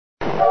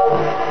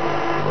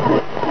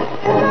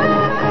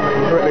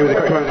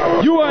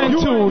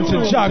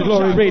to Jah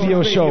Glory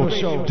Radio Show.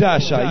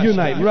 Dasha,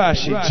 Unite,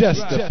 Rashi,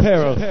 Jester,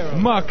 Peril,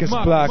 Marcus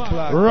Black,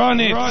 run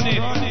it.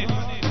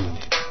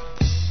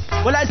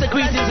 Well, I say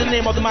greetings in the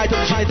name of the might of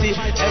Trinity,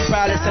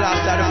 Emperor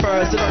Celestia the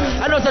First.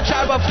 I know it's a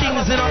tribe of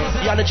kings, you know.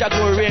 You're on the Jah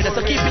Glory Radio, so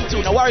keep in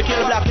tune. Now, Warwick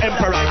the Black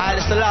Emperor, I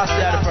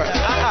Celestia the First.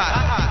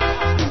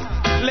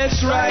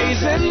 Let's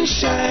rise and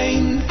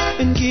shine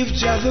and give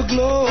Jah the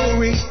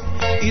glory.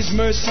 His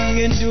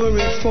mercy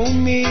endureth for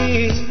me.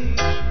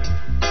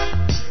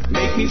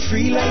 Make me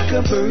free like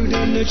a bird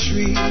in a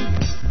tree.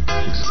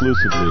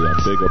 Exclusively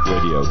on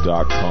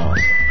BigUpRadio.com.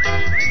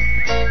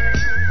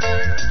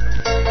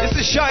 This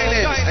is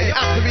Shining, and you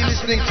have to be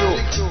listening to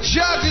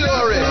Jah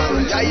Glory.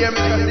 I hear me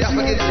because they have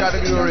to get Jah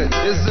Glory.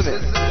 Listen to me.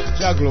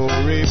 Jah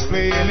Glory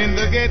playing in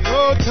the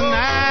ghetto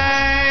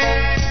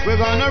tonight. We're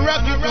gonna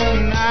rock you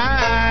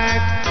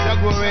tonight.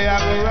 Jah Glory, I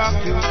will rock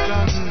you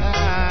tonight.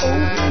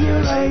 Open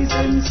your eyes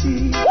and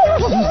see.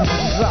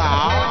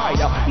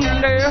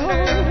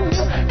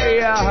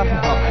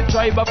 Yeah,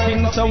 tribe of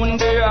kings sound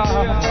there.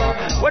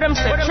 What them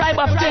say? Tribe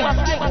of kings.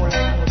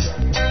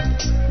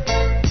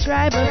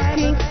 Tribe of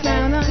kings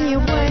down on your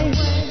way.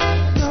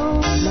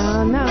 No,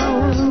 no, no,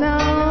 no.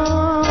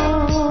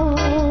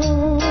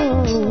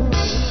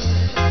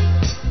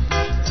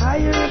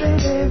 Higher than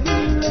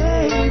every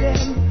lady.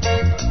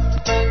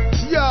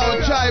 Yo,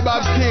 tribe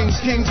of kings,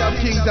 kings of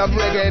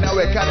reggae in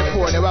our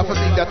California. We have to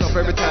bring that up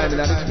every time,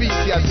 and it's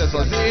BC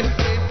ancestors, see?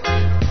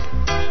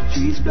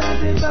 Trees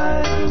planted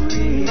by the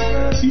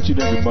river. Each and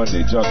every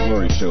Monday, Jah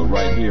Glory Show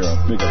right here on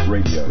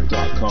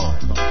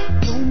BigUpRadio.com.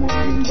 No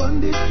more in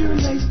bondage, your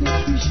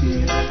niceness we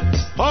share.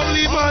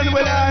 Holy man,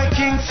 well, I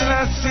King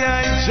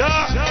Celestia and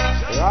Jah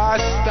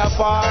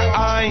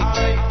Rastafari.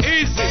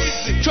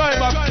 Easy.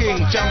 Tribe of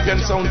King,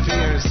 champion sound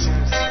fierce.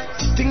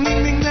 Ding,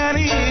 ding, ding,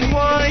 nanny,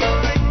 why?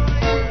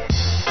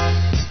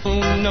 Oh,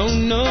 no,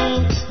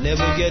 no,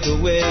 never get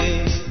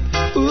away.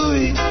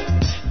 Ooh,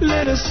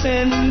 let us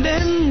stand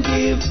and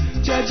give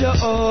Jah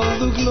all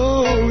the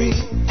glory.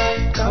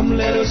 Come,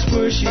 let us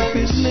worship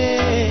His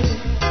name.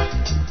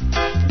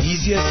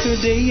 He's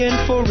yesterday and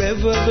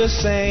forever the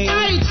same.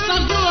 It's a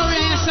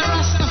glory, it's a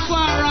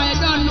Rastafari.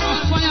 Don't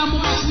know fire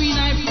must win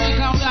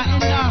Africa. We are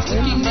in the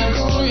kingdom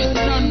straight.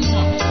 Don't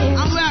know.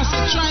 And we are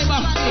the tribe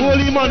of kings.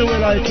 Holy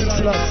Emmanuel, I King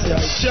Celestia.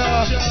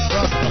 Jah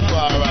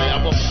Rastafari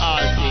above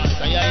all things.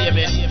 Can you hear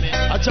me?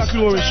 A Jah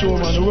Glory Show,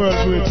 man. The world's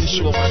greatest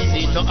show. Man,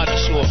 see no other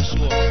show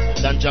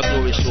than Jah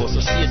Glory Show. So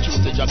stay true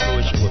to Jah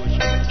Glory Show.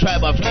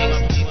 Tribe of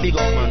kings, big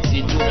up man.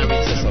 See Junior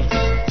Riches of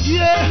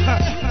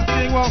Yeah.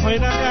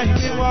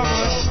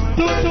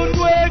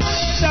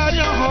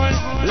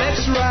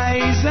 Let's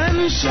rise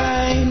and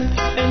shine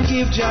and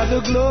give Jah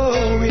the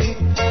glory.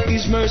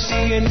 His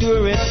mercy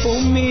endureth for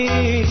me.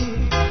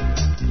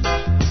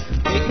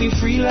 Make me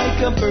free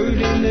like a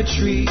bird in a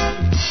tree.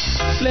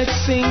 Let's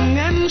sing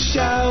and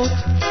shout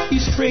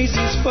His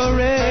praises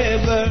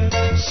forever,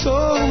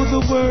 so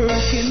the world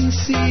can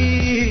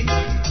see.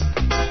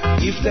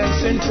 Give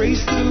thanks and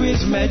praise to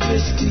His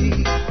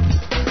majesty.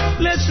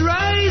 Let's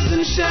rise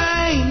and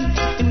shine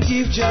and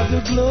give Jah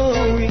the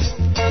glory.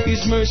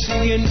 His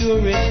mercy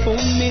endureth for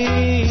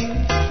me.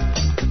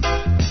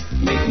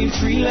 Make me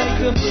free like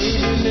a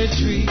bird in a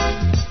tree.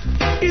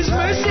 His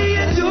mercy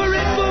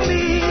endureth for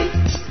me.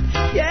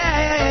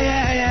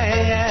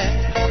 Yeah.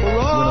 For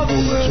all the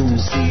world to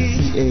see.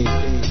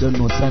 CA, don't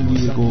know San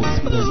Diego is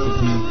supposed to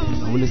be.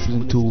 We're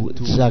listening to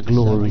Jah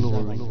Glory.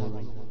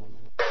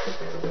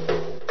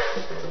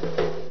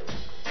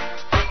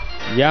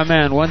 Yeah,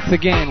 man, once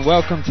again,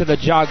 welcome to the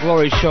Jah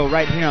Glory Show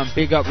right here on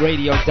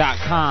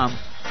BigUpRadio.com.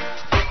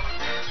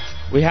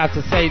 We have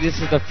to say this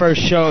is the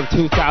first show of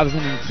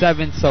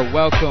 2007, so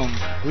welcome,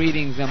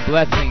 greetings, and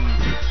blessings.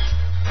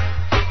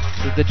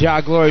 This is the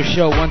Jah Glory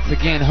Show once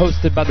again,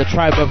 hosted by the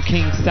Tribe of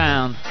King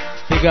Sound.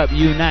 Big Up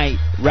Unite,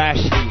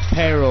 Rashi,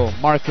 Peril,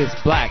 Marcus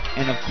Black,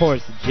 and of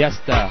course,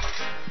 Jester.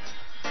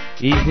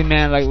 Easy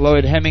man like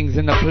Lloyd Hemmings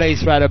in the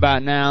place right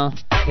about now,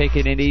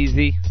 taking it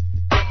easy.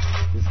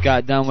 Just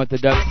got done with the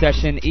dub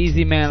session.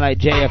 Easy man like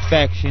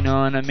JFX, you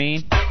know what I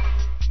mean?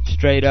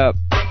 Straight up.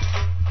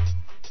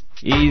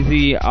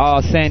 Easy,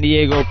 all San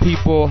Diego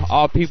people,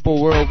 all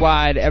people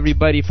worldwide,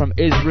 everybody from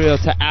Israel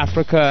to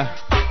Africa,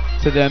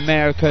 to the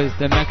Americas,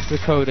 to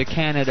Mexico, to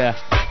Canada,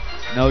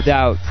 no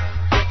doubt.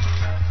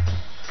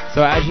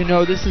 So as you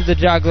know, this is the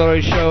Jah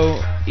Glory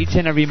Show each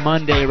and every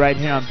Monday right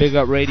here on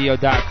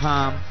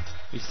BigUpRadio.com.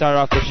 We start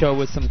off the show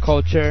with some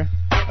culture.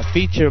 A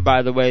feature,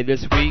 by the way,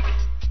 this week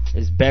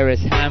is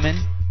Barris Hammond.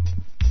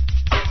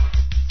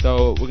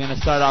 So we're going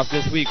to start off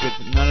this week with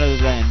none other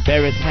than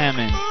Barris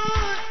Hammond.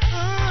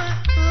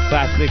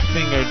 Classic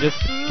singer, just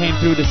came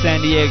through to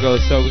San Diego,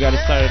 so we got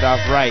to start it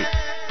off right.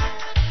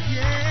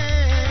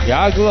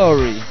 Jah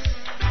Glory.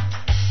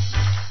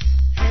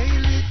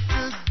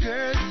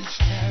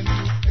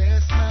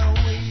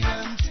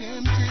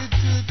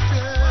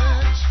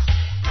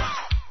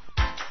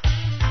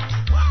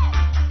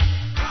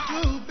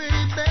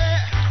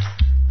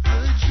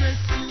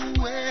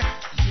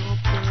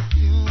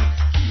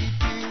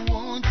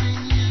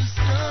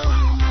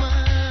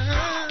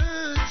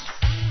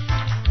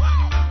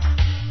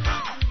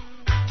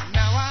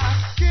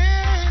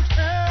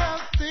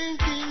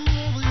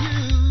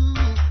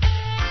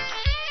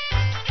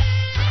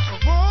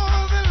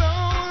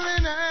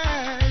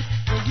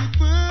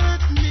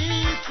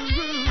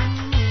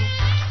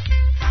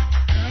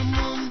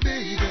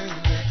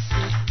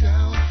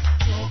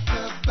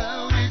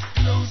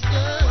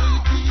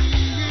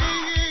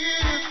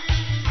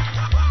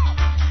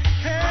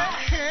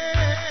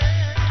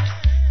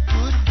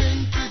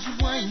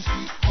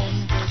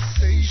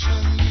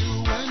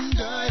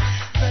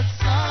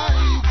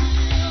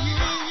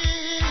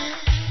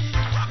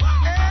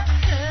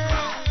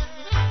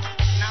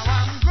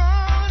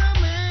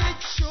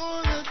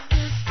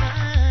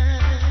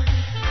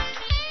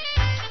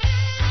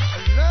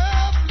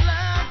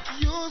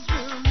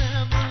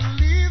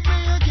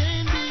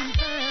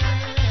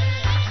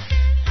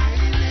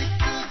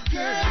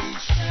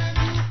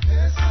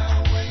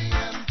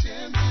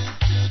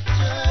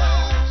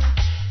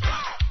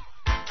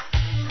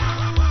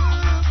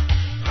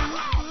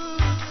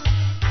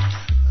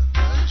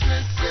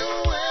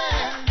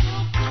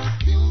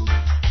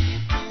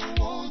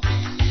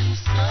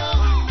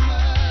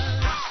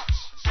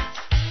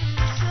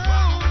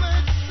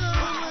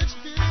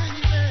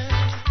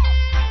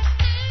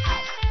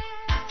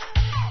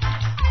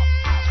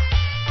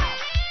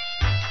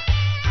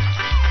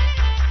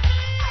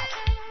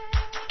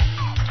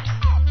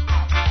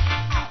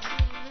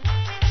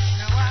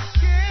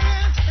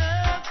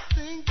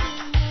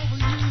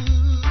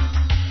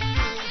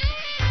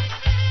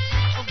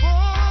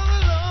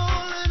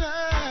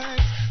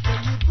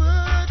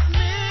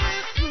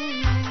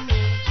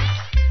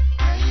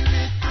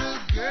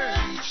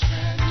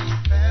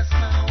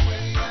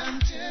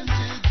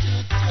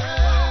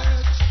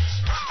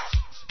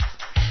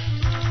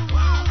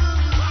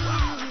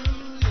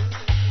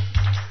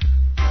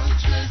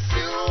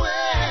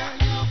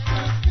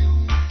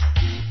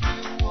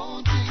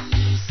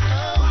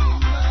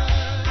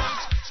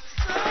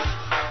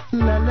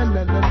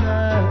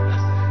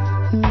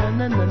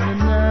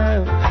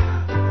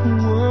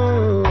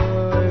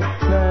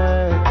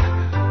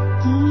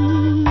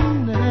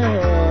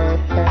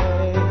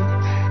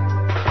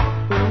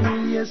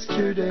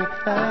 yesterday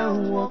I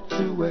walked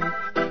away,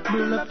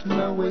 blocked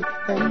my way,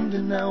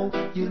 and now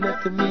you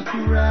left me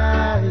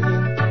crying.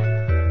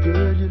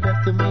 Girl, you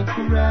left me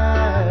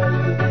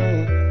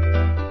crying.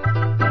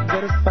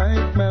 Gotta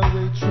find my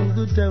way through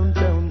the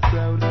downtown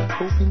crowd,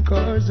 hoping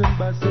cars and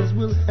buses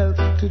will help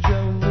to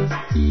drown this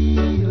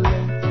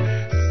feeling,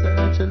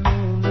 such a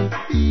lonely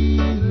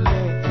feeling.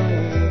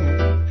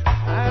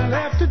 I'll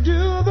have to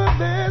do the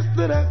best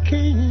that I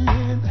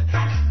can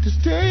to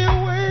stay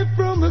away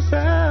from the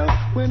sound.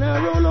 When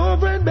I roll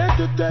over and back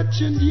to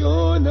touch and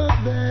you're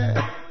not there,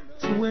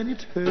 so when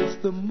it hurts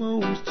the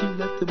most, you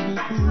left me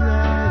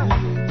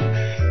crying.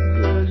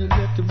 Girl, you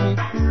left me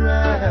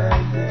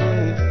crying.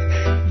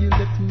 You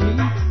left me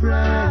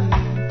crying.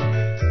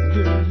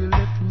 Girl, you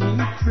left me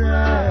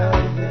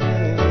crying.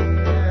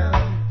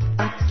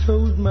 I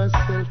told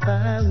myself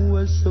I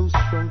was so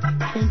strong,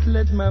 can't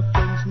let my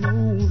friends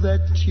know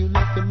that you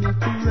left me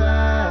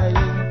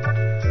crying.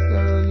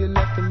 Girl, you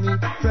left me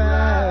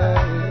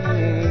crying.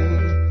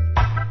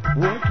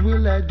 What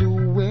will I do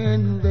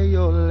when they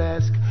all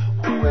ask,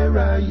 where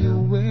are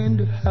you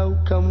and how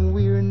come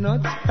we're not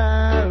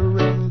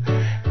sparring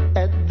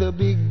at the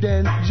big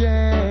dance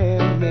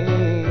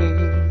jamming?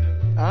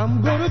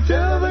 I'm gonna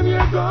tell them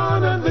you're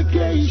gone on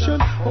vacation,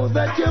 or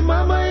that your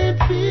mama ain't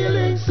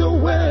feeling so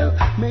well.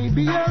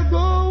 Maybe I'll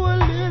go a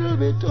little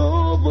bit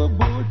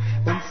overboard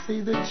and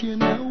say that you're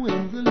now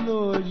in the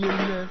Lord. You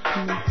left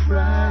me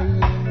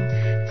crying.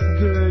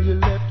 Girl, you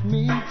left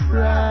me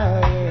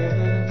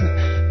crying.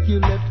 You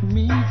left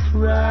me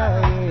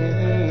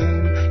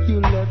crying. You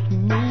left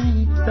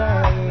me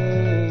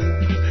crying.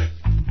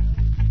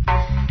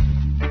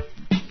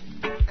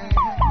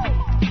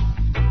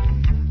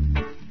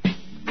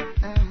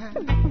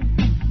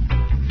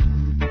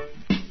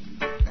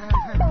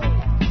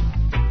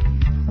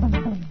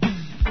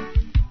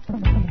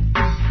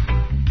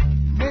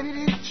 Many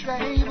did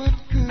try but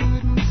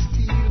couldn't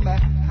steal my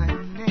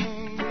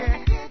honey.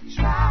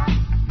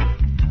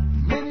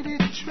 Many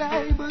did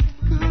try but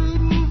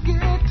couldn't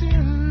get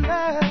her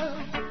love.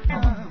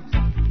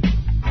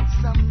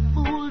 Some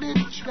fool did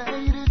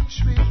try to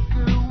trick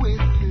her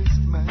with his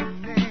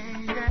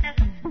money.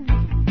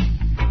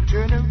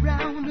 Turn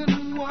around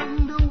and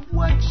wonder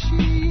what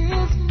she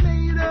is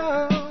made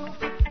of.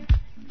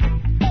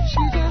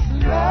 She just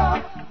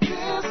loves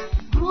this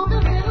groovy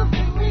little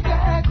thing we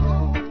got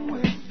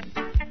going.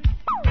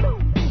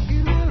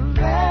 It will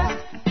last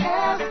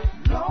as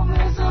long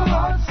as her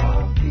heart's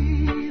all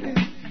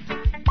beating.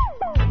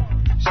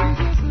 She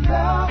just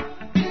loves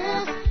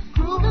this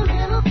groovy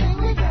little thing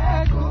we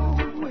got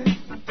going.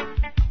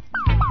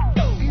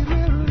 It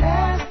will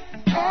last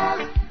as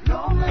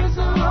long as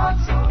her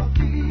heart's all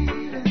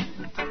beating.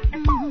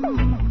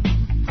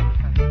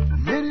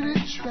 Many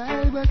did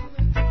try, but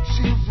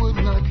she would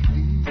not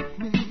leave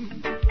me.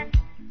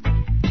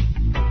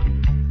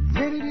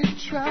 Many did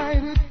try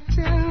to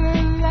tell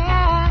her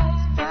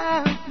lies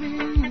about me.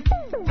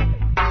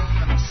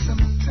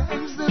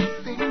 Sometimes the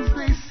things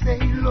they say,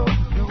 Lord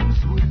knows,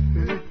 would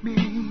hurt me.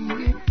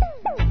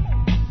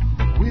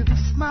 With a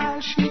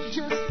smile, she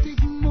just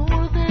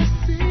ignored their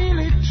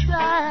silly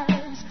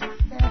tries.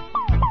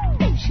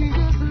 She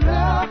just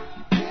loved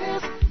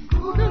this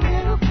groovy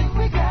little thing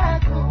we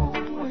got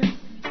going.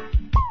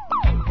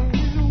 And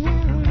it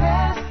will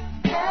last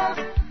as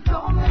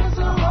long as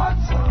her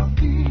heart's all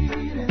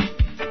beating.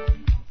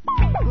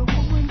 The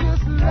woman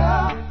just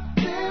loved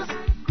this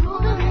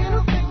groovy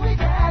little thing we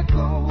got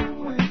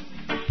going.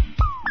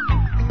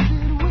 And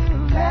it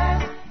will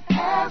last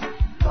as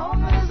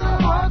long as her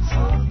heart's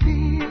all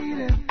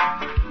beating.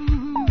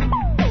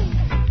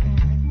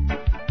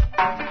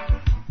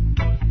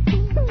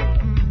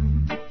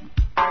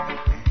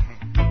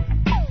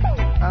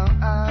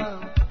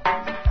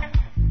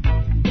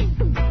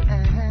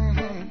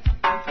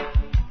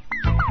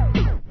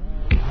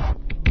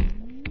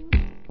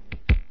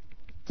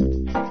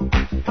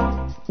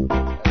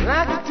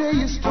 I could tell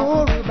you a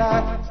story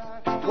about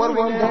what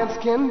one dance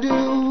can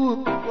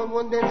do. What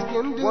one dance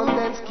can do. One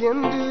dance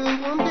can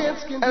do. One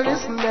dance can do. And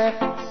listen there.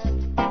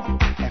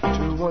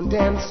 After one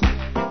dance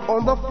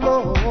on the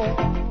floor,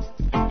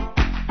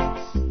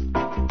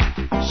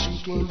 she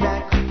came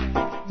back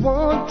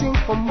wanting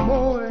for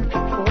more,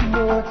 for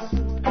more.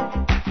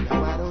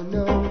 Now I don't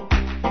know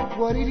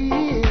what it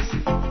is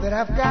that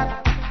I've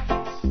got,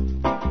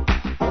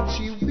 but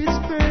she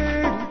whispered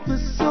it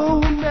was so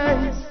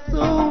nice,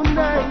 so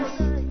nice.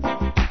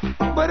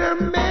 But her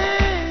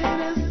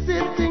man is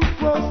sitting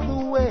across the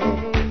way,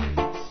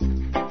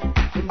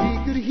 and he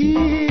could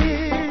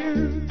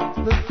hear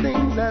the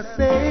things I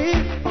say.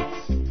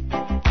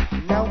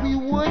 Now he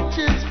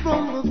watches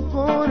from the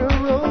corner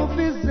of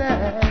his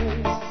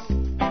eyes.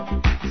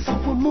 So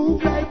a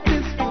move like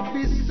this would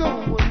be so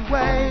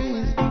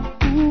unwise.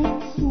 Ooh,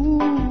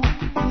 ooh,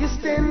 you're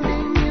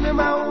standing in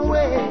my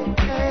way.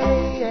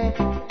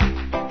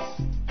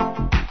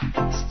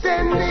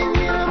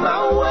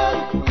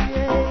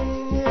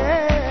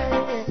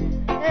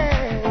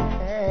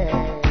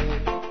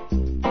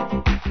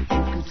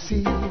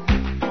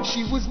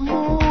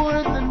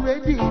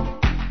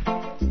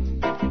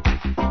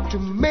 to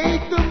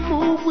make a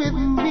move with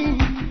me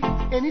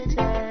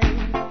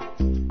anytime.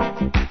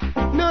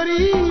 Not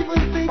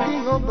even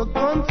thinking of the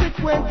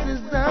consequences,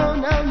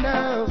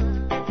 no.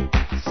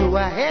 So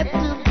I had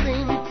to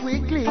think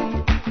quickly.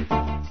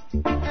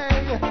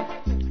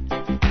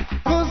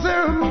 Cause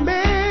her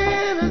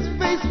man, his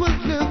face was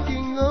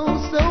looking oh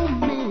so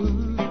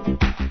mean,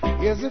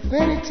 as if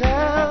any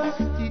time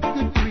he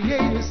could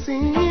create a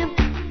scene.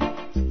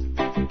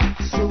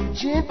 So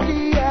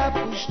gently I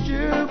pushed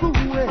her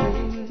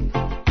away.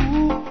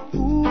 Ooh,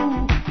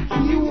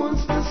 he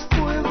wants to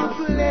spoil the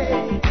play.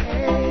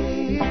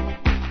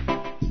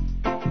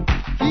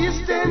 He's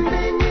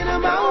standing in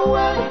my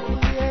way.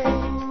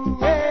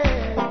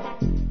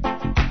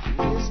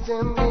 He's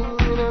standing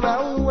in my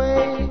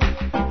way.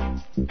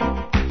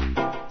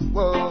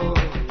 Whoa.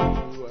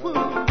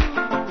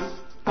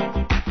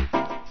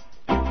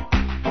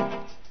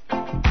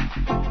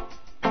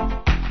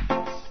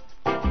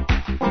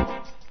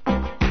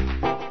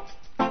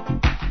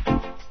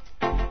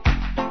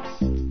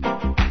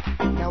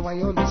 Now I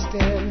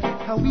understand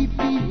how he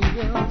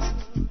feels,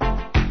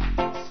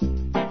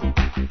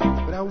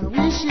 but I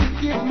wish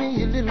you'd give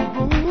me a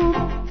little room.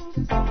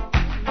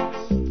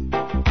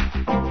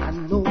 I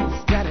know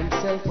he's got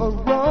himself a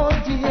raw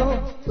deal,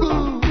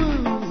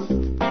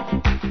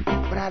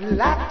 but I'd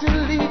like to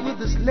leave with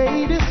this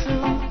lady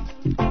soon.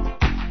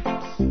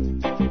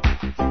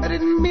 I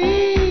didn't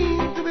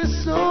mean to be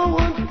so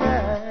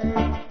unkind,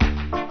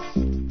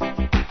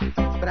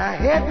 but I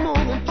had more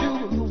than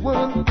two, and the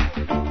one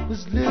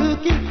was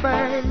looking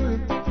fine.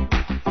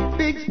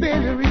 Big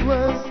spender he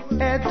was,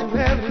 had to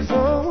have his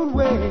own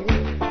way.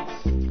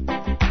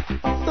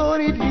 Thought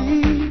he'd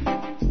leave,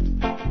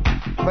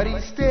 but he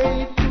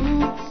stayed.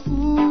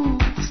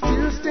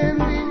 Still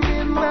standing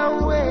in my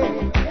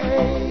way.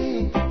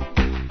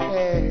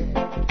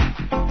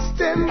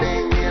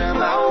 Standing in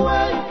my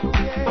way.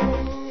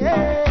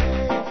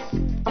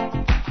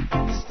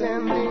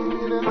 Standing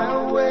in my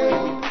way.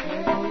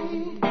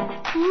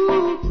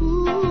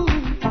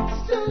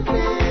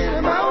 Standing in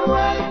my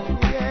way.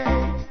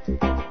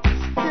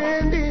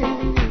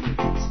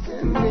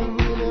 Standing in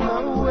my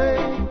way.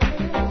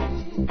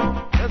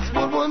 That's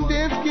what one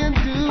dance can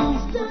do.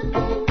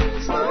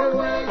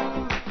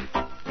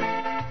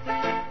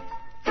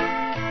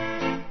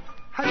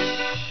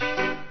 Hush.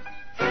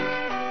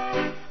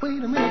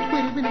 Wait a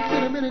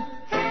minute.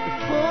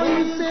 Before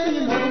you say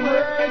another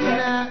word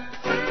now,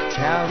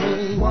 tell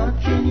me, what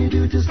can you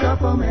do to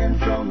stop a man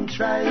from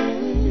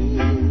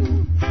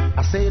trying?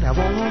 I said I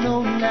wanna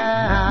know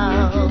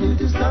now. What can you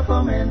do to stop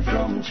a man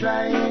from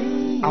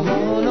trying? I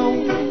wanna know,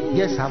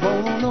 yes I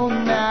wanna know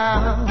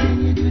now. What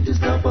can you do to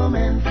stop a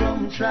man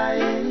from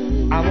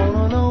trying? I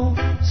wanna know,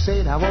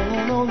 said I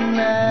wanna know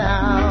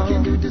now. What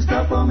can you do to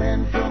stop a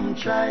man from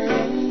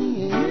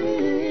trying?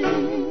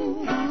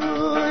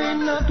 Oh,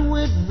 not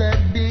with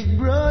that big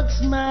broad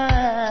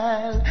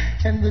smile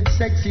and the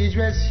sexy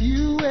dress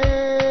you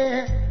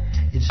wear.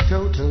 It's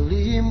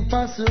totally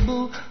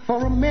impossible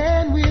for a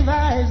man with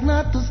eyes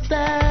not to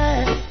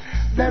stare.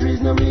 There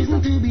is no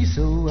reason to be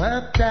so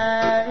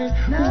uptight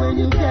when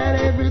you got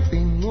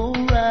everything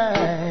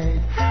alright.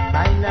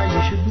 By now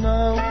you should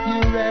know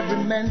you're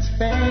every man's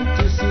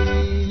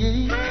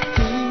fantasy.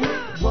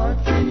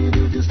 What can you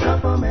do to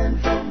stop a man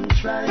from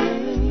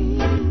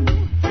trying?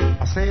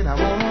 I said I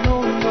wanna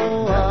know.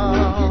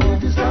 What can you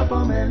do to stop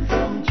a man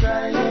from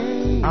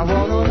trying? I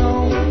wanna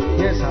know.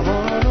 Yes, I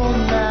wanna know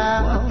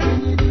now. What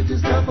can you do to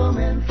stop a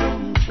man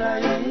from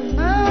trying?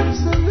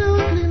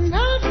 Absolutely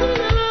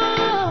nothing at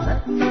all.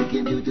 Nothing you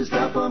can do to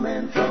stop a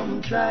man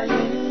from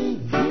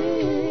trying.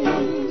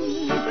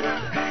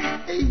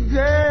 Hey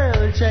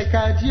girl, check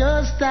out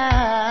your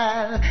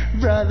style.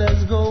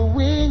 Brothers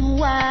going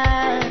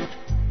wild.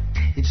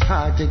 It's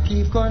hard to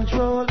keep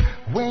control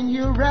when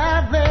you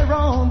ride their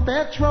own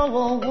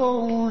petrol.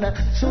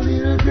 So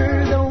little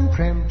girl, don't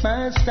cramp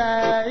my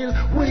style.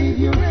 Wave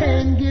your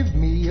hand, give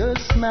me a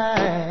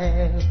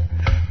smile.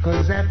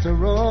 Cause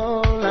after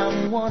all,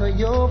 I'm one of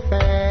your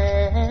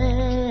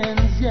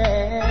fans,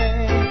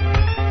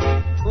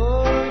 yeah.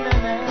 Oh, na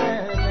na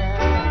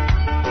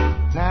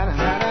na. Na na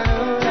na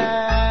na.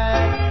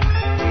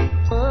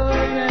 Oh,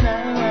 na na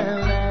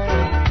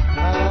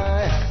na.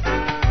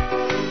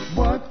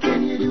 What can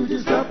you do to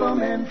stop a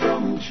man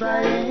from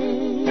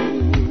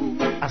trying?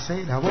 I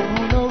said I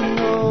wanna know.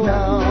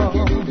 What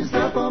can you do to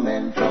stop a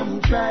man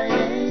from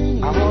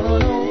trying? I wanna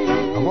know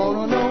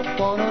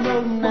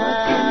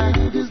now. What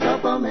can you do to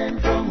stop a man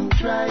from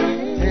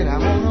trying? Said I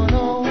wanna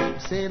know.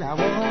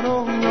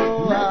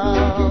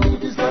 What can you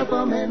do to stop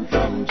a man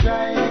from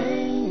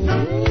trying?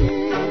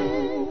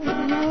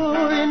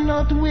 No, and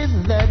not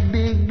with that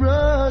big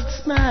broad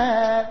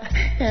smile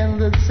and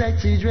the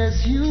sexy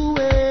dress you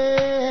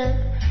wear.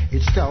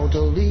 It's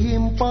totally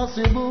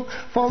impossible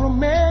for a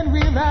man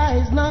with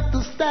eyes not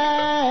to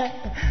stare.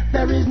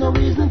 There is no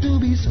reason to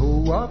be so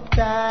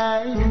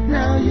uptight.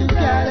 Now you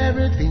got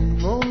everything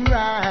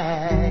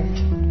alright.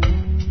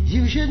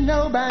 You should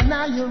know by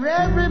now you're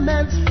every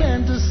man's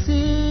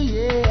fantasy.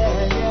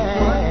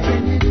 Yeah. What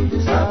can you do to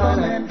stop a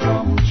man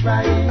from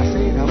trying? I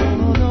said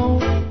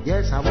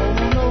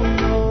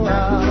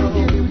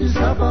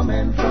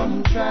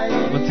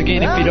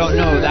again, if you don't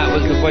know, that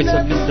was the voice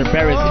of Mr.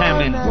 Barrett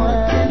Hammond,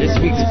 this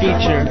week's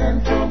feature.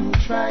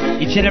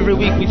 Each and every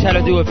week we try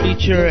to do a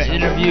feature, an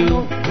interview,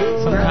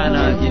 some kind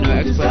of,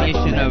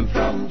 explanation of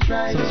some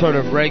sort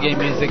of reggae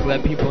music,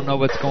 let people know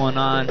what's going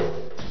on.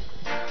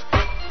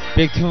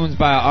 Big tunes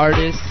by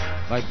artists,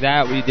 like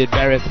that. We did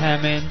Barrett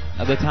Hammond.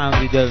 Other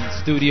times we did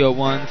Studio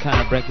One,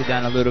 kind of break it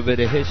down a little bit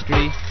of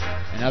history.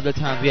 And other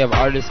times we have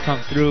artists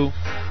come through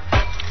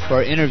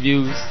for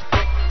interviews.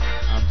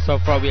 So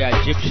far we had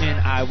Egyptian,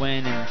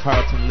 Iwan, and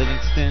Carlton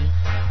Livingston.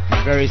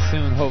 And very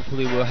soon,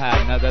 hopefully, we'll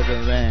have none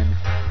other than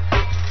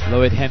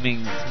Lloyd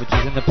Hemmings, which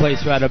is in the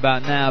place right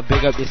about now.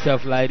 Big up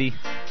yourself, lady.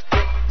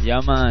 Yeah,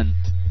 man.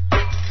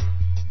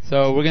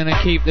 So we're going to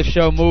keep the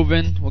show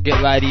moving. We'll get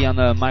Lighty on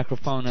the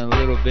microphone in a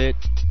little bit.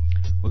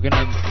 We're going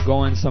to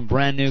go in some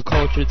brand new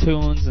culture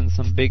tunes and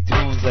some big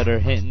tunes that are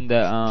hitting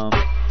the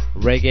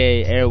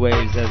reggae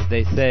airwaves, as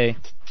they say.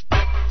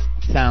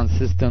 Sound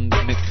systems,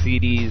 mixed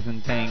CDs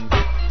and things.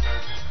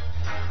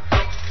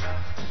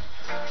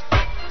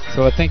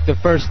 So I think the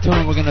first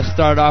tune we're going to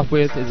start off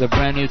with is a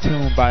brand new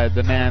tune by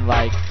the man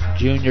like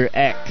Junior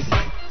X.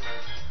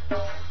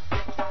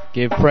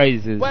 Give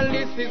praises. Well,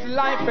 this is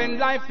life, and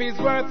life is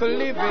worth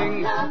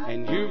living,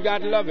 and you've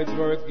got love, it's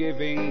worth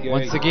giving.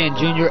 Once again,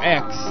 Junior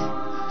X,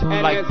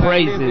 tune like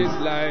praises.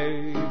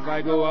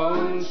 I go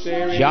on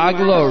sharing Jah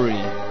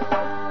Glory.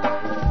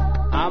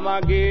 I'm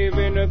a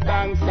giving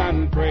thanks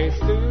and praise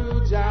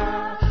to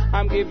Jah.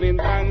 I'm giving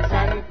thanks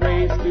and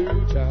praise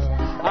to Jah.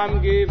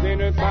 I'm giving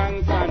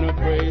thanks and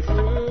praise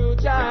to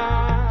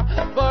Jah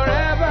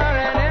forever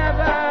and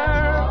ever.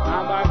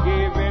 I'm a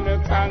giving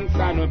thanks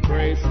and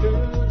praise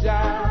to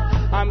Jah.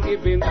 I'm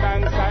giving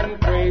thanks and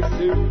praise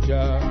to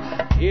Jah.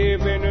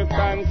 Giving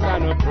thanks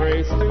and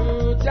praise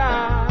to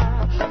Jah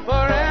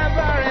forever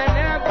and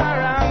ever.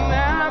 I'm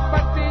half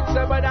a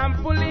teacher, but I'm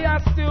fully a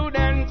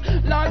student.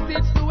 Lord,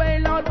 teach the way,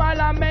 Lord, while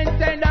I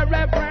maintain the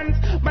reverence.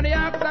 Many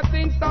ask the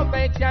things so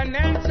they can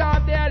enjoy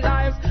their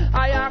lives.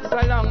 I ask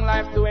a long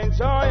life to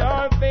enjoy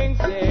all things,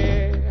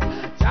 yeah.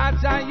 Jah,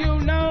 Jah, you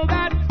know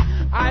that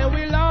I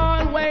will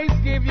always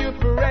give you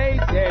praise,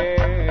 yeah,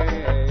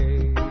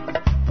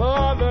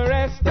 for the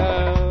rest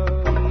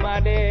of my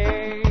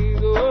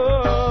days.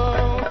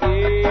 Oh,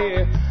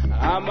 yeah.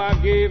 I'm a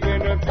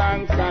giving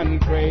thanks and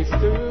praise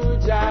to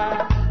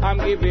Jah. I'm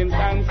giving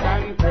thanks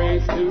and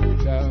praise to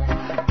Jah.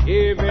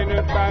 Giving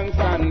thanks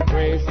and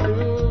praise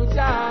to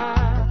Jah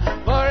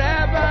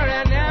forever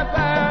and ever.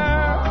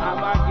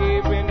 I'm a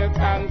giving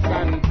thanks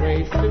and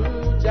praise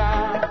to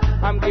Jah.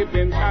 I'm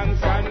giving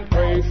thanks and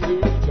praise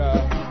to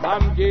Jah.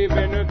 I'm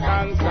giving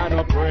thanks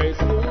and praise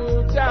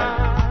to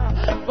Jah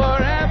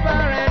forever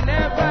and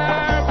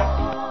ever.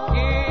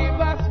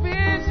 Give us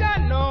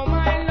vision, oh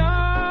my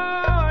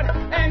Lord,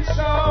 and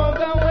show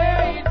the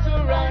way to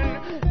run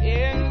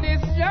in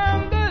this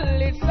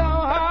jungle. It's so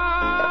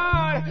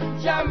hard.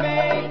 Jah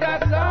make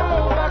us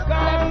overcome.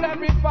 Bless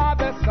every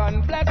father's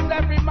son, bless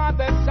every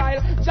mother's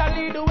child. Jah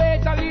lead the way,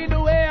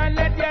 and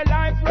let your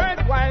life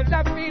worthwhile.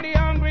 Jah feed the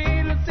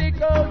hungry, the sick,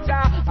 oh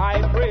Jah,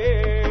 I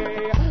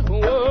pray.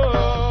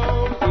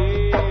 Oh,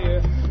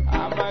 yeah.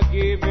 I'm a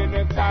giving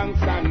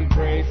thanks and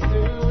praise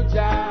to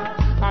Jah.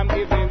 I'm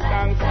giving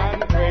thanks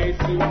and praise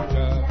to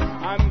Jah.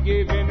 I'm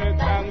giving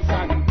thanks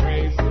and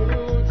praise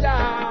to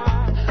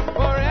Jah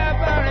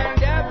forever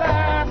and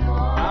ever.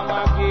 I'm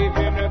a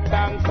giving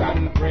thanks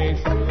and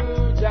praise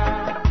to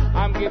Jah.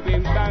 I'm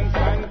giving thanks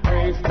and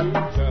praise to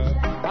Jah.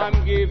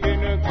 I'm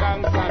giving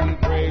thanks and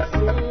praise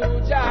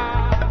to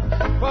Jah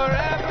forever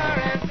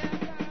and ever.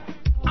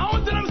 I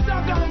want to them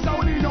stop down, so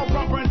we need no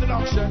proper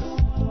introduction.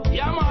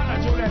 Yeah, man, I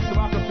do next to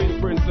Maccabee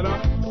Prince, you know.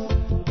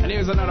 And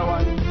here's another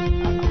one.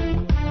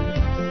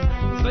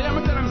 So yeah,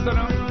 me tell them, so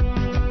now,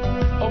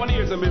 over the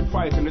years I've been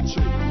fighting the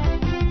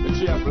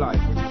tree of life,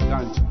 which is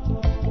ganja.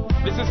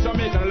 This is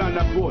Jamaica, the land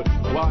of gold,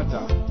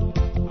 water,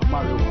 and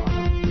marijuana.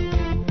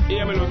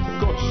 Hear me look,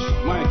 Kush,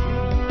 Mikey.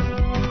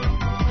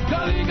 Go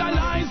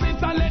legalize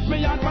it and let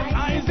me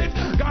advertise it.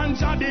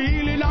 Ganja, the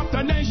healing of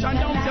the nation,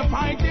 don't you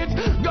fight it.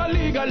 Go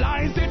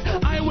legalize it,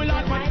 I will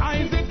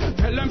advertise it.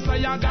 Tell them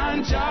say a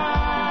ganja.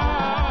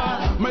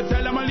 Me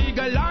tell them I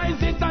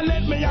legalize it and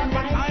let me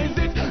advertise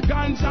it.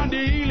 Ganja, the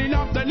healing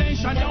of the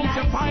nation, don't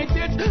you fight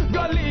it.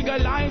 Go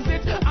legalize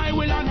it, I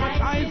will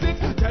advertise it.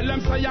 Tell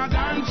them say a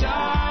ganja.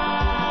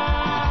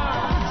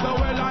 So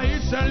well I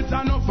eat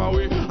shelter enough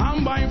away.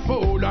 I'm by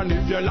food, and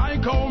if you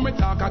like how me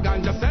talk a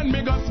ganja, send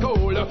me go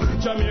school.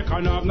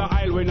 Jamaica have no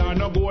oil, we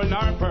no gold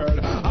nor pearl.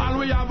 All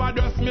we have are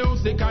just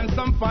music and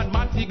some fat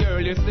batty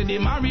girl. You see the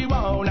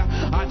marijuana,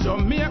 a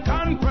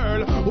Jamaican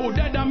pearl. Who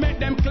did make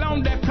them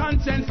clown the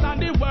conscience of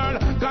the world?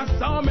 Cause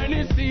so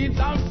many seeds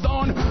have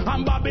sown,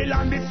 and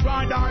Babylon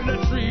destroyed all the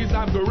trees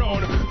have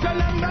grown. Tell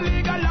them to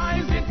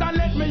legalize it and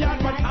let me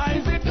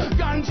advertise it.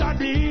 Ganja,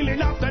 the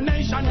healing of the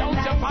nation, don't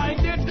you fight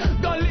it.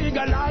 Go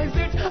legalize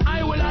it,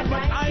 I will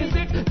advertise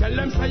it. Tell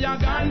them say a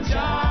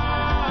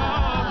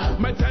ganja.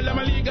 Me tell them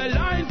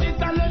legalize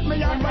it and let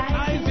me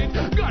advertise it.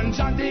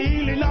 Ganja, the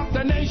healing of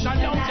the nation,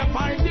 don't you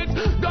fight it.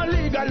 Go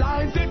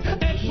legalize it,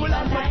 it will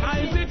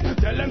advertise it.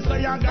 tell them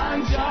say a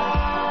ganja.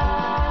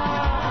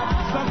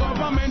 So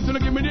government to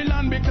give me the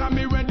land because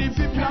me ready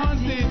to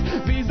plant it.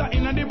 Visa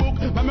in the book,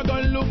 but me go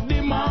look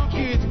the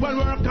market. Well,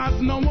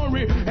 workers no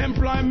worry,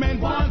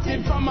 employment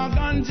wanted from a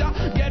ganja.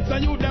 Get a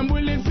youth them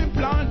willing to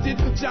plant it,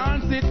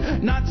 chance it,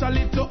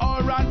 naturally to our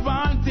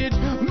advantage.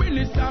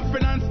 Minister of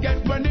Finance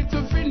get ready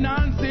to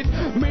finance it.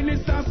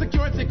 Minister of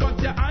Security cut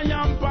your eye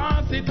and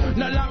pass it.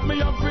 Now lock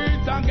me up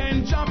feet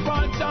again, chop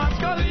all charge.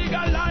 Go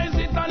legalize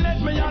it and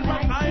let me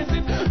advertise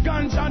it.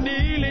 Ganja the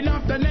healing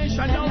of the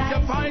nation, don't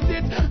you fight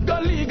it. Go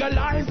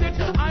legalize it,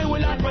 I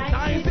will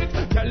advertise it.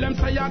 Tell them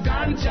say a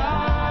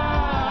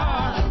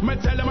ganja. Me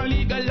tell them I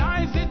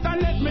legalize it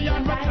and let me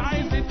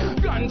advertise it.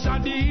 Ganja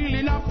the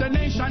healing of the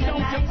nation, don't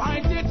you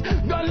fight it.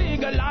 Go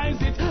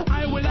legalize it,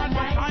 I will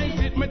advertise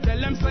it. Me tell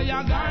them say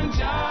a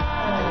ganja.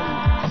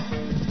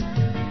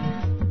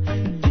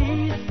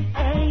 This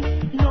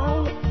ain't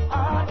no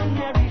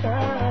ordinary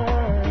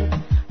herb.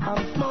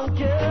 I'm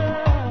smoking.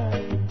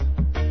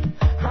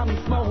 I'm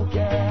smoking.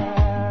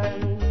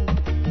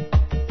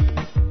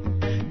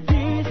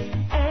 This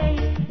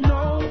ain't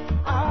no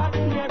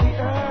ordinary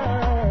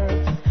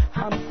herb.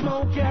 I'm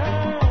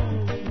smoking.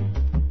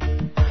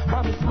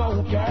 I'm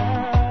smoking.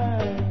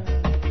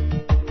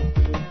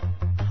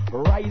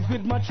 Rise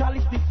with my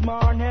chalice this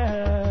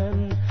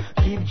morning.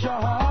 Give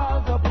Jah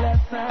all the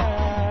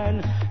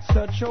blessing.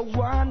 Such a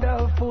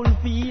wonderful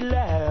feeling.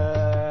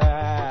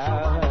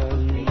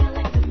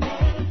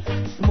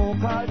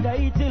 Smoke all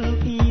day till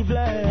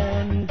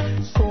evening.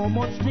 So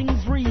much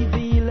things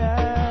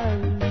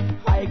revealing.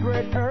 High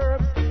grade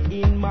herbs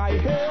in my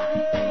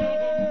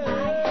head.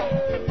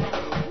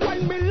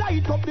 When me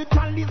light up the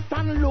chalice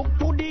and look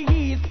to the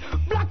east,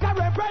 black a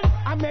reverence,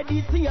 I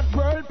meditate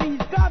world peace.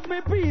 Cause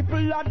me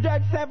people are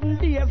dead 7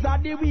 days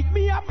of the week.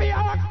 Me have to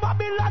ask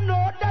Babylon,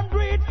 know them do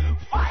it.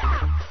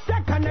 Fire!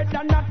 Take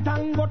another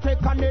tango,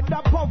 take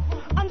another puff,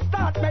 and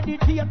start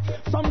meditate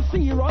some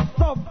serious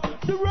stuff.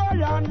 The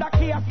roll on the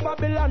case,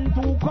 Babylon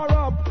too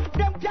corrupt.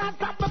 Them can't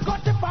stop me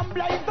cut if I'm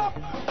blaze up.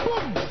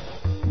 Boom!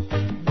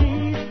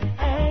 This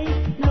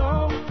ain't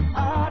no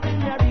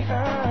ordinary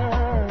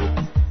herb.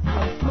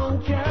 I'm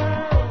smoking.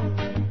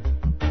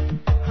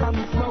 I'm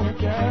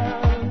smoking.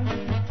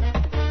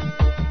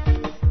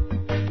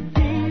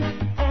 This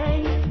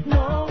ain't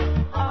no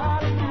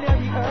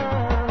ordinary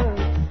herb.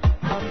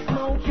 I'm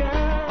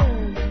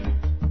smoking.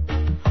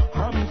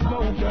 I'm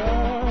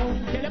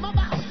smoking. Tell them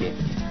about it.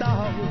 So,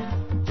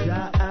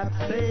 Jah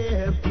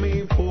accept me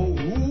for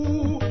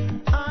who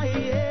I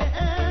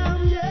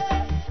am,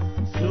 yeah.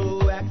 So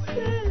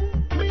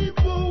accept me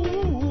for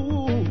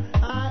who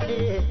I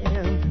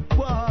am.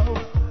 Whoa,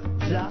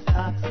 Jah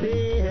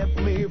accept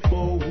me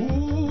for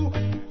who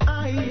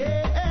I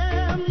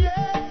am,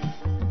 yeah.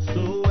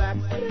 So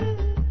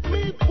accept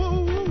me for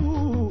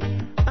who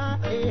I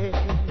am.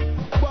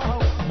 Whoa,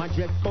 my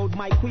dress code,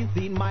 my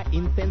cuisine, my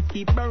incense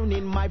keep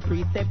burning, my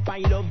precept, I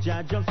love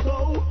Jah just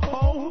so.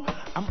 Oh,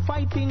 I'm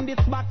fighting this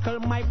battle,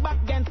 my back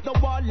against the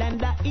wall, and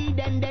the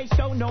Eden they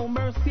show no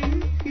mercy.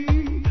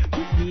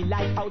 Treat me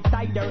like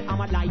outsider, I'm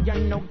a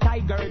lion, no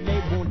tiger.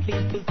 They won't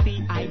live to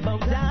see I bow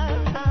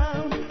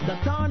down. The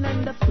thorn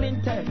and the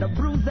splinter, the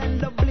bruise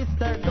and the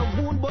blister, the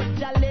wound, but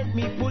Jah let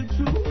me pull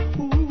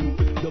through.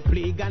 The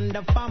plague and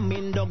the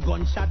famine, the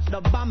gunshots,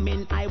 the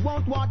bombing, I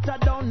won't water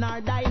down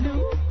or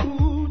dilute.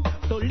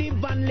 So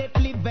live and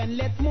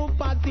let's move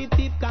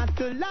positive, cause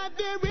to life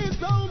there is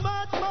so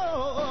much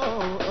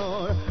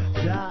more.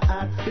 Jah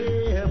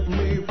accept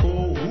me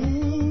for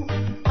who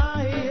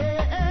I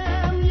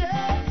am,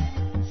 yeah.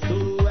 So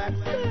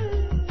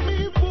accept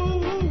me for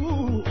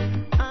who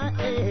I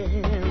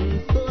am.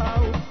 So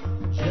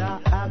Jah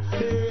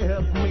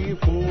accept me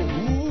for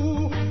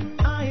who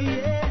I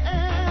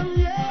am,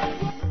 yeah.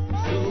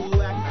 So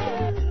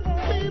accept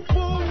me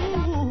for who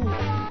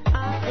I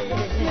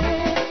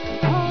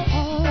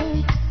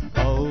am.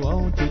 Oh,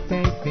 won't you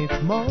take this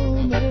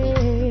moment,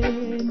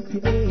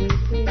 yeah,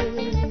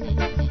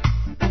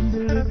 and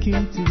look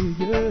into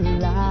your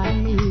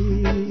life,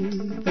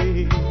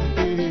 yeah.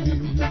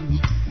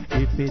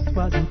 If it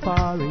wasn't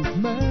for His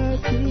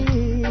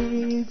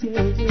mercies,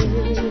 yeah,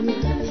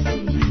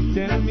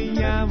 tell me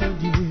how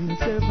would you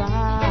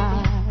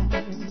survive?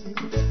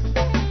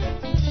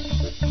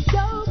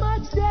 So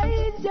much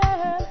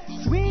danger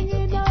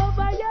swinging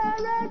over your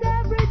head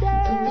every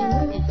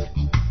day.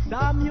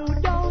 Some you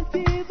don't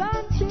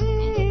even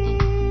see,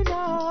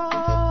 no.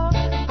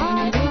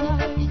 I'm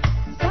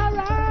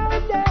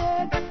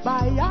surrounded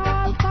by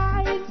all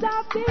kinds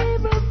of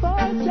evil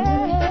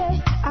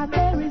forces, and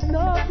there is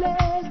no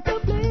place to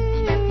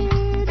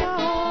flee, no.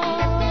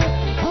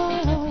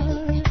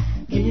 Oh,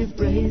 give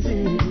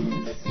praises,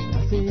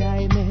 say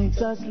I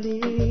makes us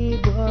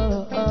live,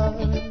 oh.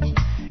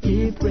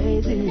 Give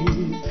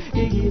praises,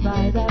 He give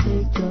I the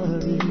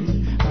victory,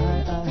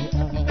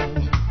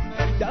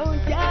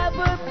 Don't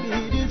ever be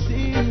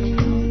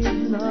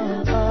deceived, no.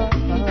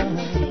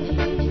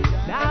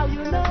 Now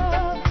you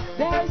know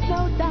there's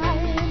no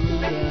time.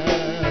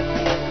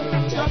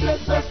 Jah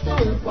bless us to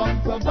help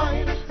and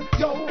provide,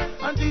 yo,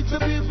 and teach the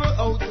people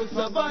how to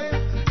survive,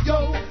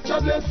 yo. Jah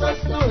bless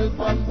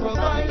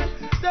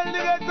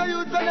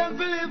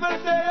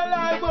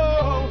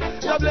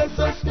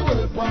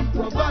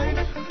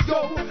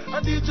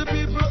I teach the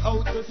people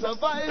how to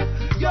survive.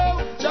 Yo,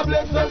 Jah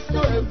bless us to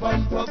help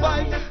and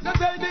provide. Now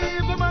tell the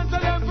evil man to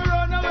them to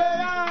run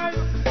away.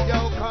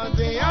 Yo, cause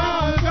they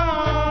all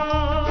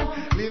gone,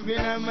 living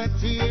a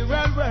material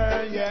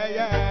world, yeah,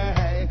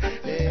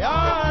 yeah. They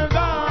all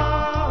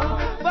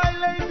gone,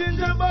 violating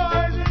the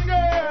boys and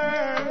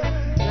girls.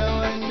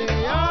 Yo, and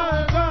they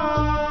all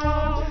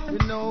gone,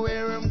 you know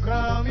where I'm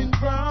coming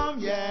from,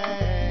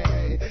 yeah.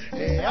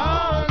 They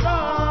all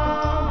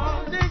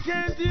gone, they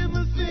can't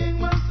even sing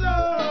my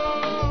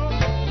song.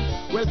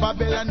 Well,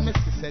 Babylon,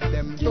 Missy said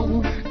them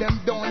do. Them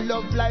don't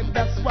love life,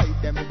 that's why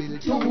them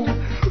build too.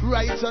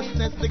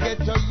 Righteousness to get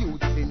your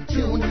youth in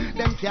tune.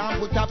 Them can't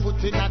put a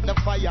foot in at the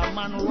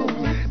fireman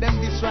room. Them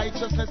this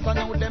righteousness I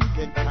know them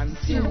get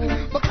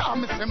consumed. Because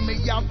me say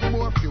me have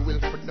more fuel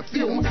for the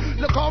fume.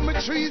 Look how my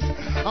trees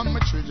and my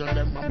children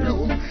them a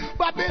bloom.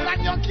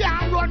 Babylon you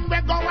can't run,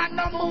 we go on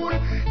the moon.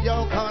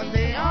 Yo, cause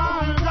they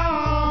all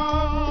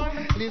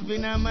gone,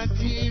 living a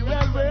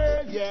material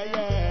world, yeah,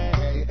 yeah.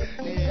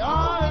 They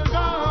all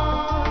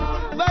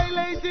gone,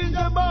 violating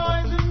the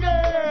boys and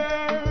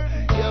girls.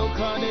 Yo,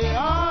 cause they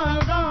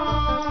all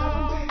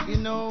gone, you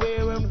know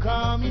where I'm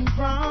coming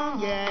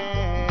from,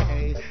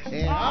 yeah.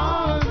 They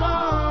all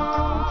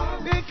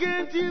gone, they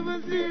can't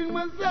even sing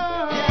my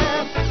song.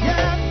 Yes,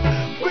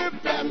 yes,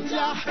 whip them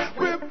Jah,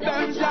 whip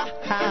them Jah.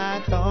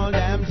 I told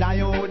them Jah,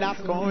 you would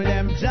have called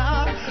them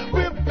Jah.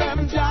 Whip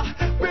them Jah,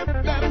 whip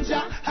them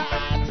Jah.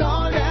 I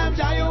told them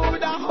Jah, you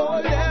would have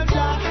hold them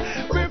Jah.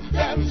 Whip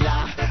them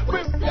Jah,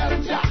 whip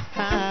them Jah.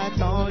 I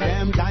told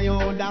them Jah, you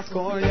would have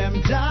called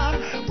them Jah.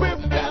 Whip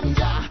them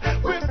Jah,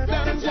 whip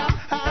them Jah.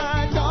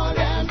 I told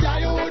them Jah,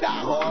 you would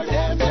have hold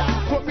them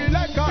Jah. Put me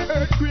like a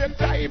earthquake,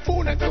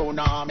 typhoon and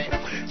tsunami.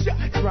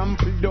 Jah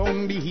trample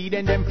down the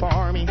heathen them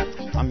for me.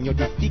 From your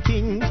dusty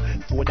king,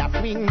 for the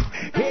swing,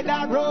 head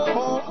a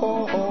roll.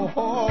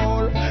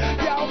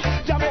 Yo,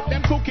 Jah make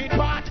them cook it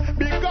hot,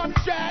 big gun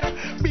shot.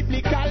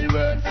 Biblical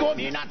words so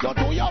me not go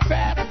to your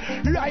face.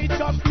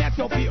 Righteousness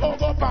you fi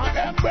hug up and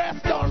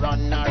embrace. Don't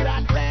run a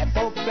rat race,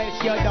 so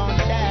fresh you don't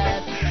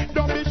test.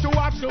 Don't be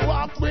show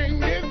off, bring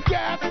this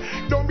gas.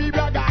 Don't be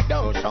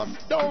braggadocious,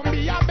 don't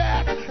be a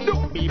bet.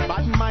 Don't be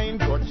bad mind,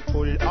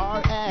 grudgeful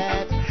or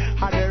head.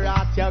 Had the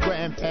rat you go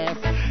and pass.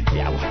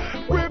 Yeah,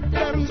 whip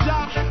them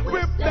Jah,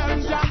 whip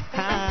them Jah.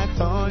 I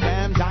told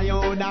them Jah,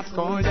 you not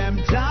scold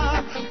them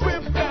Jah.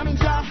 Whip them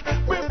Jah,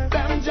 whip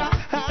them Jah.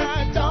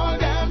 I told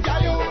them Jah,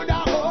 you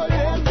not hold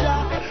them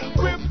Jah.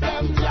 Whip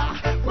them Jah,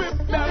 whip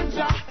them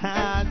Jah.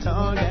 I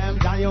told them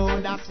Jah,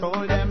 you not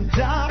scold them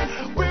Jah.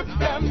 Whip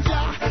them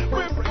Jah,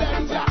 whip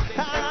them Jah.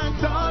 I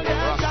told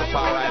them Jah, you not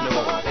hold them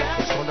Jah.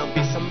 It's gonna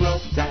be some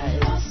rough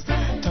times,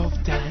 tough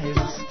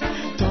times,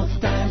 tough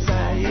times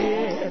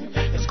ahead.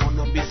 It's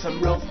gonna be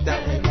some rough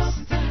times,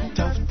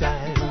 tough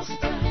times.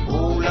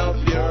 Hold up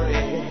your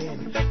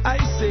head. I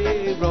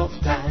say rough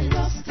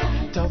times,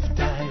 tough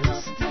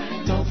times,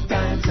 tough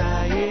times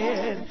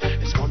ahead.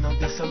 It's gonna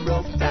be some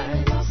rough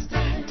times,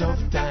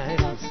 tough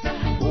times.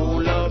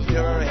 Hold up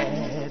your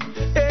head.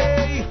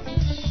 Hey,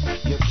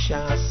 you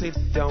can't sit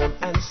down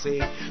and say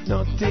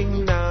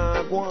nothing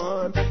now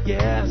one.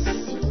 Yes,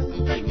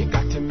 you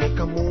got to make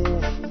a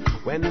move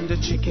when the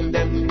chicken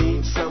them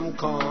need some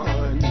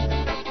corn.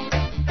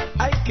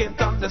 I can't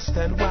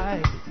understand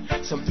why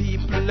some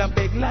people are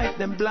big like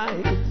them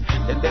blind.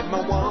 And them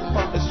I walk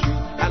on the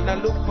street and I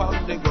look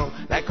on the ground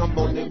like I'm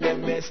money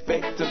them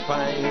expect to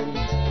find.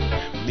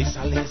 Miss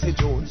Lazy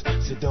Jones,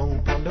 sit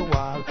down on the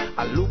wall.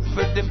 I look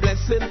for the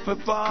blessing for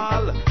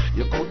fall.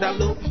 You coulda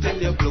looked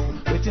till you blue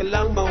with your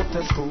long mouth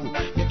of school.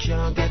 You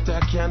can't get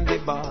a candy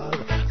ball.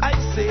 I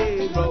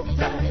say rough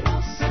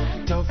times,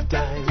 tough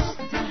times,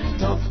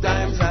 tough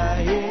times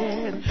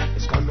ahead.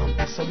 It's gonna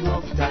be some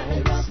rough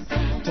times,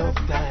 tough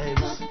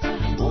times.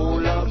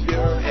 Hold up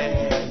your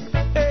head.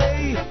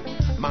 Hey,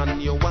 man,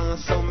 you want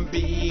some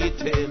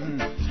beating,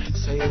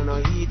 so you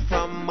no eat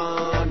from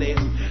morning.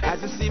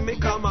 As you see me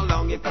come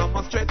along, you come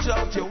and stretch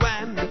out your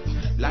hand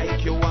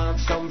like you want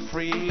some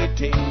free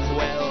things.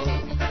 Well,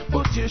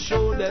 put your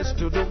shoulders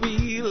to the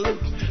wheel,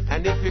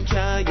 and if you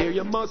can't hear,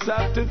 you must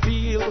have to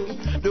feel.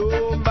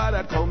 Don't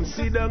bother, come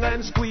sit down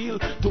and squeal.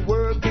 To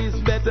work is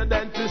better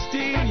than to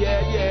steal.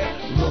 Yeah,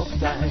 yeah. Rough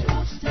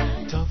times,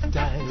 tough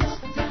times,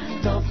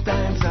 tough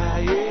times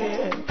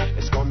ahead.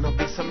 It's gonna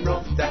be some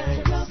rough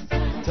times,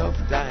 tough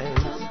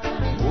times.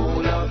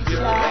 Hold up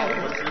your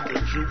head.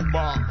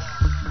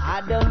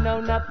 I don't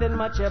know nothing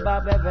much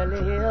about Beverly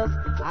Hills.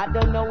 I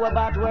don't know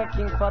about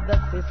working for the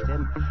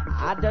system.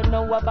 I don't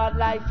know about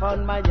life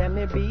on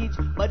Miami Beach,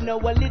 but know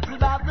a little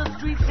about the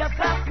streets. Just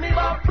ask me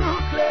about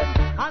Brooklyn.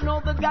 I know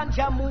the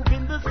ganja move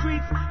in the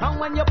streets, and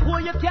when you're poor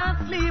you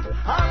can't sleep.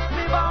 Ask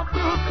me about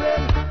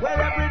Brooklyn, where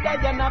every day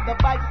another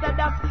bike said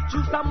us.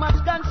 Choose so much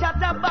gunshot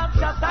about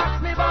shots.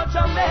 Ask me about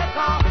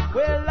Jamaica,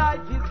 where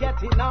life is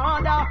getting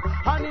harder.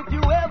 And if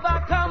you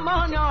ever come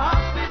on, you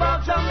ask me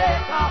about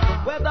Jamaica.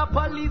 Whether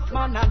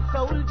policeman and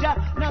soldier,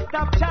 not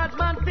stop charge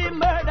man for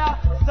murder.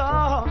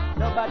 So,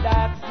 nobody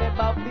asks me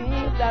about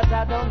things that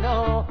I don't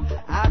know.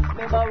 Ask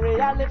me about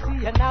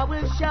reality and I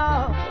will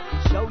show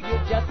you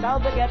just how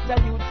the ghetto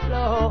youth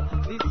flow.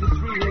 This is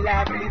real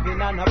life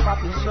living on a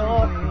proper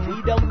shore.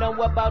 We don't know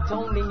about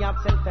only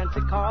absence and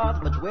cause,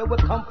 but where we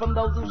come from,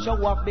 those who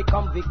show off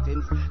become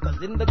victims.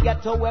 Cause in the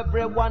ghetto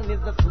everyone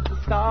is a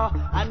superstar,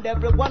 and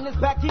everyone is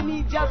back in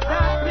need. Just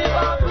ask me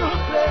about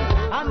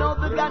Brooklyn. I know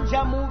the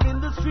ganja move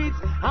in the streets,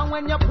 and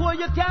when you're poor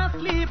you can't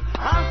sleep.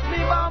 Ask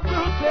me about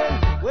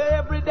Brooklyn, where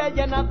every day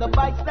you know the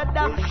bikes that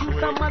dance through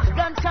so much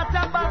gunshot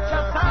and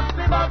just ask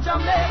me about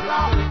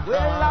Jamaica,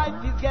 where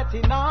life is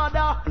getting harder.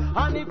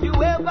 And if you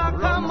ever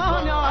come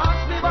on, you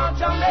ask me about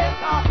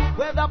Jamaica,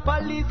 where the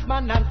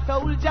policeman and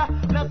soldier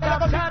not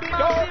stop shot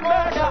and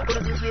murder.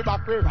 Give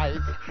back the right.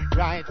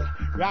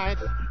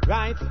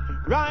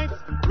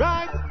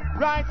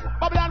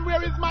 Babylon,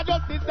 where is my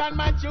justice and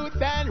my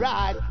truth and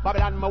right?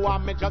 Babylon, me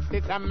want me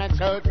justice and my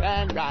truth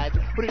and right.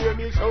 But you hear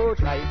me shout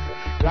right.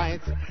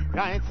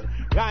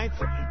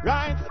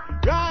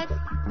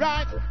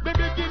 The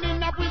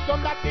beginning of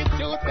wisdom, that is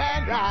truth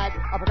and right.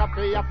 Africa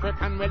free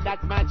African, well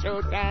that's my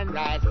truth and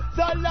right.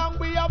 So long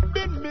we have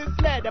been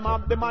misled. Them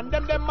have the man,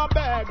 them a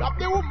beg. Of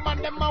the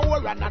woman, them a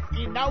war and a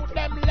skin out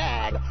them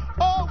leg.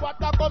 Oh, what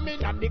a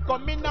coming and the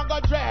coming a go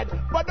dread.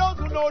 But those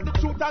who know the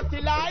truth and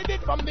still hide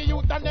it from the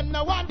youth, and them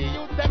no want the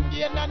youth them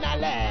gain a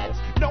knowledge.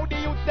 Now the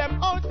youth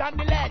them out on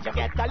the ledge. You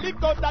get a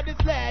lick out of the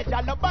sledge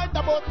and no bite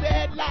about the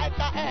head like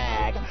a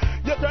egg.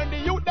 You turn the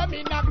youth them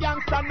in a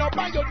gangster, no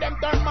buy you them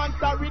turn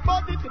monster.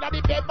 Report it in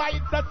the paper,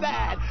 it's so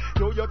sad.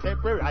 Do you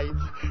take me right.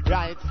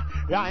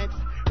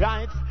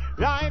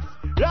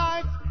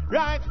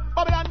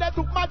 Babylon, they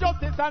took my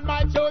justice and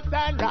my truth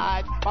and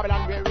right.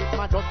 Babylon, where is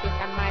my justice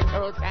and my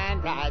truth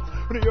and right?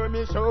 Do you hear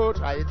me shout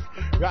right.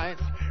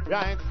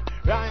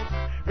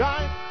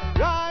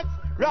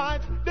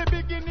 The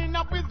beginning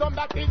of wisdom,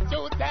 that is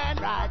truth and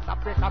right.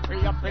 Africa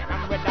free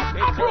African, with that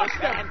is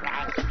truth and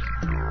right.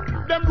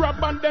 Them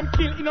rob and them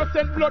kill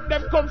innocent blood,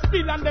 them come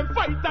steal and them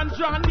fight and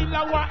draw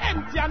nil war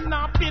empty and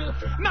not fill.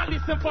 Now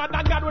listen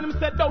Father God when him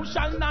said thou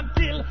shalt not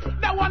kill.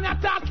 That one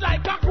attack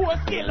like a cool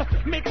skill.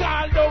 Me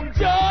call down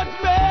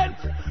judgment.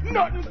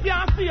 Nothing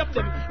can save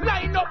them.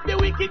 Line up the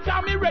wicked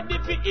and me ready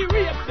to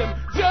erase them.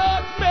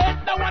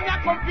 Judgment. The one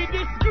that come to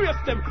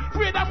disgrace them.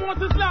 Afraid of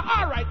Moses law,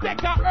 alright,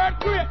 take a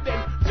earthquake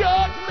them.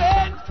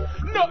 Judgment.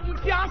 Nothing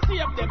can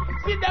save them.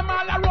 See them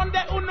all around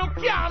there who no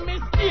can't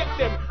mistake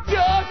them.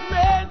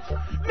 Judgment.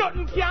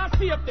 Nothing can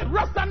save them.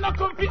 Rasta not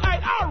come fi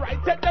hide.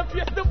 Alright, take them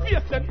face to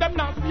face. Them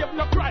not save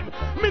no crime.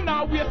 Me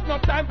not waste no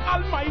time.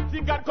 Almighty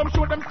God come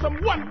show them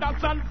some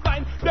wonders and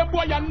signs. Them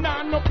boy and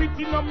nah no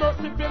pity, no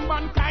mercy for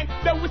mankind.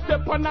 Then we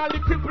step on all the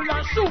cripple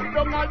and shoot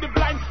down all the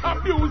blind.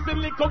 Abuse the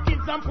little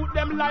kids and put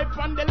them life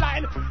on the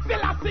line.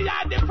 Still I see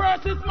I the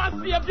first is my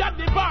savior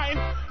divine.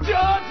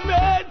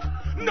 Judgment.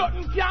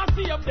 Nothing can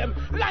save them.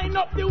 Line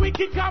up the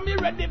wicked, can be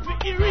ready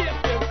to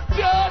erase them.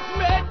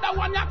 Judgment, the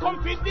one that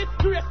come to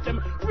disgrace them.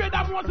 Afraid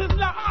of Moses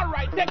law,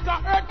 alright, take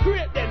a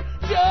earthquake then.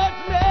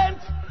 Judgment,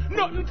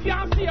 nothing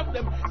can save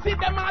them. See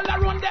them all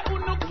around there who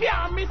no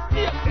can't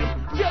mistake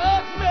them.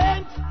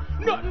 Judgment,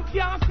 nothing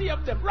can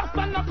save them.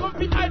 Rasta not come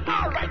to hide,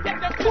 alright, take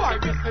them. Boy,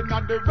 listen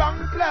at the wrong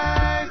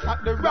place,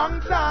 at the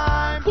wrong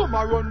time. Come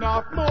a run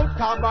off mouth,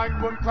 carbine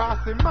run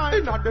cross him mind.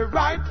 In at the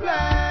right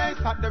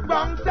place, at the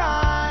wrong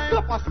time.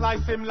 Slap a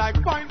slice him like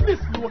fine,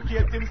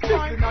 dislocate him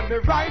spine. In at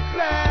the right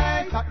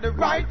place, at the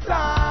right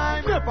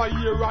time. Never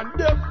hear and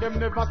deaf, them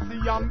never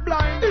see and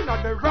blind. In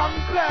at the wrong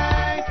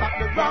place, at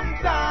the wrong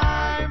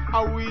time.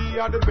 And we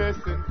are the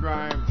best in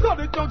crime. So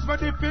the thugs for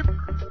the fifth,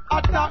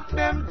 attack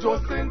them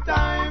just in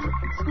time.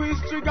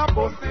 Squeeze trigger,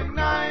 bust in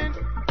 9.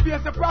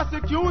 Face the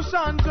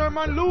prosecution,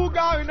 German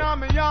Luger in a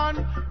me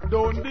hand.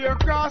 Don't dare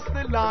cross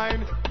the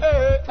line.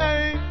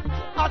 Hey,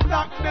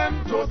 attack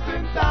them just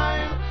in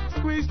time.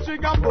 Squeeze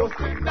trigger, bust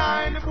in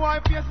 9. The boy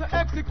face the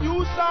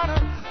execution,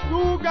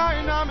 Luger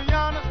in a me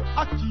hand.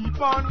 I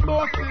keep on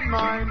busting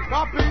mine.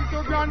 Rapping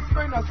to grand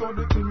spend, that's what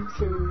the thing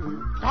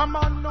say. Come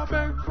on, no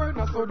beg friend,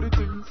 that's what the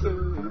thing say.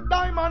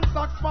 Diamond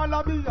socks,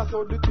 follow me, that's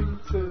what the thing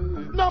say.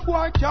 No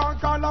boy can't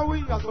call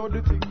away, that's what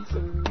the thing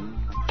say.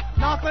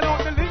 Now send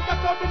out the link,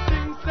 that's how the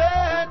thing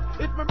said.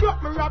 If me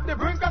broke, me rob the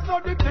brink, that's how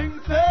the thing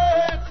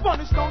said.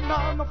 Spanish town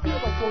now, no fear,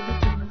 that's how the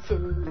thing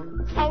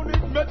said. How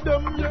did make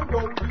them hear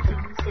how the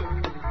thing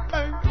said?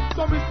 Hey,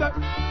 so me say,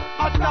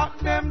 attack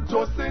them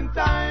just in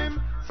time.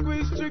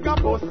 Squeeze trigger,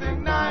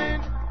 busting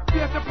 9.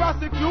 Face the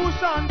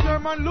prosecution,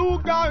 German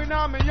Luger in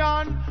a me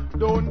hand.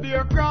 Don't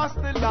dare cross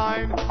the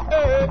line.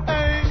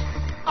 Hey,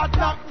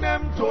 attack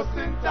them just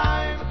in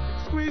time.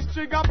 Squeeze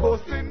trigger,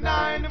 busting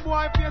 9. The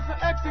boy face the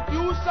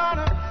execution.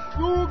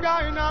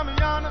 Ruga in a me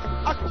hand.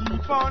 I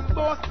keep on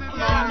busting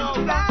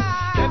line.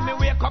 Then me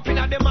wake up in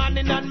the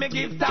morning and me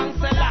give thanks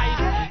a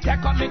life.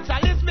 Take up me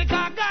chalice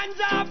because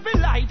ganja fi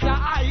lighter.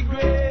 High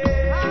grade.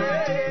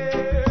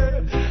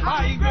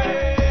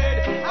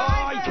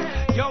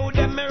 Yo,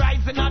 then me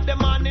rising at the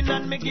morning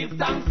and me give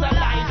thanks a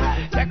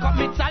life. Take up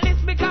me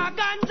chalice because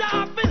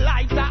ganja fi lighter.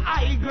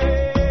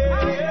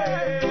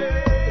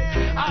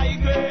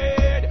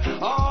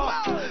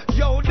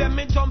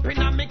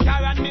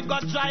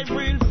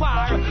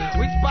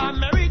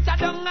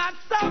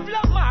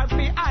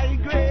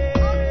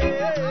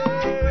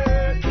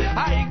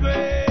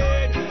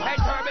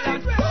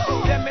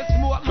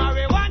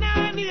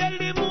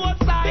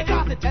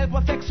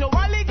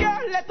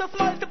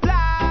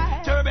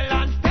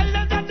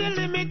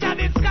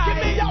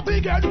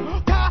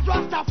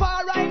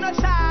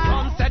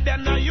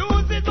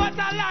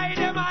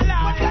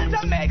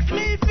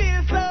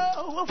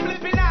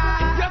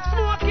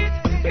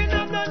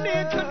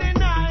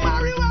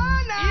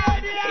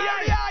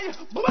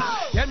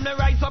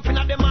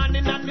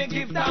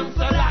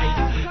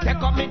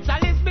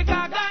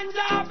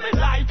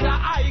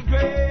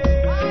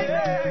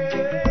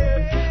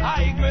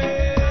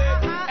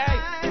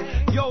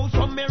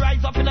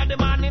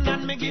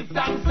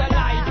 thanks a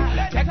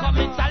life. Take a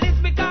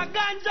mentalist because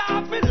ganja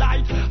have a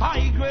light.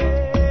 High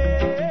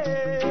grade,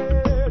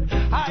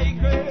 high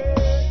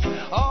grade.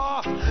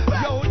 Oh,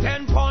 yo,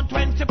 10 pound,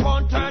 20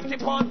 pound, 30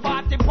 pound,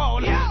 40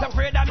 pound. Yeah.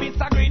 Afraid of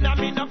Mr. Green, I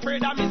mean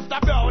afraid of Mr.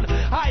 Brown.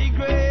 High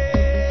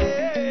grade,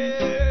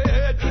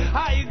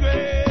 high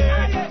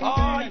grade.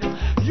 Oh,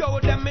 yo,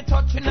 them me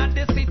touching at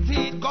the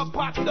city, it go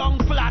pack down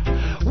flat.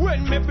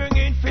 When me bring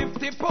in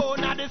 50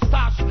 pound at the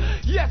stash.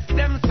 Yes,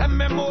 them send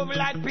me move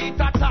like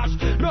Peter Tosh.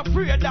 No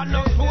afraid of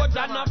no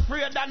soldier, no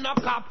afraid of no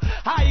cop.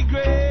 High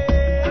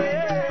grade,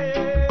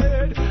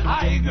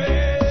 high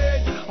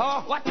grade.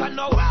 Oh, what I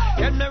know.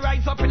 Then me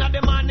rise up in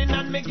the morning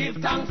and me give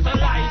thanks to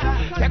life.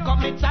 Take up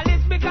me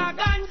chalice because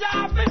ganja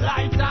have a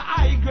lighter.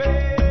 High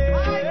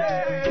grade,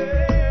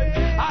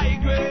 high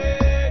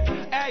grade.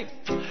 Hey,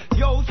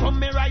 yo, so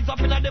me rise up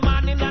in the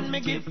morning and me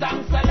give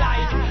thanks to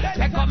life.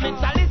 Take up me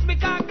chalice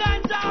because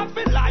ganja have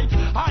a light.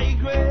 High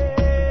grade.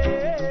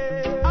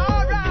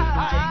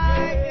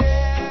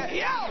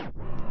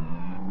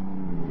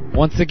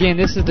 Once again,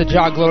 this is the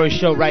Jah Glory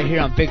Show right here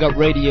on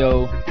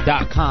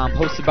BigUpRadio.com,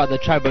 hosted by the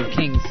Tribe of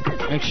Kings.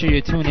 Make sure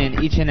you tune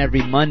in each and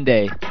every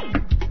Monday.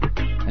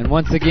 And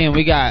once again,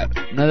 we got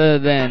none other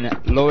than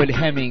Lord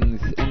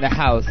Hemmings in the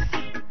house.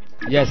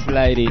 Yes,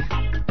 lady.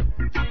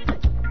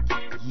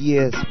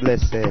 Yes,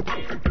 blessed.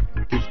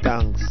 Give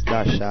thanks,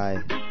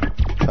 Dashai.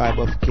 Tribe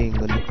of King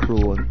and the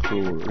crew and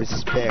crew.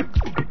 Respect,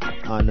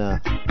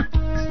 honor.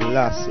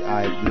 Selassie,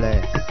 I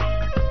bless.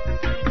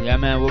 Yeah,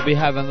 man, we'll be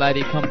having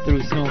Laddie come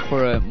through soon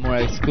for a more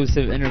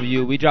exclusive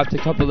interview. We dropped a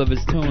couple of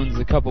his tunes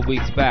a couple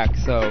weeks back,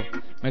 so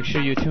make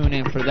sure you tune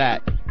in for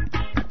that.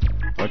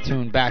 Or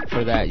tune back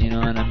for that, you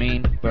know what I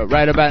mean? But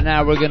right about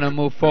now, we're going to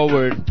move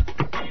forward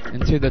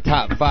into the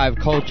top 5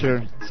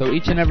 culture. So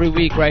each and every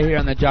week right here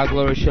on the Jah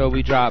Glory Show,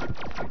 we drop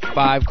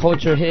 5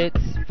 culture hits,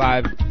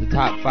 the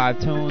top 5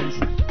 tunes,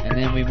 and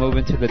then we move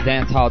into the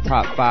Dancehall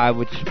top 5,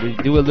 which we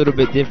do a little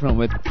bit different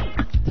with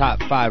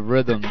top 5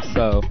 rhythms,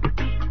 so...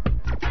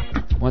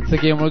 Once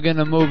again, we're going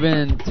to move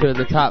into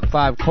the top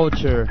 5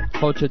 culture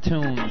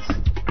tunes.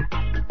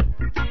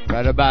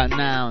 Right about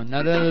now.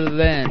 None other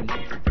than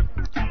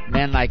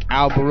man like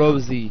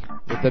Albarosi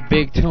with a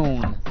big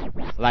tune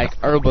like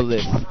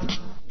Herbalist.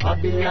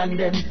 Babylon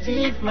them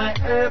thief my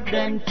herb,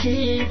 them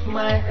thief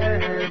my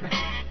herb.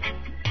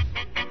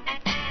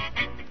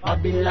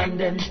 Babylon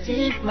them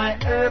thief my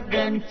herb,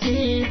 them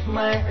thief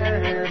my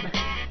herb.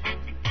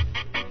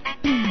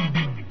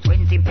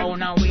 20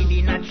 pound of weed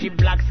in a cheap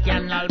black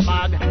scandal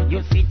bag.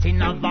 You sit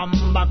in a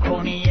bamba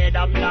crony head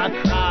a black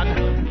rag.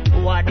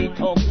 Who are the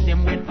thugs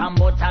them with pan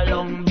butter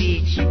Long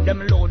Beach?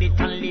 Them load it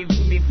and live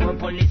before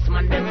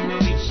policeman them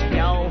rich.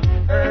 Yo,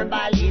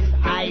 herbalist,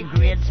 high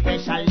grade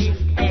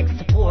specialist.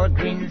 Export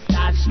green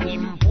stash,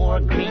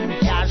 import green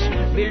cash.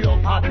 Build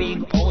up a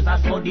big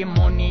house so the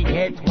money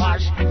get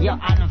washed. Your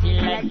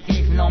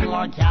anaphylactic, no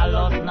more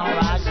callous, no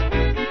rash.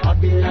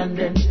 Babylon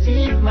them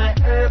thief my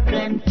herb,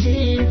 them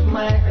thief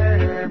my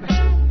herb.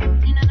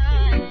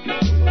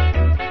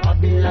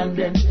 Babylon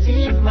them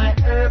thief my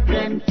herb,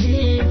 them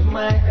thief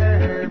my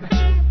herb.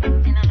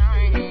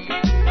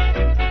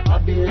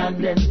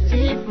 Babylon them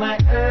thief my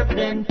herb,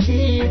 them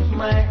thief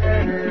my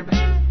herb.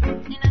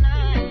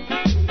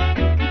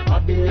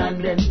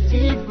 Babylon them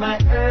thief my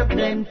herb,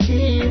 them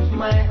thief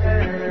my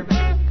herb.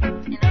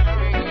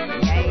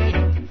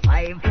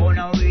 5 pound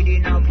of weed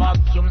in a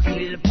vacuum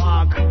seal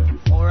park.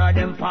 4 of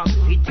them packs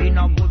fit in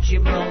a Gucci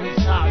brown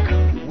sack.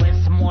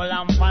 Westmall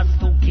and pass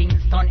to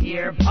Kingston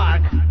Air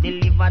Park.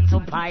 Deliver to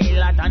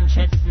Pilot and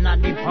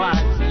Chestnut the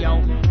Park.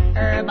 Yo,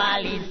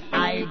 herbalist,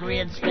 high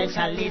grade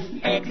specialist.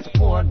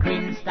 Export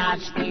green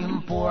stash,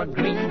 import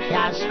green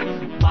cash.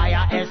 Buy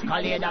a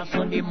escalator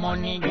so the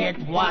money get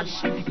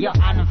washed. Your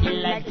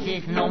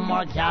anaphylactic, no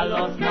more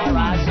callous, no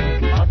rash.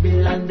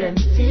 Babylon them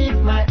thief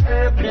my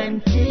herb,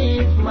 them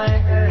thief my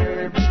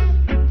herb.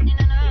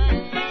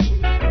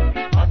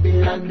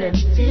 Babylon them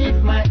thief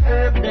my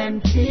herb,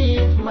 them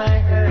thief my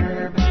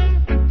herb.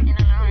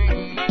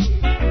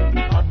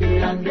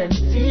 Babylon them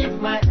thief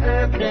my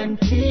herb, them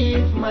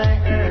thief my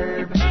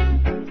herb.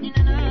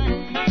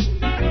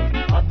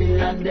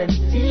 Babylon them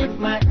thief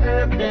my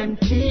herb, them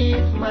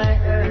thief my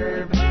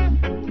herb.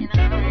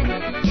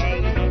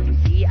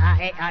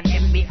 CIA and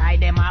FBI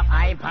them have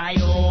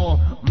IPIO.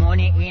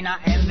 Money in a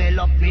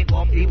envelope, pick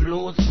up the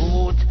blue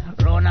suit.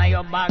 Run on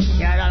your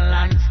backyard and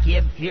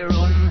landscape you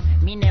run.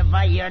 Me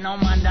never hear no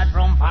man that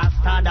run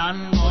faster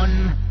than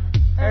gun.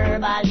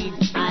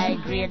 Herbalist, high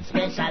grade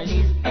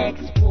specialist.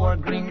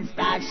 Export green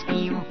stash,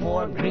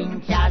 import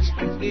green cash.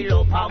 Fill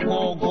up a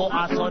go-go,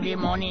 so the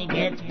money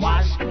get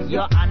washed.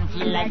 Your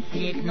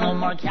anaphylactic, no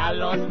more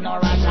callous, no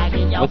rash.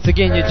 Once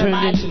again, you're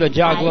tuned into the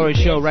Jah Glory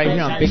Show right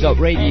here on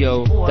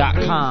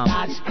BigUpRadio.com.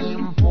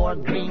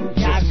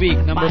 This week,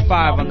 number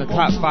 5 on the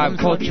top 5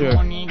 culture is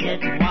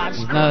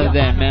none other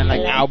than man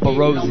like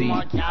Albarosi.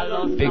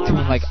 Big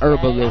tune like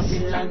Herbalist.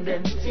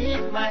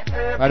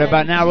 Right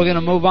about now, we're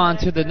gonna move on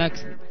to the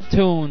next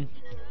tune,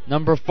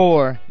 number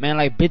 4, man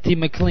like Bitty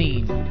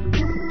McLean.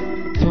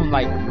 Tune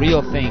like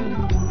Real Thing.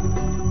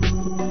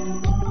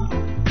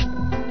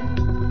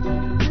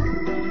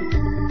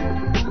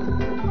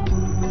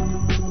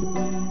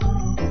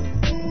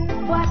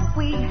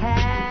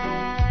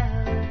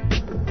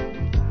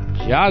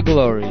 Jah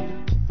Glory.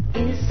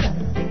 Is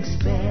something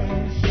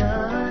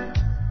special.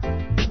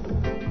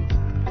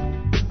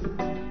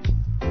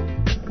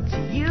 To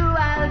you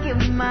I'll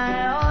give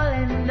my all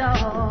and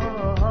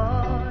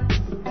all.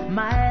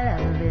 My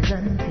love is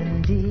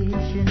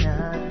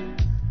unconditional.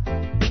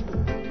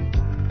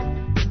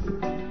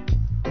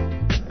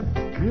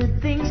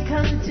 Good things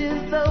come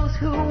to those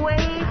who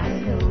wait. I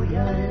know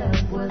your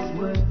love was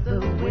worth the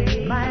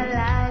wait. My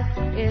life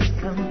is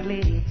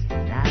complete.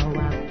 Now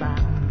I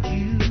found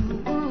you.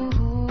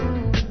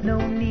 No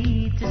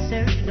need to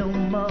search no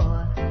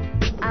more.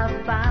 I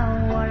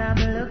found what I'm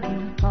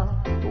looking for.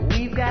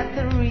 We've got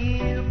the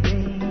real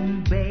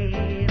thing,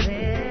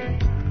 baby.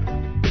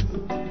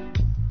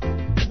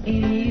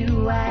 In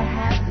you I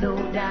have no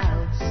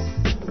doubts.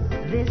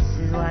 This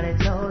is what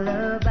it's all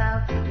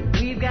about.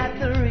 We've got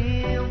the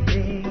real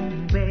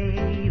thing,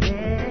 baby.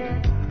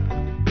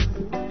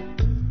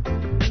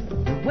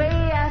 The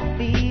way I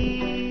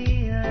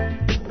feel,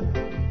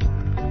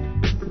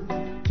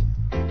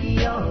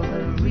 you're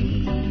the reason.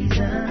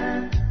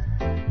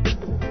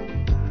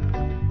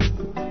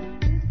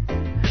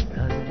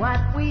 'Cause what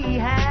we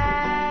have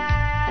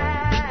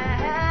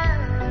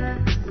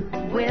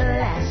will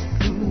last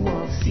through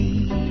all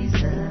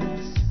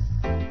seasons.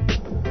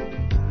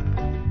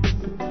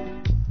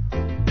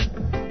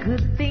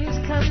 Good things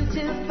come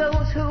to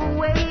those who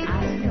wait.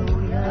 I know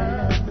your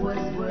love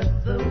was worth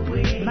the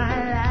wait. My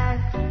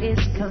life is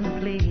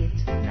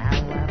complete. Now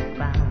I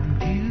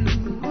found you.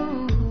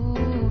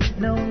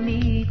 No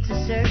need to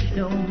search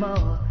no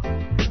more.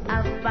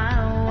 I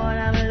found what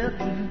I'm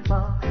looking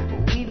for.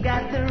 We've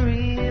got the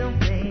real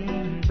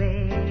thing,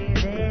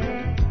 baby.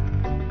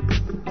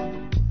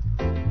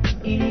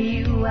 In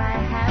you I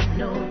have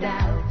no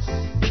doubts.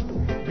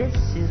 This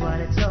is what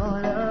it's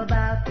all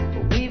about.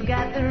 We've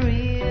got the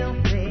real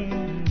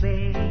thing,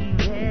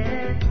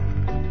 baby.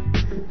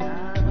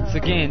 Once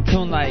again,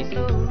 tune like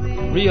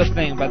Real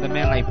Thing by the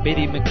man like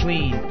Biddy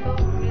McLean.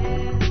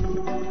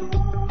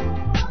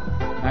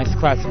 Nice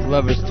classic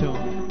lovers tune.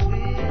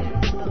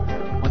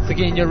 Once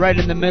again, you're right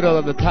in the middle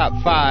of the top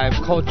 5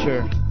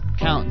 culture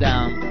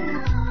countdown.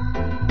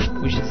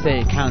 We should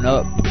say count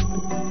up.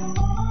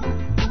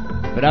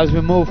 But as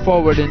we move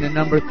forward into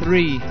number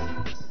 3,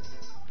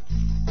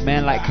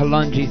 man like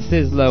Kalungi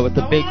Sizzler with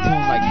the big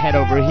tune like Head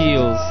Over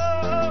Heels.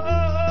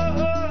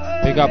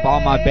 Big up all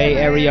my Bay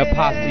Area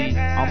posse,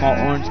 all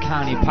my Orange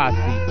County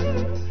posse.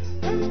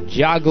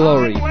 Jah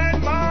Glory.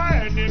 When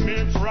my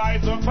enemies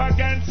rise up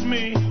against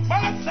me,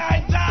 but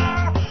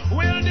Jah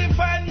will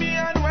defend me.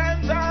 And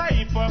when the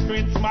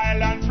hypocrites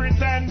smile and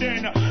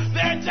pretending,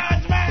 their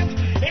judgment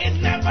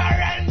is never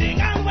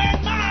ending. And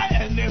when my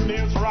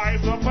enemies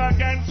rise up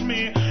against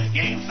me,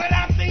 King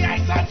Selassie I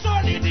shall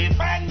surely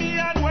defend me.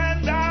 And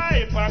when the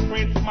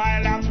hypocrites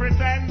smile and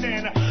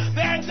pretending,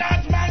 their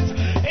judgment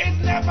is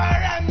never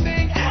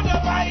ending.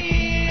 Ever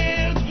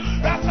yield,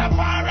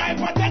 Rastafari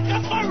protect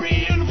us for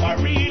real, for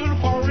real,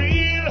 for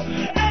real.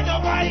 And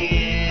over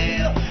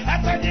yield,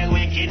 that's when the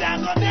wicked are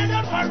gonna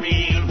dead for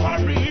real, for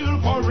real,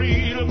 for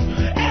real.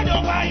 And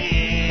over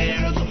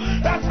yield,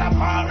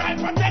 Rastafari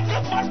protect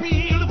us for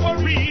real, for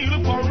real,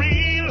 for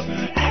real.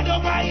 And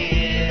over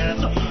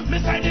yield,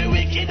 Mr. the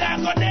wicked are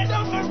gonna dead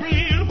for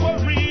real, for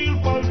real,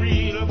 for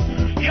real.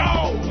 Yo,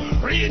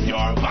 read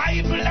your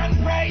Bible and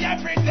pray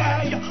every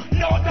day.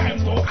 No time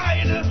to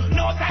idle,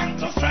 no time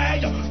to stray.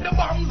 The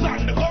bombs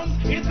and the guns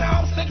is the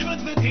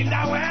obstacles within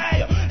the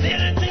way.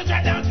 Little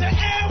children down to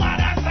hear what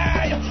I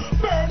say.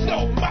 Burn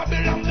down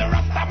Babylon, the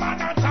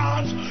Rastaman are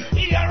charged.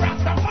 Here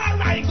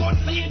Rastafari, good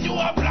seed you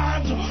a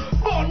plant.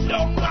 Burn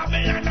down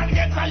Babylon and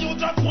get a you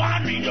just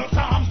one read your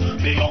psalms.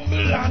 Be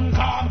humble and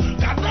calm,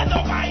 cause let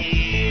over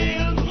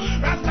heal.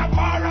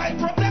 Rastafari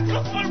protect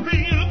us for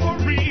real, for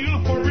real,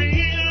 for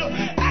real.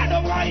 And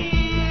over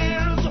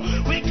heals.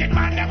 Wicked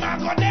man them are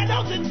gonna dead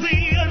out in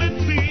seal, in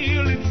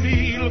seal, in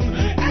seal.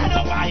 And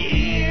over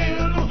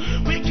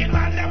heals. Wicked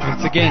man them are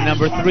Once again,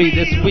 number 3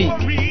 this week.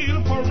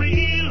 for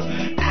real.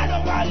 And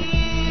over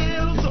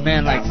heals. A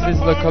man like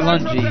Sizzler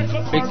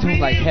Kalungi, big tune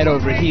like Head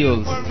Over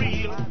Heels.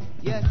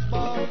 Yes,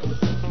 boss.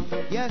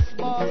 Yes,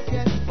 boss.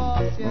 Yes,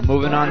 boss. We're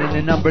moving on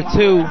into number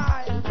 2.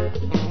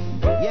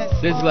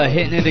 Sizzler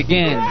hitting it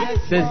again.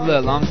 Sizzler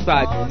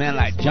alongside a man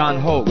like John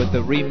Holt with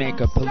the remake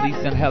of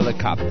Police and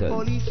Helicopters.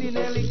 Police in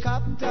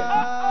helicopter.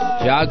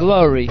 Jah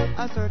Glory.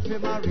 I search for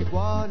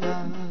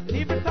marijuana.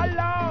 Leave it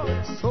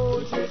alone.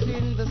 Soldiers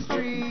in the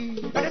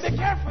street. Better be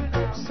careful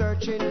now.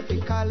 Searching for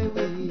Cali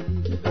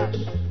weed.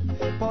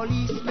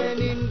 Policemen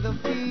in the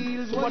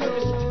fields.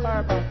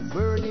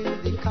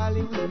 Burning the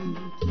Cali weed.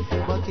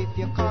 But if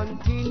you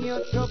continue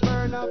to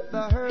burn up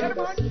the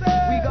herbs,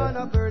 we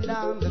gonna burn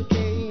down the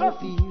cane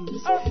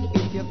fields.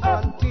 If you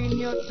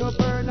continue to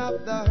burn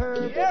up the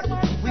herbs,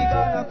 we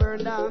gonna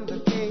burn down the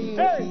cane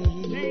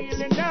fields.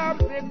 Dealing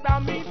herbs is the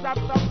means of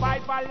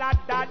survival.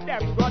 Lot of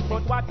them good,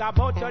 but what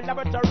about your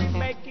laboratory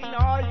making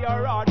all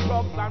your hard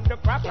drugs and the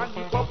crack and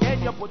the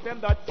cocaine you put in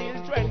the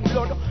children's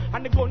blood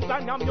and the guns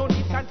and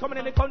ammunition coming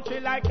in the country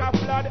like a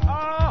flood.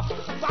 Oh,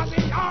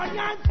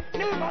 Babylonians,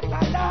 leave us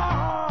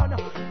alone.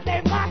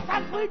 They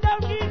masters we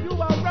don't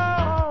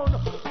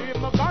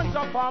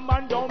farm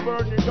and don't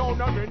burn it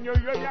down. And when you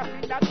hear that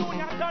thing that tune,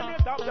 you turn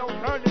it up,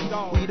 don't turn it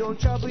down. We don't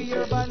trouble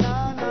your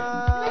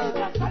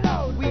banana.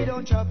 We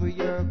don't trouble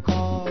your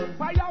corn.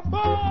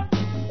 Fireball.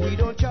 We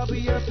don't trouble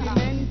your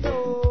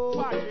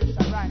pimento.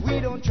 We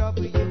don't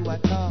trouble you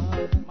at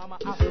all.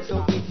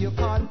 So if you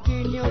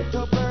continue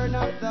to burn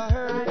up the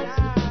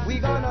herbs, we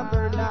gonna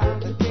burn down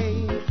the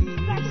cane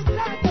fields.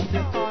 If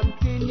you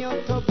continue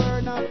to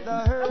burn up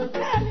the herbs,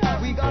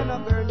 we gonna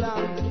burn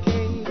down the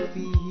cane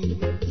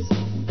fields.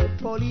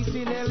 Police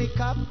in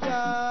helicopter,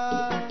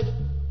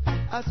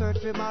 a search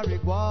for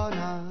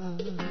marijuana.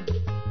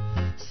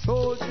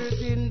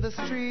 Soldiers in the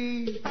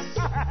streets,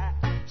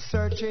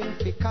 searching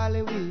for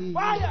Cali weed.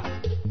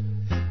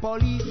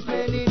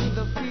 Policemen in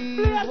the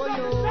field,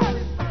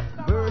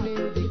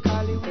 burning the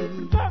Cali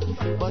weed.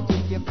 But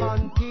if you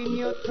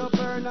continue to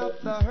burn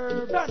up the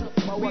herbs,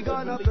 we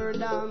gonna burn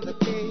down the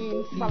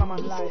cane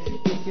fields.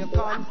 If you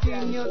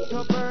continue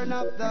to burn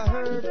up the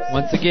herbs.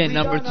 Once again,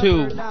 number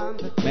 2,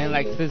 man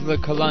like Sizzler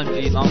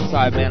Kalungi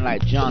alongside man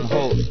like John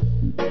Holt,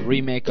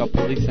 remake of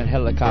Police and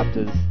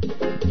Helicopters.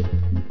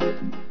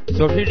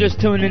 So if you're just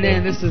tuning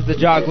in, this is the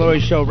Jah Glory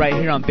Show right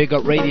here on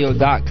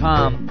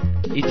BigUpRadio.com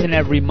each and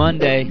every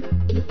Monday.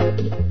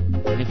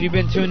 And if you've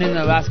been tuning in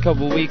the last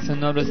couple of weeks and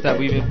noticed that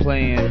we've been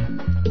playing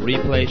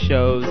replay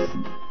shows,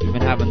 we've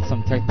been having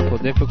some technical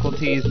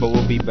difficulties, but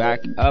we'll be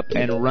back up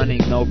and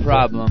running no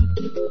problem.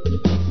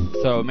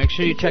 So make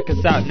sure you check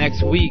us out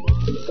next week.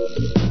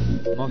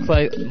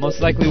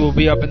 Most likely we'll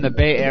be up in the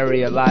Bay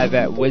Area live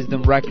at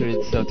Wisdom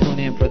Records, so tune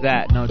in for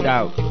that, no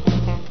doubt.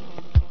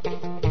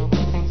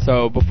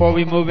 So before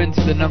we move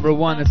into the number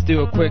 1, let's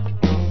do a quick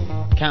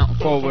count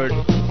forward.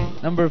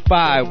 Number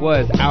 5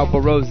 was Alba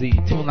Rosie,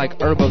 tune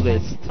like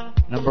Herbalist.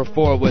 Number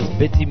 4 was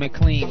Bitty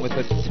McLean with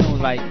a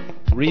tune like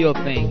Real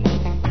Thing.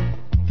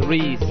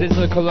 3,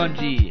 Sizzler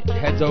Kalungi,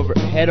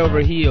 Head Over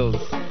Heels.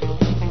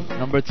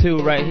 Number 2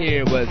 right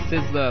here was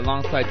Sizzler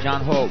alongside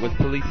John Holt with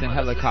Police and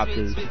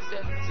Helicopters.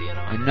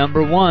 And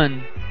number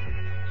 1,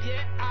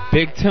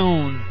 big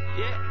tune,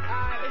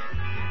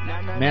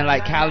 man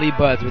like Cali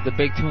Buds with a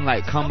big tune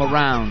like Come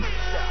Around.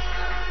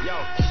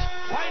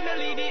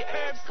 Finally the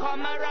herbs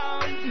come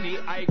around. The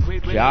I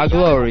quit with Jah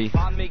Glory.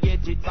 Me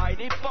get it by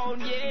the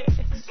pound, yeah.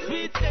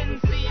 Sweet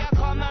sensei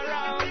come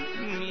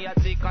around. Me a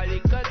take a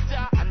liquor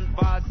jar and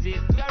pass it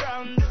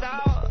around.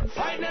 So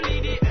finally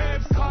the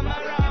herbs come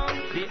around.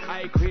 The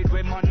I quit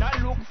when man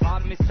a look for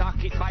me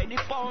stock it by the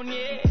pound,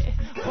 yeah.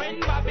 When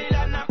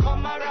Babylon a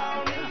come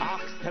around,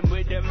 ask them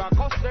where them a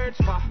go search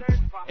for.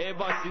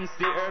 Ever since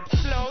the herbs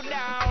slow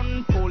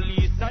down,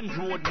 police and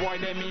road boy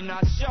them in a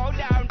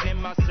showdown.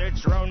 Them a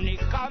search round the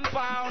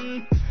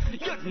compound.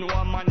 You know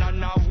a man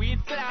and a weed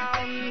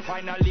clown.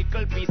 Find a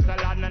little piece of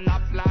land and a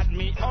flat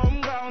me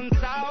home ground. So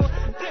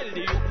tell the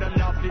youth them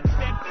not fit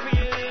set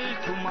feel.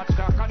 Too much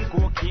crack and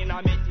cocaine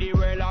a make the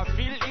world a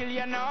feel ill,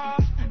 you know.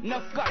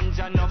 Enough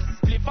ganja, enough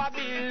spliff a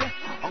bill.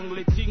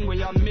 Only thing where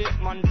you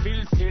make man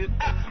feel still.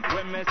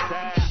 When me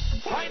say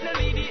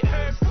finally the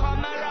herbs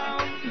come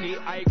around. The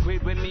I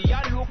quit when me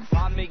a look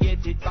for me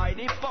get it by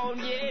the pound,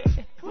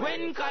 yeah.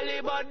 When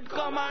Calibut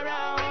come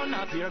around,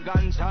 I fear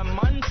ganja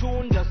man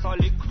tune just a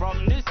lick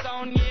from the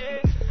sound, yeah.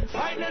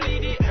 Finally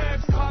the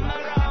herbs come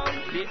around.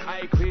 The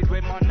I quit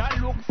when man a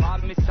look for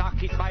me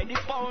stock it by the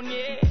pound,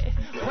 yeah.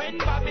 When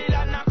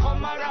Babylon a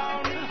come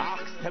around,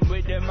 ask them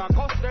where them a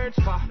go search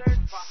for.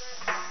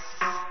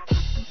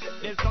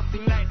 There's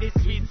something like this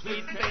sweet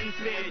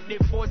sensei. The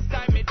first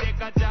time me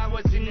take a job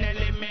was in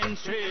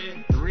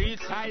elementary.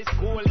 Reach high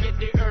school, get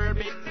the herb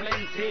it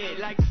plenty.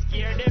 Like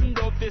scare them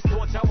dope, this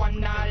torture one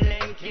not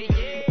lanky,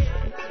 yeah.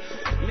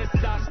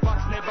 Mr.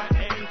 Spots never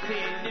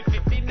empty. The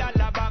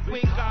 $50 bag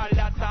we call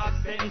that half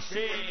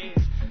century.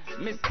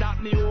 Me stop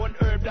me own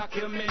herb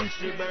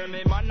documentary. Burn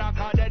me man I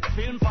call that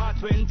film for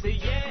 20,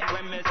 yeah.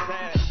 When me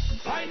say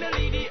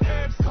finally the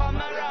herbs come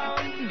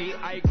around. The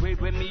I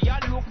quit when me a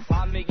look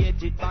for me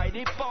get it by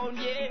the pound,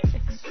 yeah.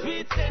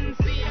 Sweet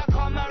sensei a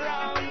come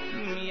around.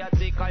 Me a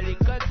take a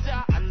liquor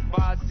jar and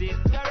pass it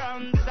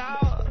around.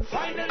 So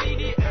finally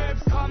the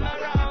herbs come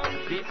around.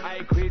 The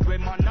I quit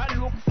when man a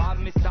look for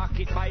me stock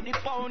it by the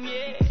pound,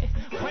 yeah.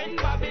 When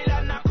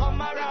Babylon a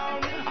come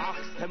around,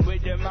 ask them where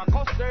them a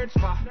go search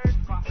for.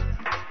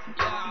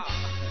 Yeah.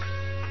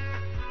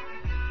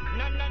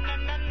 No.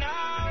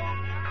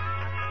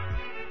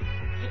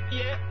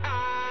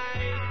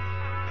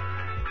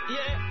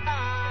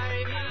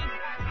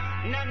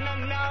 Yeah,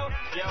 no.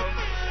 Yo,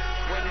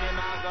 when them a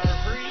go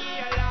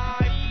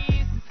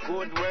realize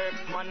good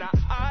works man a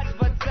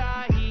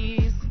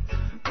advertise.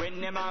 When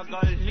them a go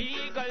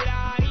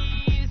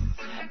legalize,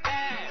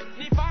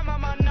 the farmer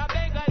man a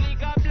beg a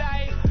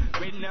legalize.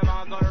 When them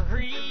a go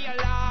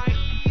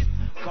realize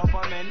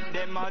government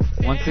them a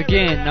Once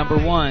again, number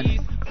 1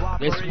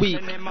 this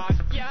week,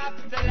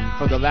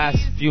 for the last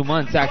few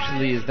months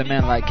actually, is the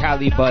man like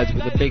Cali Buds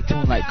with a big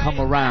tune like Come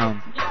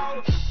Around.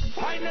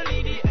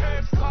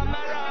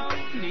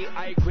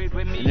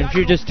 And if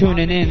you're just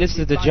tuning in, this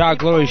is the Jah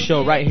Glory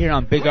Show right here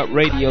on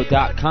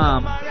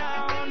BigUpRadio.com,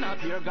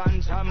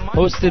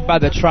 hosted by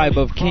the Tribe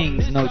of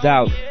Kings, no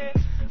doubt.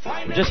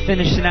 We're just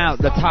finishing out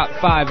the top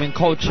 5 in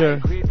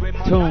culture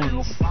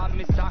tunes,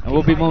 and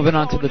we'll be moving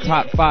on to the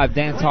top 5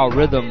 dancehall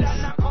rhythms,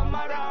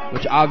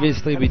 which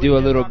obviously we do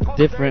a little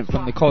different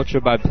from the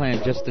culture by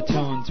playing just the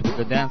tunes. With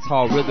the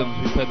dancehall rhythms,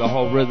 we play the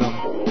whole rhythm.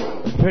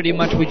 And pretty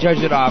much we judge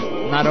it off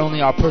not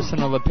only our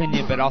personal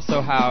opinion, but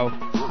also how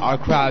our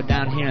crowd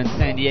down here in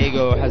San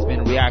Diego has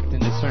been reacting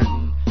to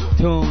certain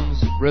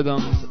tunes,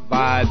 rhythms,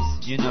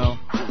 vibes, you know,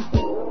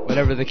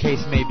 whatever the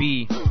case may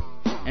be.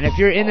 And if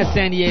you're in the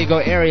San Diego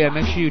area,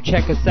 make sure you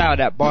check us out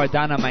at Bar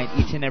Dynamite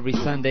each and every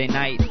Sunday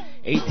night,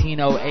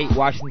 1808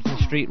 Washington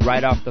Street,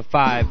 right off the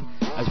 5.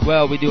 As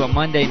well, we do a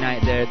Monday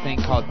night there, a thing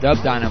called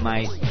Dub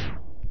Dynamite.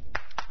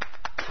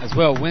 As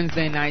well,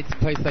 Wednesday nights, a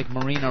place like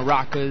Marina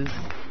Rocca's.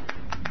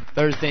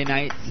 Thursday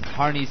nights,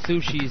 Harney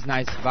Sushi's,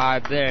 nice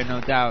vibe there,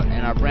 no doubt.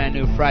 And our brand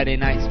new Friday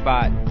night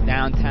spot,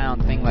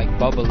 downtown, thing like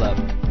Bubble Up.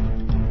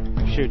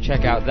 Make sure to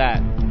check out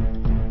that.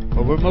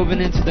 But we're moving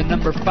into the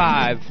number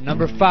 5.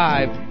 Number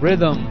 5,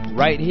 rhythm,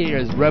 right here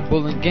is Red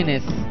Bull and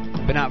Guinness.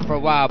 Been out for a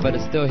while, but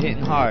it's still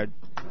hitting hard.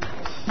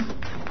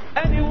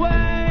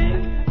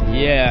 Anyway.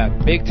 Yeah,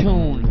 big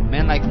tune,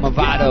 man like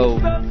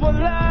Movado.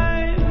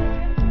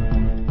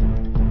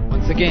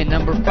 Once again,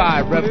 number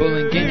 5, Red Bull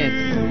and Guinness.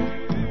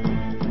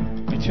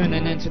 You're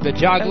tuning into the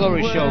Jah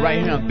Glory Show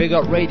right here on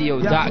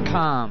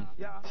BigUpRadio.com.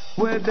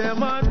 Where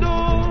them I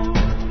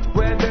do,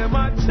 where them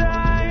I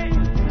try,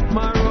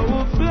 my road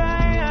will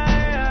fly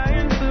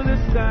into the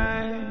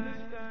sky.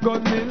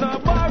 Got me no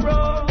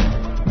borrow,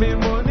 me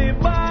money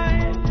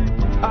buy,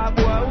 a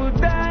boy will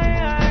die.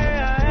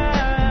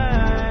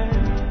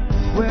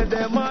 Where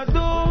them I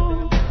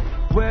do,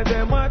 where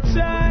them I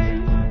try,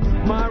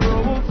 my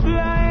road will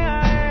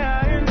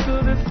fly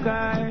into the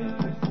sky.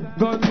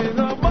 Got me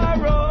no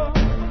borrow,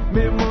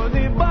 me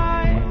money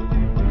buy,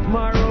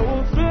 my road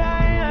will fly.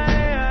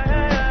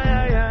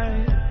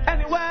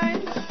 Anyway,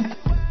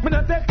 me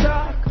not take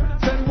talk,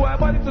 send boy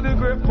body to the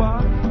grave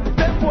park.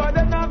 Them boy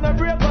them have no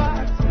brave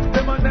hearts,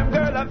 them and them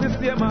girl have the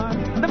same heart.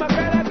 Them a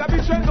cry like a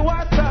bitch when the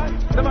war start,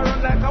 them a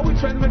run like a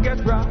witch when we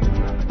get rocked.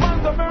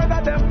 Man go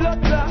murder them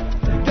blood clot,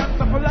 can't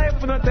stop for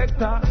life we no take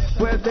talk.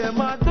 Where them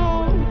a do,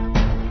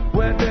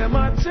 where them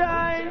a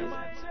try,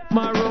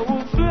 my road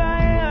will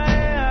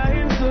fly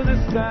into the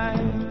sky.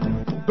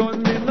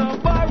 Gun me no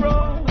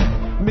borrow,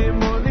 me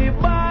money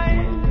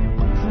buy,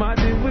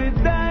 smarty we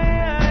die.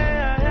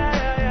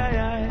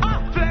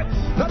 Flex,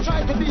 don't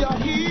try to be a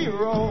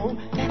hero,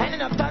 and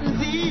enough done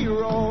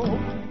zero.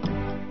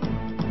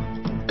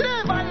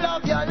 Live and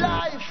love your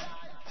life.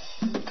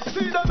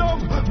 See the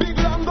dumb, big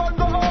long gun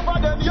go over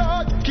them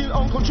yard, kill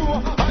Uncle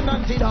Joe and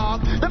Nancy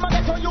Dog. Them a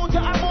get on you to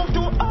a move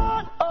to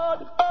odd.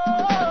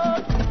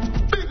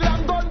 Big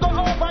long gun go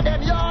over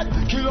them yard,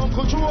 kill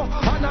Uncle Joe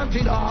and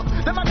Nancy Dog.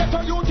 Them a get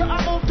on you to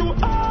a move to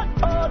odd.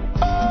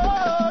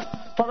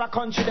 For a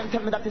country, them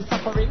tell me that it's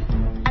suffering,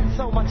 and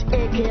so much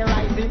AK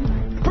rising.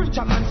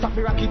 Preacher man stop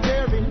the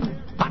racketeering,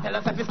 battle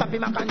us if you stop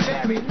him I can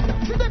share him.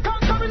 See they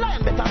can't carry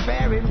lion better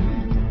fair him.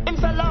 Him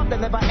so love they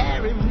never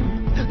air him.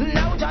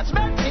 No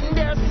judgment in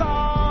their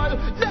soul,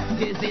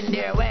 death is in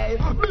their way.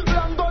 Big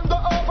long gun go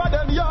over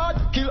them yard,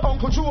 kill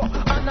Uncle Joe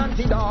and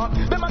Nancy Dog.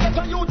 Them a get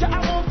on you to a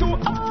move to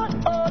odd.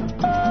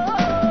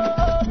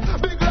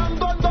 Big long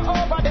gun go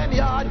over them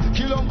yard,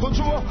 kill Uncle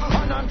Joe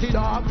and Nancy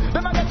Dog.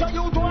 Them a get on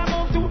you to a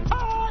move to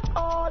odd.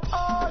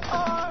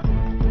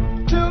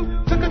 Two,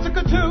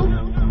 ticka two.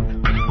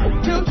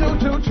 Two,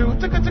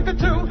 ticka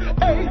two.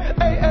 Ay.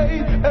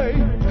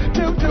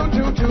 Two,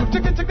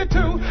 ticka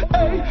two.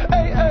 Ay.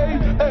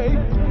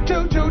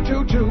 Two,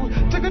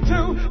 ticka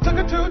two.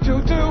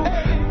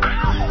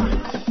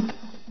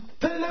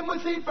 Tell them we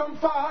see from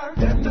far.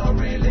 Them not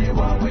really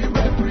what we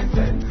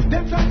represent.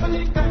 Them try to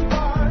link and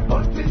far,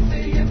 but we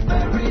see it's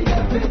very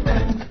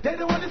evident. They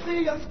don't want to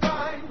see us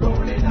fine,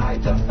 rolling high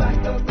just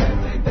like the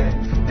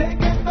president. They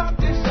can't stop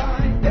this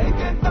shine.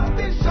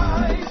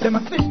 Them a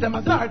snitch, them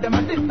a czar, them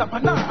a this up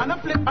and that, and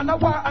a flip and a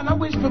war and a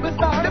wish to be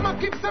star. Them a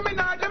keep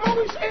seminar, them a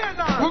wish here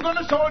now. We're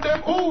gonna show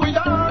them who we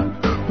are.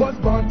 Was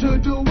born to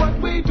do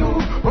what we do.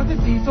 What you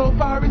see so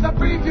far is a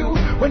preview.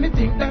 When you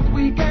think that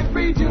we can't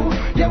read you,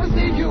 yeah we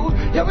see you,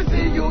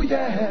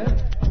 yeah.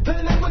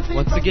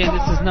 Once again,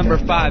 this is number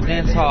 5,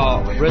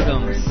 Dancehall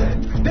Rhythms.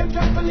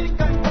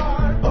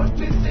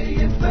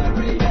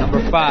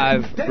 Number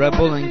 5, Red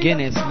Bull and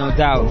Guinness, no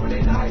doubt.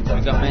 We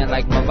got man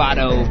like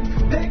Movado,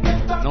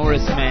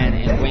 Norris Man,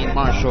 and Wayne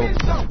Marshall.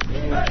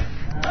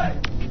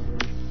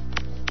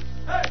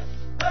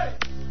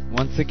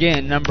 Once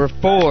again, number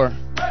 4,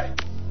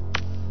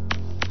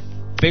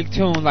 big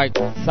tune like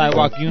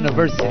Sidewalk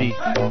University,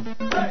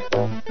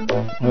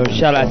 or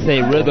shall I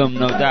say rhythm,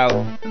 no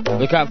doubt.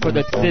 Look out for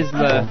the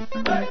Sizzler,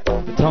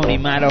 the Tony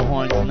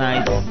Matterhorn's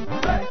nice.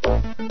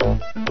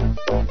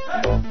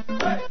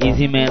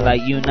 Easy Man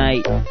like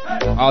Unite,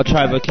 all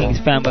Tribal Kings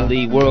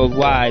family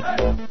worldwide.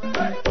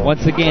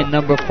 Once again,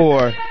 number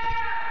 4,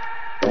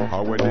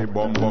 How when the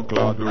bumper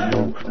clad do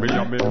you? Me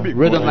and me big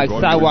Rhythm like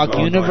Sidewalk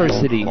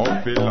University.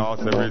 Outfit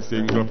lost every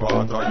single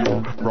part of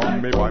you.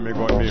 From me by me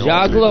gun me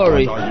Jah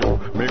Glory.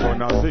 Me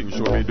gonna sing,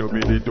 show me do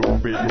be the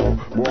doobie doo.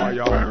 Boy,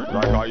 you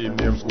like a in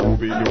name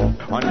Scooby Doo.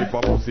 And if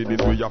a pussy this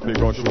way, you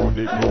figure show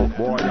the crew.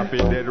 Boy, you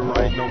feel dead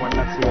right now and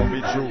that's so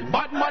be true.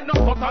 Bad man no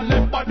cut a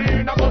left body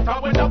in a gutter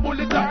when the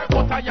bullet are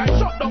cut a eye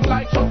shut down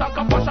like shut a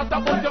cup a shut a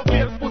bust your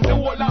face pussy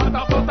whole lot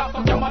of butter.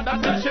 Fuck your mother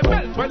till she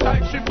melt well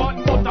like she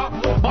bun butter.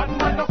 Bad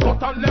man no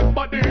cut a left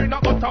body in a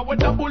gutter when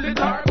the bullet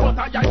are cut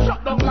a eye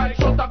shut down like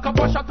shut a cup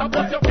a shut a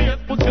bust your face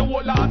pussy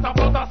whole lot of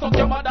butter. Suck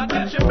your mother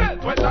till she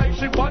melt well like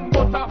she bun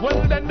butter.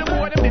 Well then the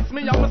boy them miss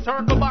me I'ma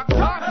circle back.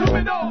 Talk to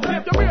me now.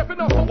 If you're brave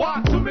enough to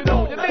walk to me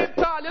now. You need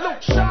tall, you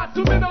look short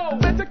to me now.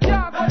 Bet you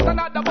can't go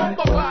another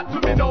bumper clad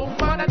to me now.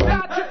 Man and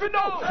that if you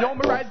know. Yo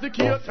me rise the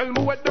key, tell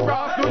me what the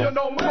brass do you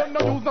know. Me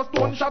gonna use no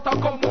stone shot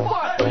and come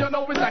fast. Do you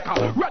know it's like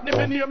a Rodney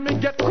me near me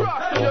get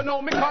crossed. Do you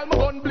know me call my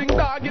gun bling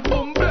dog it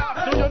boom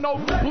blast. Do you know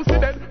pussy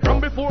dead from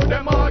before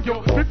them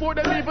argue. Before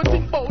them even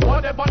think about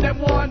whatever them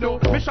want do.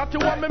 Me shot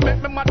you and me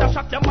make me mother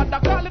shot your mother.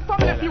 Call it from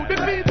nephew the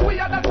beat we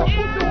are that's a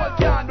pussy what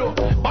can do.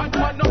 Bad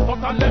man no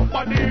cut a left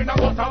body in a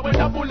gutter when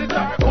the bullet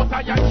are cut a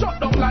eye shut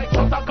down like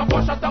shut a cup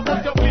a shut a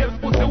bust your face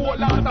pussy whole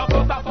lot of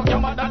butter. Fuck your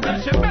mother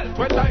till she melt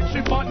well like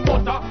she bun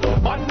butter.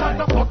 Bad man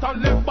no cut a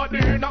left body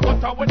in a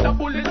gutter when the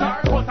bullet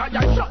are cut a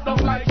eye shut down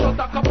like shut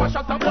a cup a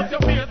shut a bust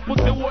your face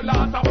pussy whole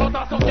lot of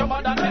butter. Fuck your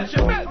mother till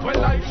she melt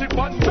well like she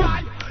bun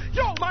butter.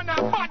 Yo man a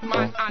bad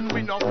man and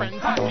we no friends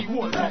at the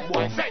whole. Some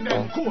boy say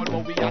them cool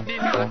but we are the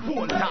North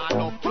Pole.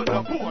 Turn up to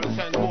the pole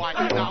send boy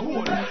in a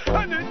hole.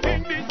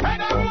 Anything this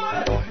head a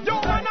roll. Yo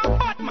man a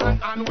bad man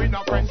and we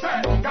no friends.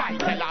 Certain guy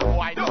tell a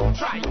boy don't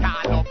try.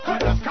 Turn up to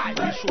the sky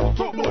we shoot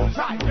to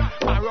bullseye.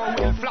 Arrow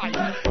will fly.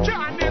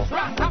 John is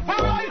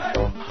Rastafari.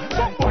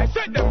 Some boy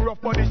said them rough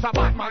but this a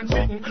bad man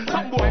sitting.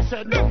 Some boy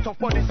said them tough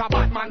but this a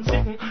bad man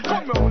sitting.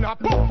 Come round a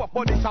puff up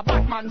but this a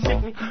bad man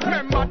sitting.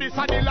 Remember this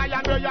a the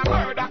lion where you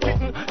murder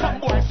kitten. Some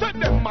boy said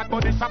them mad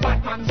but this a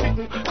bad man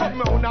sitting.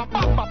 Come round a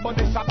pop up but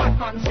this a bad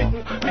man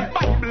sitting. Me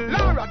Bible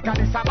Laura got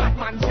this a bad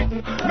man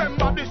sitting.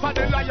 Remember this a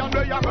the lion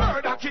where you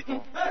murder kitten.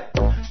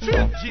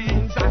 Straight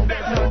jeans and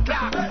desert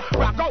glass.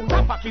 Rock out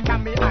a pocket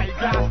and me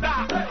eyeglass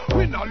dark.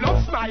 We no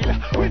love smile,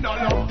 we no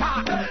love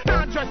talk.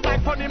 Not just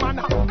like funny man.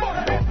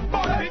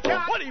 Bust the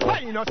cat. What if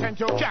I innocent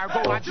you can't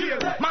go to jail?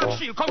 Mark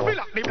Shield come fill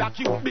up the black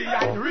youth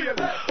behind real.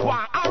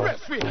 Want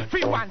arrest me,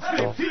 free one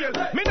split tail.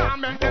 Me nah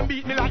make them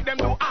beat me like them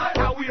do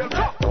after wheel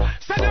cup.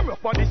 Say them rough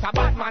but this a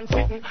bad man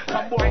sitting.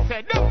 Some boy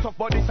say them tough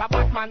but this a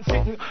bad man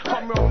sitting.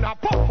 Come round a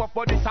puff up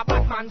but this a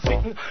bad man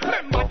sitting.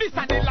 Remember this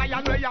a the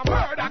lion where you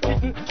murder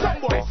kitten. Some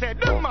boy say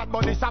them mad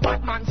but this a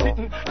bad man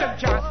sitting. Them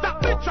can't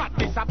stop the chat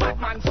this a bad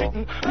man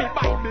sitting. Me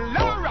Bible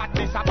Laura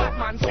this a bad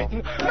man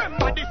sitting.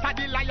 Remember this a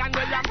the lion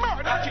where you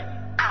murder kitten.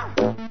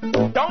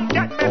 Don't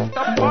get messed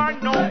up for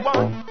no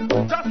one.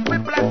 Just be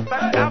blessed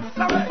and have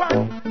some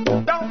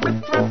fun. Don't be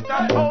stressed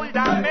and hold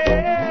on me.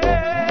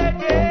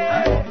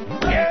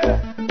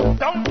 Yeah.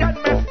 Don't get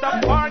messed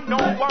up for no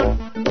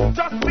one.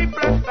 Just be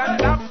blessed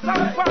and have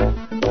some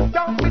fun.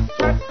 Don't be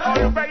stressed,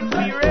 always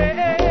be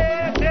ready.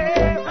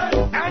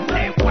 And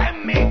if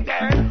when me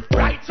there,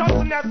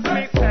 righteousness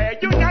me say,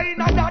 you know in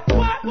that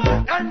what?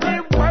 And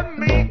if when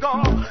me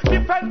go,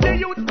 defend the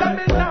youth to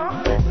me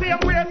now. Same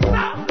way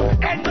now.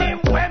 And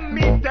if when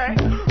me there,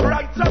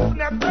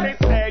 righteousness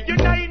me say, you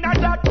know in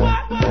that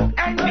what?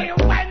 And if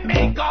when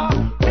me go,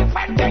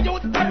 defend the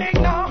youth to me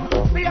now.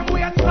 Same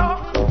way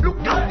now. Look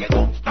at the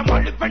youth, I'm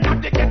all living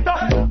at the ghetto.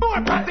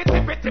 More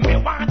positivity me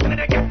want in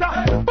the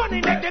ghetto.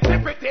 Bunny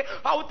negativity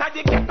out of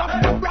the ghetto.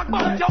 Stop brag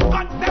about your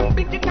guns, them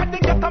big in the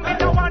ghetto. Me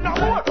no want no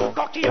more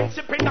cocky and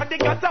shipping at the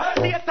ghetto.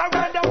 Yes,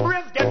 around the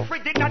brains get free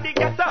in the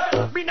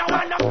ghetto. Me no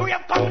want no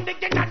grave coming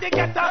in the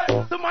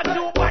ghetto. Too much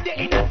new body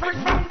in the first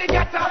from the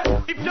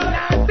ghetto. If you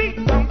not see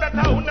some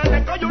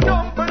better, you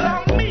don't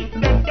belong me.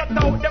 Then get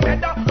out the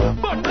better.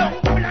 But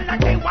don't Babylon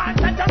like they want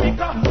in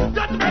Jamaica.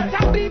 Just make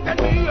a beat and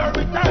me a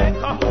return.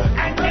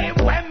 And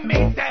then when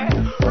me say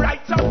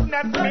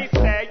righteousness me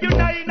say, you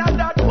know in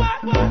that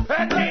what?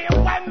 And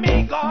then when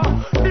me go,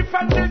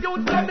 different the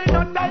youth tell me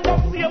not tell them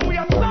same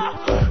way so.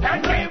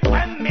 And then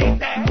when me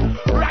say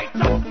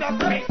righteousness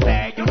me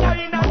say, you know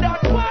in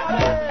that what?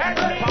 And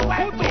then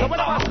when me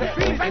go,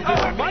 different the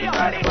youth me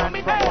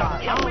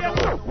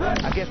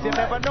I guess you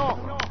never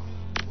know.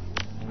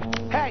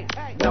 Hey,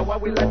 now I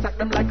will attack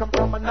them like I'm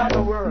from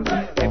another world.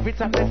 Every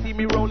time they see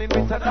me rolling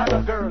with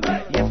another girl.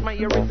 Yes, my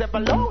ear is ever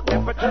low,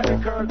 never to the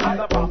curl. I'm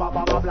the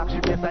baba black, she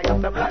face I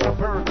am the black of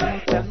pearl.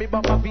 Tell me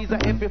about my visa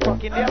every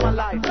fucking day of my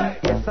life.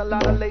 Yes, a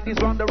lot of ladies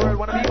around the world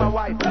wanna be my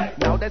wife.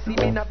 Now they see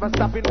me never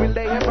stopping, will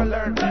they ever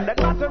learn? That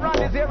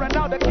Maserati is here and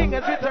now the king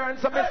has returned.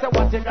 So mister,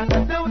 what you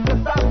gonna do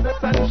to stop the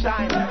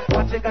sunshine?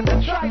 What you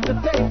gonna try to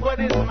take what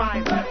is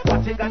mine?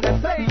 What you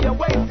gonna say, you're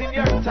wasting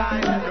your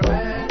time?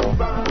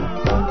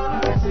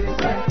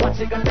 What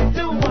you gonna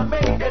do? I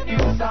made a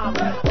new song.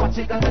 What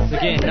you gonna say?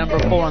 Again, number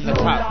 4 on the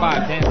top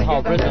 5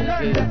 dancehall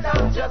rhythms is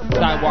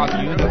Sidewalk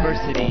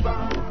University.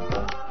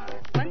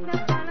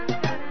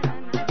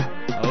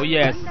 Oh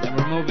yes, and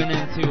we're moving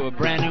into a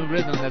brand new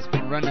rhythm that's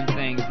been running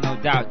things,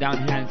 no doubt,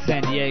 down here in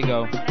San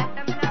Diego.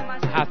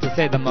 I have to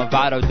say the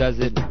Movado does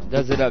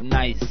it up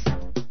nice.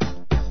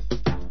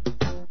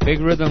 Big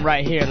rhythm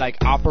right here, like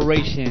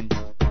Operation.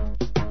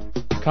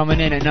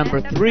 Coming in at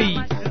number 3.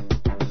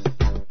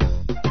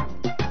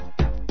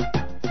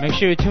 Make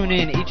sure you tune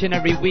in each and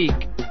every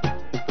week,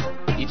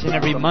 each and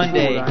every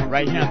Monday,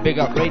 right here on Big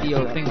Up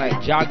Radio, thing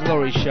like Jah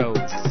Glory Show.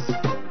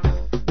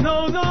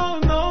 No, no,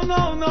 no,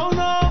 no, no,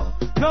 no,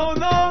 no,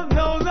 no,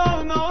 no,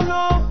 no, no,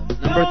 no.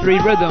 Number 3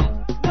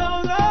 rhythm,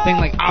 thing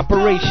like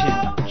Operation,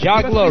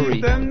 Jah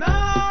Glory.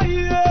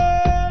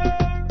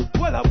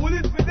 Well, I pull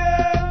it for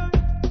them.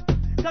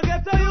 Can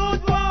get a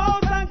youth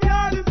out and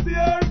carry this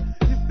year.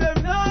 If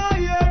them not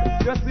here,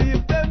 you see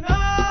if them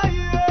not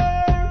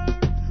here.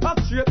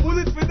 I straight pull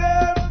it for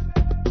them.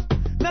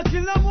 Now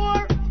kill them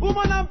more,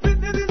 woman and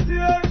pity this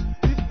year.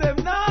 If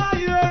them not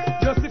here,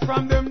 just see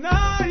from them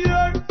not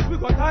here. We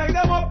got tie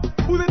them up,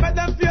 pull it at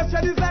them face,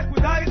 shed is like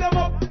we tie them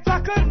up.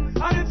 Tackle and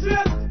the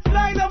train,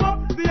 slide them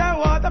up. The air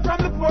water from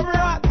the poor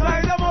rat,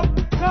 slide them up.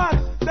 God,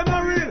 them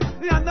not real,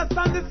 they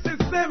understand the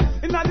system.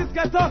 In all this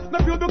ghetto, no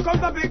few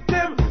becomes a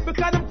victim.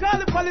 Because them call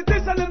the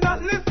politician, them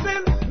not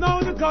listening. Now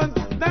the guns,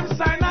 them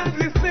shine and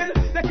glisten.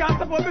 They can't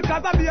support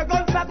because I be a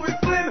gunshot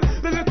whistling.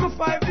 The little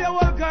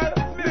 5-year-old girl,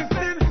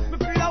 missing. Me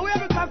feel away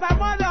because I'm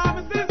mother, I'm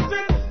a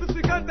sister. The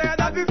sick and tired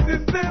of this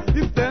system.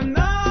 If them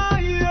not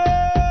here,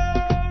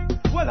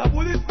 well I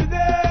pull it for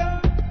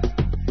them.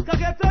 Can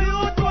get a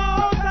youth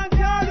out and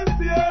call this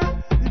year.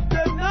 If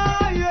them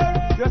not here,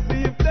 you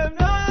see if them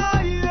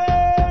not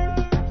here,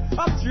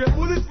 I straight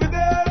pull it for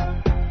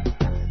them.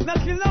 Now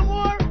kill them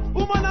more,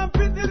 woman and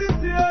pity this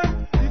year.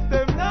 If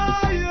them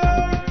not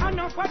here,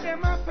 enough of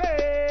them are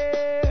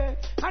fake,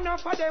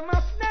 enough of them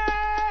are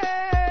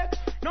snake.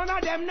 None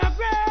of them not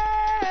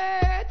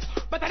great.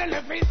 Better than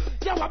the face,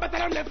 you are better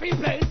than the face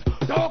place.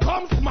 Don't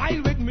come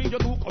smile with me, you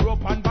too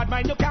corrupt and bad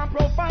mind, you can't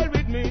profile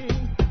with me.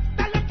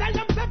 Tell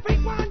them to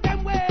freak want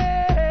them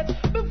wait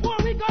before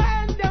we go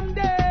end them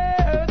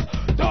days.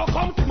 Don't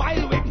come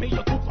smile with me,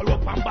 you too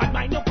corrupt and bad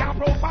mind, you can't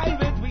profile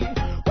with me.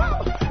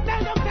 Woo!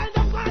 Tell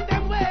them want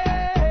them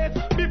wait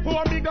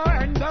before we go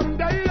end them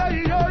days.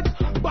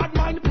 Bad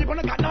mind people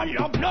no got no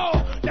love, no.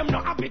 Them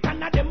no have it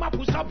and them a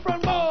push up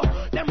front more.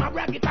 Them a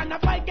brag it and a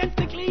fight against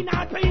the clean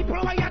out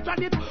people. Why you try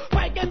it?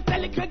 Fight against the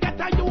liquor,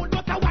 get a youth,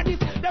 but I want it.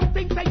 Them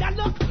things say you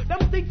look,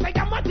 them things say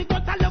you magic,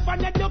 but I love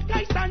and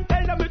education.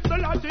 Tell them it's the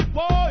logic,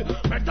 boy.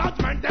 My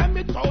judgment, them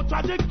it's so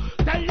tragic.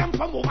 Tell them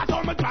from who I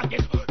told me drag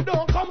it.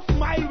 Don't come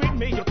smile with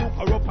me, you too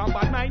corrupt and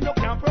bad mind, you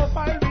can't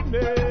profile with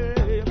me.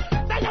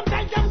 Tell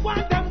them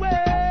want them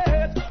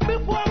wait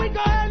before we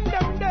go end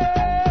them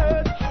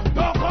days.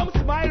 Don't come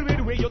smile with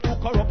me, you too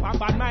corrupt and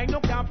bad mind, you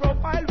can't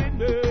profile with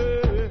me.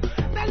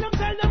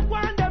 Tell them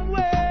want them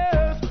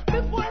wait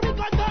before we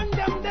go end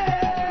them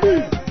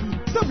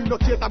days. Some no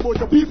care about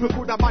the people,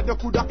 coulda bad, you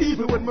coulda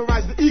evil. When me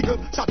rise the eagle,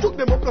 shot took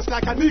them up just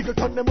like an eagle,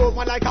 turn them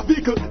over like a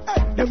vehicle.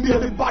 Hey, them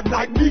nearly bad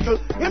like Meagle.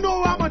 You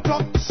know I'm a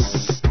talk.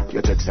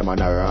 You take some on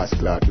a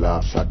rascal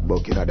laugh shot,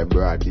 bucking at the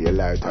broad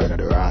daylight, turn of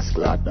the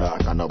rascal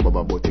dark, and up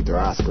above it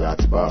rascal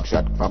spark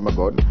shot from a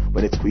gun.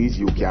 When it squeeze,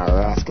 you can't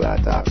rascal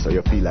talk, so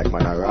you feel like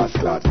man a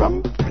rascal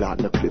from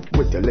plant the clip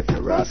with your left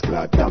your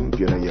rascal damp,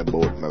 you know your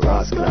boat, my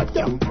rascal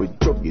camp with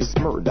druggies,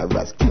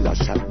 murderers, killer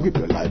shot,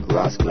 grip you like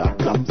rascal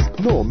clams.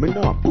 No, me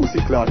not pussy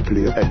clot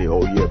play,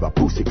 anyhow you have a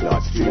pussy clot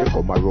straight,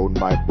 come around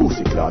my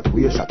pussy clot,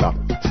 we shut up,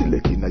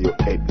 select in your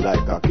head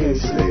like a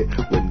case lay,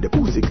 when the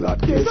pussy clot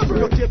case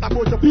spray.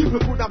 About the people,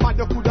 coulda bad,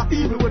 you coulda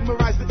evil. When me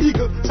rise the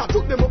eagle, shot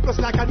took them up just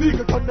like an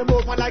eagle, turn them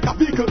over like a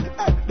vehicle.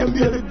 Hey, them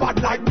nearly bad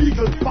like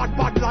Meagle,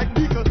 bad like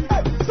Meagle.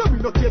 Hey, so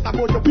we no care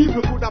about the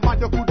people, coulda bad,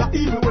 you coulda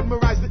evil. When me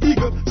rise the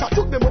eagle, shot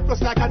took them up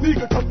just like an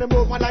eagle, turn them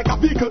over like a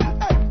vehicle.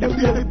 Hey, them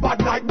nearly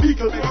bad like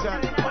Meagle.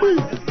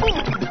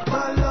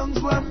 My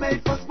lungs were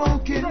made for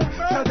smoking,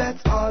 so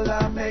that's all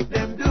I make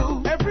them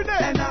do. Every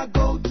day, and I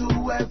go to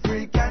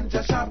every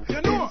ganja shop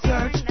in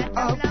search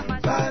of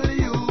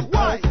value.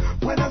 Why?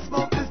 When I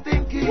smoke the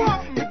stinky,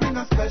 it bring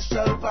a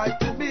special vibe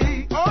to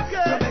me.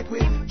 Okay. So make we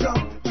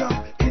jump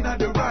in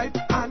the right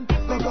and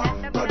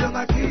go down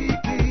a key.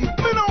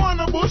 Me no want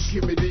no bush,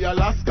 give me the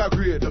Alaska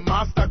grade, the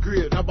master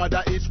grade. Nobody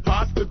itch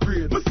past the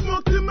grade. Me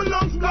smoke till my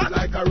lungs black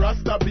like a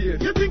Rasta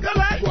beard. You think I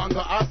like? Go and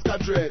go ask a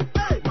dread.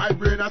 Hey. My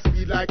brain a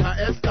speed like a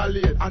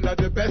Escalade. Under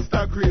the best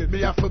grade,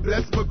 me have to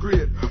bless my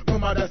grade. My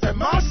mother say,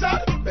 Marshall,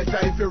 better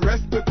if you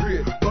rest the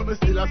grade. But me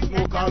still a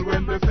smoke all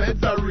when the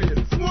feds are raid.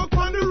 Smoke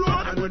on the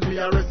road and when me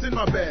a rest in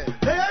my bed.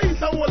 Hey, I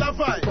eat a whole of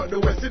vibe, but the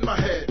west in my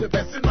head, the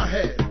best in my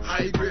head.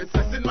 High grade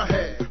cess in my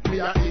head. Me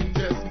a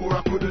ingest more,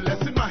 I couldn't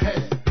less in my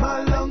head. My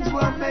lungs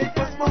were made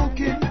for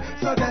smoking,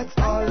 so that's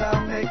all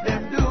I make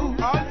them do.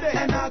 All day.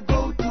 And I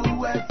go to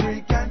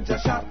every ganja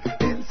shop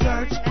in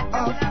search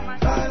of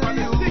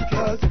value.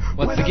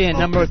 Once again,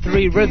 number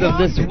 3 rhythm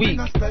this week.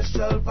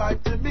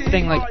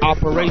 Thing like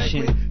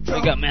Operation.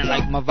 We got man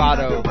like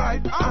Movado,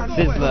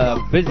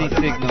 Sizzla, Busy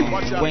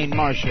Signal, Wayne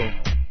Marshall.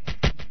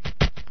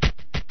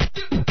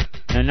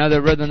 And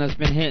another rhythm that's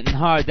been hitting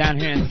hard down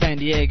here in San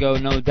Diego,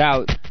 no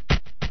doubt.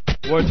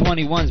 War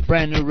 21's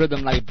brand new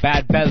rhythm like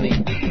Bad Belly.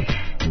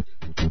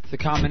 It's a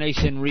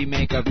combination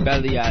remake of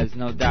Belly Eyes,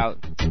 no doubt.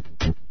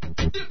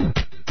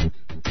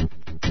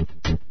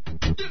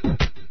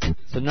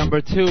 So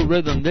number 2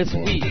 rhythm this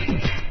week,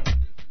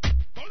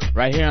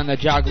 right here on the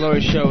Jah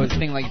Glory Show, is a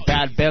thing like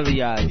Bad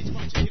Belly Eyes.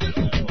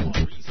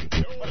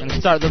 Gonna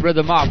start the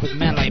rhythm off with a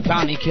man like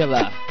Bounty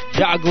Killer,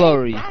 Jah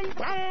Glory.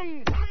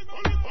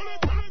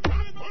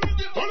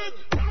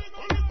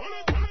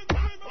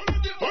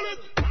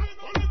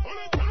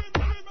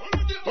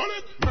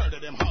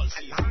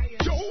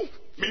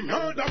 Me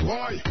murder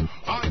boy,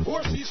 all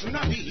forces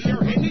not here,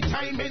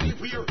 anytime,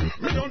 anywhere.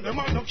 Me don't the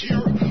man no care.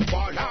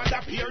 Fall hard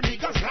appear,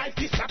 niggas life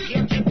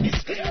disappear, get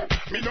this clear.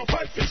 Me no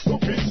fight fist to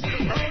fist.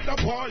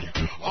 Murder boy,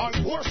 all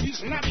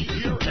forces not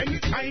here,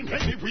 anytime,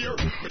 anywhere.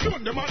 Me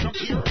don't the man no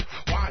care.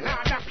 Fall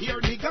hard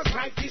appear, niggas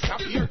life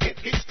disappear, get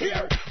this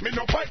clear. Me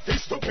no fight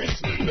fist to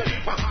fist. Me live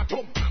a hard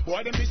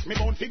boy them miss me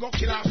bone figure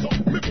kill off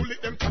some. Me bullet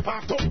them tap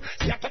off some,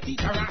 scatter teeth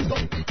around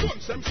some.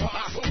 Guns them so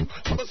awesome,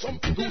 some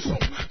do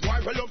some.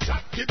 Why well up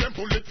shot, give them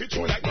bullet fit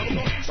show like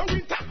no. So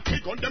winter, we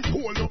gun them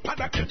cool up, and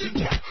that them think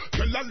ya.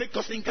 Tell a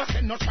little stinker,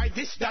 send us by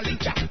this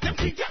dalinja. Them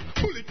think ya,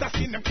 bullet that's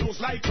in them close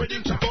like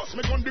wedding cha. Boss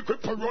me gun the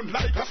grip for run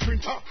like a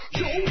sprinter.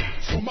 Yo,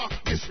 summer,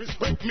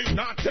 disrespect me,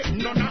 not take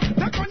none of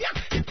that gun ya.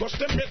 It cost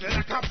them head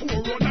like a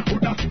forerunner.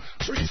 Coulda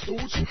 3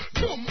 stools,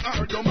 dumb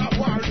or dumb a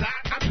war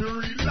like a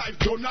real life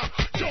donor.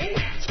 Yo,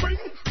 spring,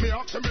 me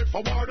ask them if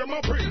I war them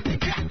a bring.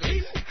 Get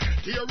in,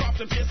 tear off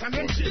them face and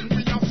them chin.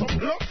 We have some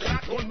blood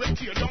clot gun we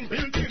tear down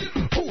building.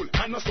 Fool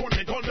and a stone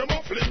me gun them a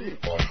fling.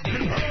 Me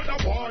murder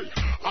boy,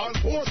 all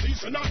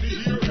forces not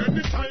here,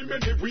 anytime,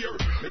 anywhere.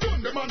 Me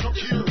gun them a no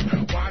care.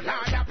 While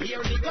hard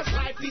appear, niggas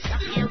life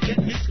disappear, get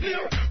this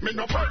clear. Me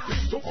no fight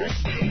fist to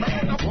fist.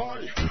 Murder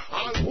boy,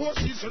 all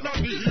forces not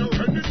here,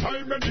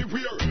 anytime,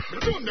 anywhere. Me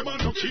gun them a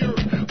no care.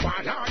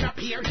 While hard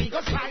appear,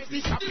 niggas life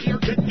disappear,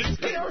 get this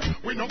clear.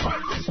 We no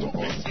fight fist to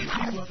fist.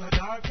 It was a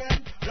dark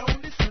and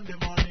lonely Sunday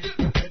morning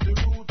when the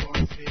rude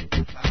boys came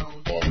to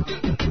town.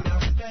 Could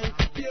have smelled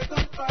beer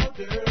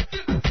gunpowder.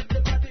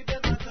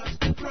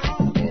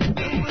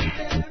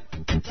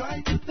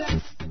 To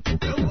test.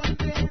 No one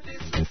dare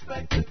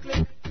disrespect the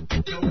clique.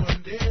 No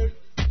one dare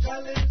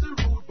challenge the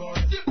rude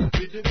boys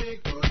with the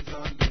big guns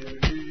on their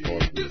knees.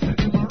 They say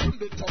them around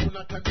the town,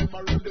 I tell them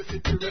around the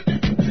city ready.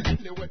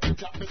 Anyway, the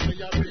trap me say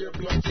a real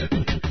bloodshed.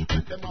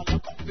 And them all are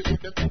comfy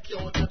with the pick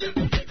out of them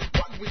head.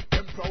 1 week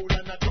them proud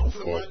and a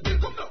thousand man they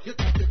come down. You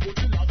thought they put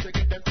the law to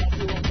get them off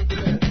you on the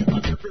bed.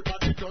 And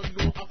everybody don't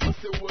know a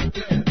fussy word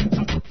there.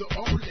 Shut up the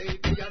old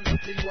lady and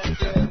nothing was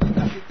said.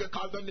 That if you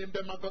call the name,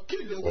 them I go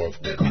kill you off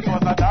dead. It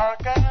was a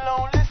dark and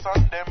lonely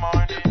Sunday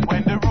morning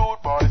when the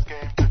rude boys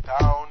came to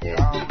town.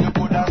 You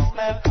could have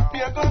smelled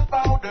beer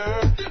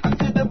gunpowder and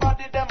see the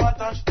body them a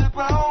touch the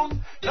ground.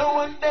 No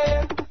one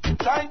there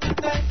trying to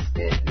test.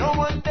 No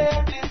one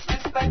there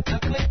disrespect the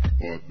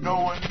clique. No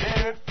one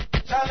there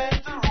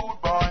challenge the rude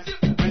boys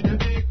with the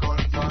big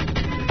guns on.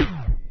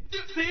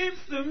 Seems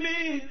to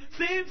me,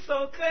 seems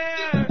so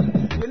clear.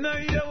 You know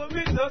you with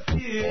me just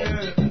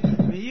here.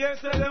 Me here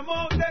say them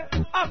out there,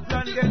 up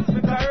and against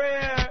me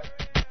career.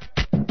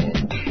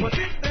 But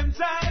if them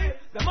try,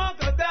 them all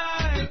go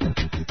die.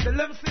 Tell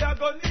them see I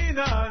go lean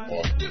on.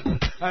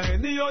 And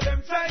any of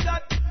them try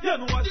that, you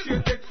know what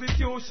straight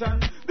execution.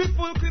 The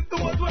full clip to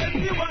what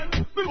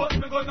 21. Me bust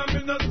me gun and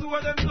me no sue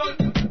them blood.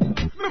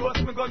 Me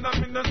bust me gun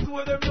and me no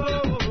sue them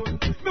blood.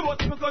 Me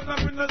bust me gun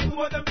and me no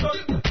sue them blood.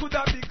 Could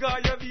have big guy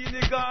you be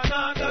the gun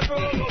on the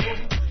road.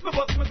 Me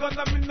bust me gun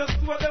and me no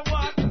sue them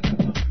what.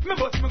 Me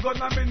bust me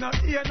gun and me no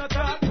hear no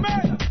talk.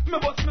 Me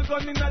bust me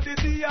gun inna the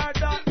DR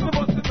dark. Me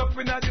bust it up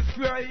inna the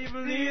square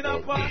even need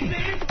a pass.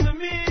 Seems to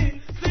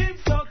me, seems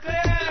so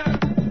clear.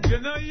 You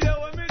know you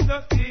when me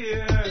just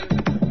here.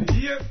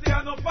 Here see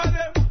enough of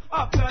them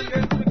after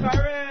against the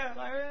career.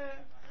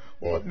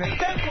 But me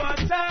take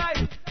one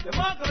time, them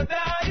all go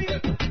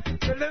die.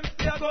 Tell them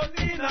see I go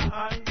need a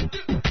hand.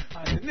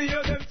 And any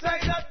of them try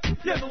that,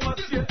 you know what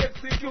straight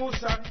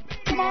execution.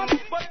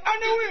 But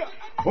anyway,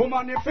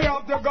 woman, if you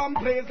have the gun,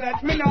 please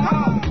let me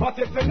know. But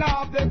if you not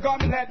have the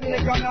gun, let me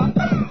go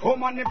now.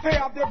 Woman, if you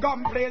have the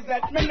gun, please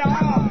let me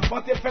know.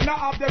 But if you not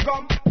have the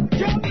gun,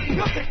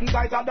 you're sitting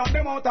tighter than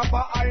the mouth of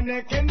a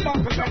Heineken back.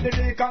 Cause when the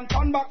deacon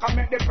turn back and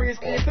make the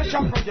priest eat the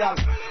chopper, girl.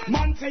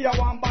 Man, see you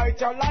want bite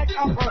you like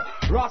apple.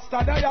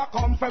 Rasta there you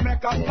come for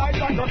make a slide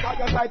and go. Cause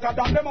you're tighter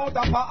than the mouth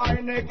of a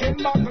Heineken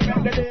back. Cause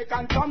when the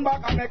deacon turn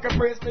back and make the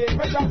priest eat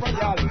the chopper,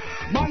 girl.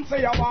 Man,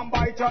 see you want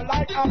bite you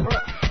like apple.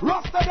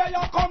 Rasta there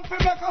you come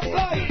for make a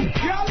slide,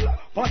 girl.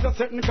 But you're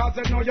sitting cause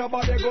you know your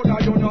body good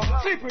and you know.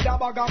 Sleep with a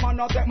bag of man,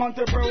 not take money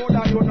to prove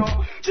that you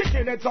know.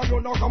 Chicken it so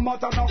you know come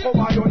out and not come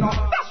out, you know.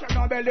 That's your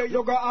no belly,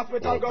 you go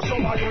hospital, go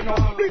summer, you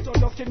know. Beat on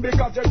your skin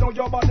because you know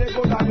your body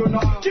good, and you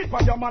know. Cheat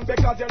on your man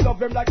because you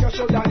love him like you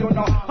should, and you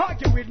know.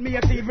 Argue with me,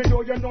 even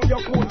though you know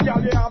you're good,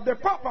 girl, you have the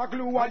proper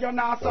glue, and you're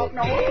not suck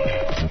now.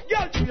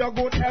 Girl, to your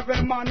good,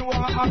 every man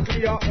want a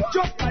clear.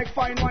 Just like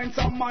fine wine,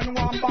 some man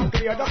want back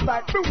clear. Just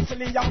like Bruce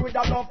Lee, and with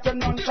a love to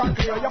non-track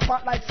clear. You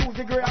fat like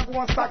Susie Gray, and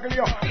go and stackle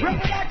you.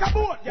 Ready like a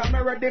boat, yeah, me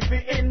ready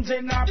for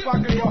engine and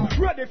packle you.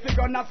 Ready for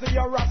go nasty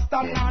your rasta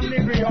and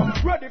nigger you.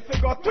 Ready for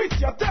go twist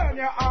you, turn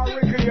you and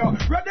wriggle you.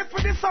 Ready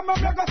for this summer,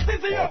 me go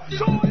scissor you.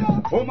 So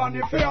you. Woman,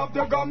 if you have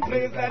the gun,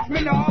 please let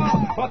me know.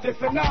 But if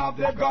you not have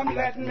the gun,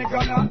 let me go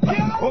now.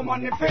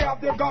 Woman, if you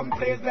have the gun,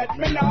 please let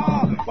me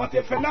know. But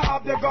if you not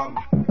have the gun,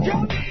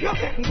 you're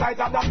sitting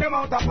tighter than the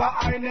mouth of a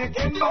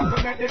Heineken. But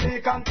to make the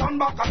deacon turn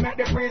back and make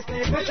the priest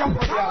leave the chapel.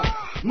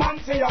 Man,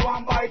 see you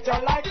and bite you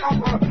like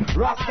apple.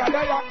 Rasta,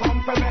 there you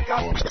come for make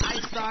us. I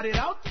started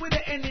out with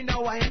the N,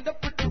 now I end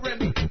up with the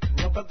Remy.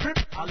 Rubber grip,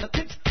 all the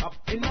tips up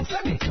in my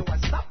semi. So I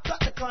stopped at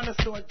the corner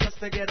store just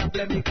to get a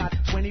blemmy. Got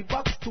 $20,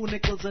 2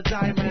 nickels, a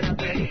dime, and a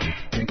penny.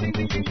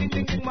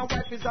 My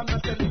wife is on the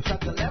telly, got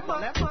the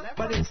lemon.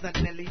 But it's not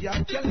Nelly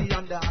or Kelly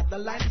on the other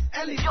line. It's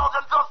Ellie. Yo,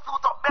 them just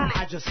suit up belly.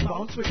 I just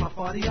bounce with my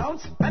 40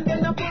 ounce. And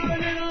then I pour a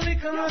little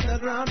liquor on the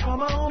ground for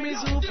my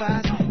homies who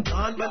passed.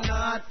 Gone but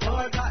not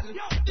forgotten.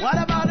 What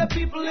about the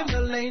people in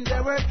the lane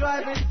that were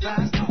driving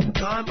fast?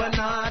 Gone but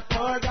not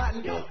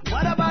forgotten.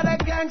 What about the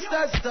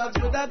gangster stuff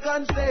with the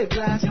gun stay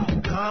blast?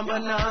 Gone but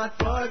not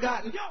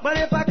forgotten. But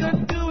if I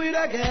could do it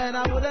again,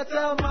 I would have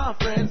told my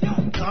friends.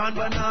 Gone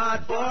but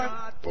not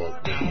forgotten.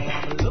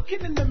 Now I'm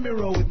looking in the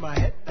mirror with my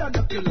head on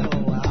the pillow.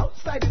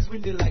 Outside is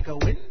windy like a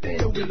windy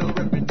willow.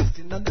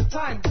 Reminiscing on the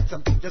time that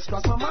something just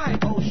crossed my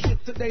mind. Oh shit,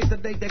 today's the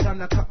day they're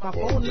gonna cut my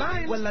phone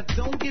line. Well, I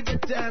don't give a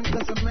damn,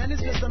 cause a man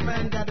is just a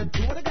man. Gotta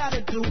do what I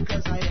gotta do,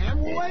 cause I am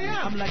who I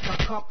am. I'm like a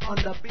cop on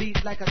the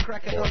beat, like a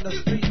crackhead on the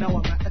street. Now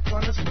I'm at the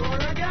corner store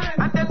again.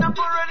 And then I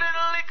pour a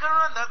little liquor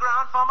on the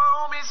ground for my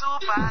homies who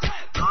passed.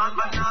 Gone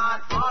but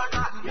not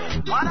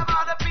forgotten. What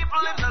about the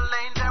people in the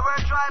lane that were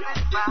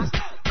driving fast?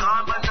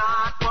 Gone but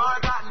not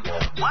forgotten.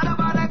 What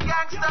about the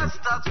gangster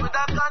stuck with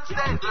a gun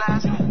stay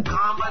blast?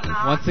 Gone but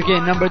not. Once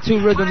again, number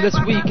 2 rhythm this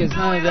week is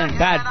none other than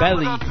Bad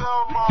Belly.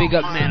 Big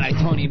up man like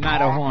Tony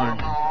Matterhorn.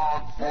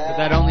 But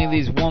that only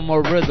leaves one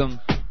more rhythm.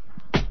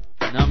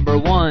 Number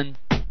 1.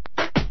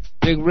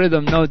 Big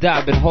rhythm, no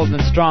doubt, been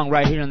holding strong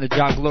right here on the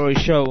Jah Glory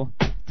Show.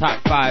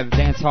 Top 5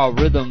 dancehall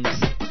rhythms.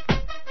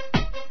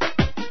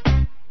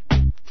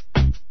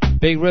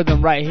 Big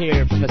rhythm right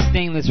here from the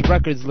Stainless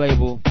Records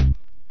label.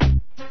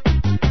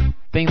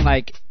 Thing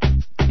like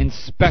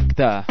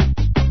Inspector.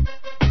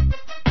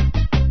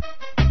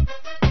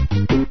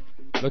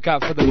 Look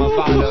out for the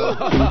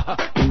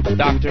Movado.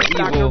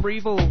 Dr.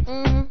 Evil.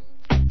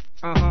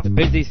 The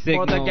Busy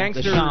Signal,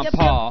 the Sean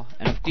Paul,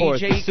 and of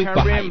course the Super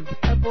Hype.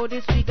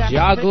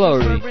 Jah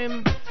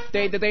Glory.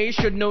 They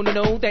should know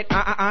that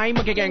I'm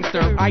a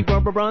gangster. I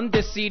run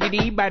this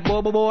CDD, bad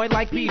boy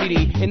like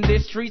PDD. In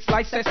this streets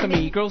like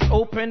sesame, girls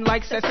open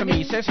like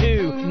sesame. Says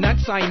who? Not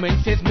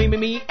Simon. Says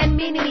me, and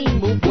me.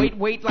 Move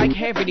weight like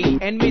heavy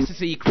and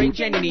Mississippi, great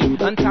Jenny.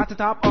 On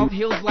top of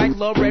hills like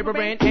Low River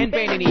and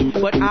Vanity.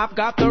 But I've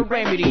got the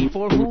remedy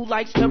for who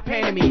likes to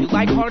pan me.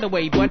 Like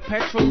Hardaway, but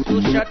petrols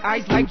will shut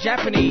eyes like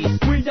Japanese.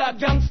 We are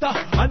gangsta,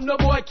 and no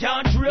boy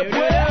can't drip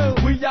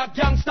with. We are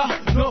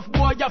gangsta, no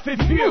boy you fi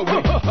fear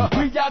with.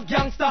 We are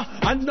gangsta,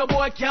 and no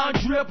boy can't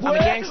drip with.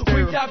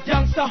 We are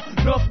gangsta,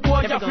 no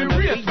boy you fi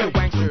race with.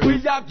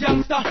 We are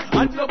gangsta,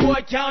 and no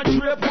boy can't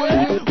drip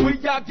with. We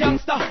are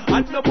gangsta,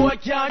 and no boy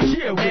can't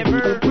cheer with.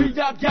 We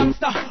are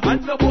gangsta,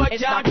 and no boy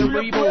can't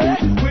drip with.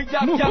 We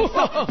are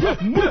gangsta.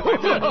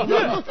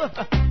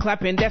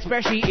 Clapping that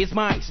special is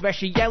my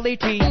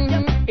speciality.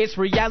 It's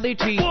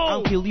reality.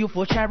 I'll kill you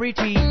for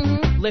charity.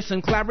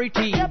 Listen,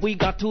 clarity. We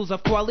got tools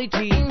of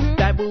quality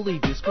that will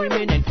leave you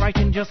screaming and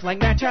frightened just like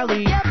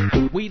Natalie.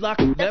 We lock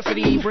the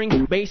city,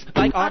 bring bass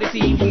like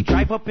Odyssey. We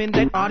drive up in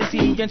that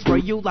Odyssey and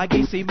spray you like a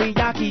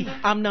Miyagi.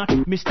 I'm not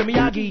Mr.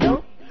 Miyagi.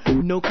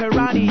 No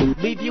karate,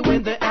 leave you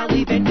in the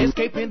alley, then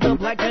escape in the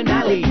black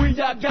canally. We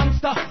are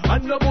gangsta,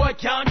 and no boy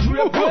can't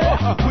drip with.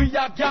 We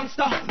are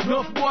gangsta,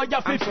 no boy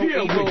you fi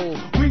fear with.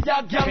 We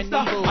are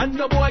gangsta, and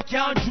no boy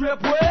can't drip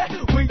with.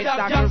 We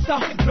are gangsta,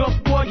 no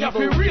boy you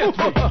fi race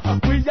with.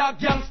 We are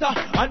gangsta,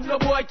 and no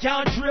boy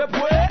can't drip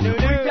with.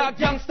 We are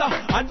gangsta,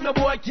 and no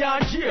boy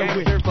can't cheer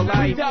with. We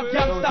are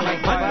gangsta,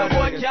 and no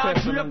boy can't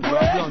drip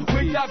with.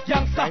 We are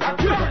gangsta.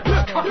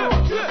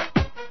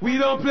 We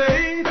don't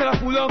play till the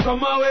fool don't come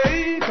my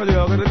way. Cause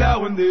they're gonna die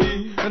one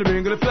day, and the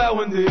brain gonna fly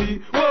one day.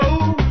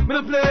 Whoa, we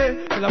don't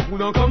play till the fool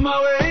don't come my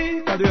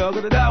way. Cause they're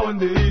gonna die one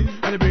day,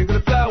 and the brain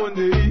gonna fly one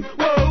day.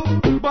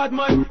 Whoa. bad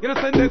man. You know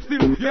send that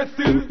still, yes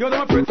still. You don't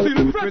afraid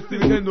still, fresh still.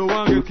 Then no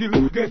one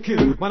get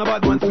killed. Man a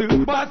bad man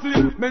still, bad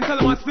still.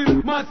 Mental man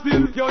still, mad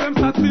still. Yo them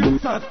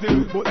sad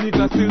still. But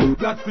nigga still,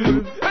 black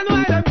still.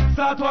 Anyway them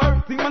start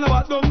war. Think man a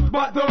back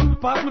down.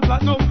 Pass me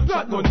flat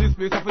down. This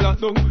place I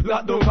feel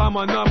lock down. Come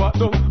on now back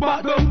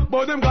down.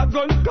 But them got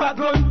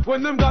gun.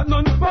 When them got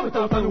none, pop it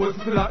out and we'll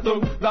still lock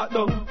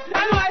down.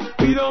 Anyway,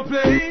 we don't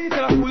play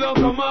till a fool don't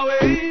come my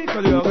way.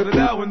 Cause you're gonna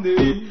die one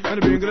day, and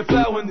the brain gonna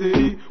fly one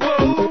day.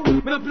 Whoa,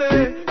 we don't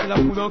play till a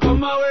fool don't come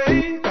my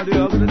way. Cause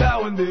you're gonna die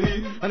one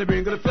day, and the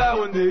brain gonna fly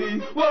one day.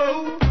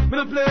 Whoa, we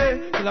don't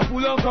play till a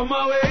fool don't come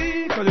my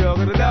way. Cause you're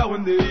gonna die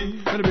one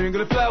day, and the brain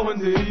gonna fly one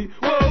day.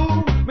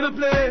 Whoa, we don't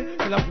play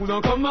till a fool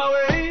don't come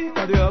my way.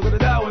 Cause you're gonna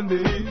die one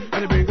day,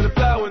 and the brain gonna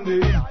fly one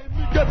day.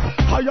 Get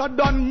higher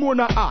than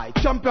Mona Eye,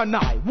 Champion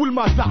Eye,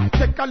 Woolman's Eye.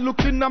 Take a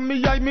look in at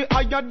me eye, me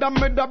higher than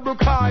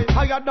Meadowbrook High.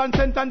 Higher than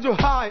St. Andrew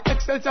High,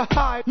 Excelsior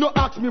High. No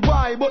ask me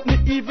why, but me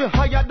even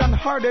higher than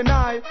Harden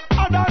High.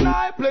 Harden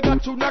High, play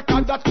that tune,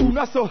 cause that tune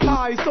so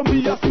high. So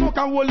me a smoke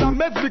and roll a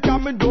mess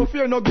because me don't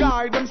fear no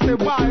guy. Them say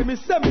why, me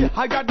say me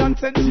higher than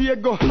St.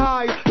 Diego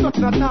High. Not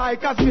not high,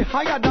 cause me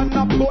higher than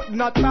a boat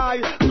not high.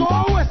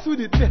 Go west with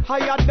it, me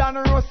higher than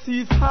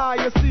Rossi's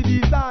High. You see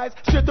these eyes,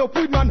 straight up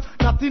with man,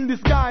 not in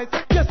disguise.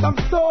 Yes, I'm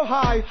so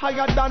high,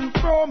 higher than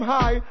from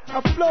high,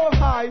 I flow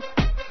high.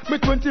 Me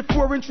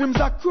 24-inch rims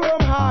are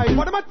chrome high.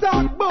 What am I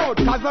talking about?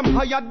 Cause I'm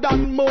higher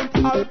than Mount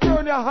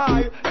Alvernia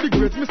High. The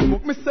great me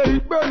smoke, me say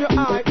it burn your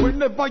eye.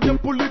 Whenever you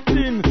pull it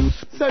in,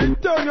 say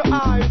it turn your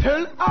eye.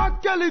 Tell R.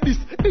 Kelly this,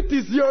 it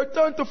is your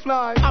turn to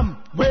fly. I'm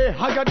way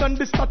higher than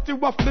the statue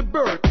of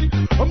liberty.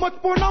 How much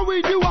more now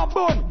we do a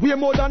bun? Way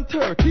more than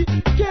 30.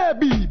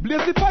 KB,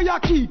 blaze the fire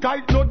key,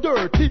 guide no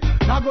dirty.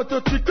 Now go to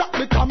the crack,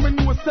 me come in,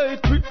 we say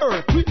it with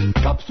earth. We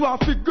cops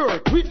want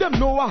figure, we them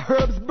know a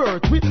herbs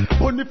birth. We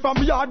bunny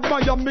from yard,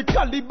 Miami,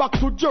 Cali back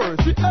to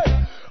Jersey.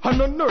 Hey, and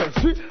a nurse,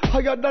 we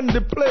higher than the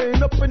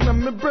plane, up in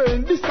my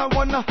brain. This I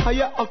wanna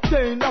higher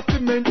octane, have to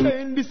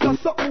maintain. This is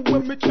something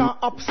when me can't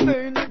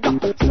abstain.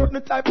 Got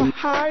certain type of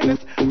highness,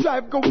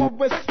 drive go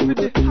west with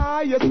the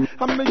highest.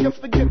 I may you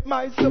forget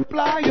my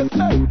suppliers.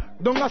 Hey,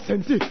 don't a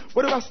senti,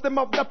 but the rest them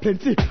of the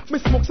plenty. Me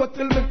smoke so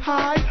till me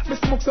high, me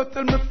smoke so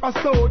till me fast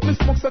out. Me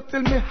smoke so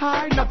till me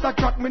high, not a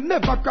crack, me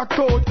never crack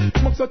out.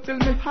 Smoke so till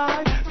me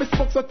high, me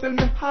smoke so till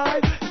me high.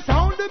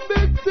 Sound the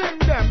big thing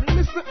them,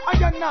 listen I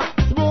am not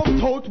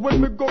smoked out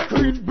when me go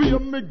clean beer,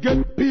 me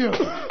get beer.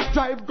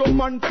 Drive go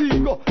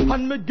Montego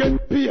and me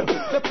get beer.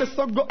 The place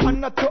I go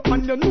Anato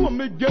and you know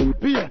me get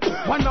beer.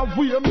 Run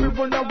away, me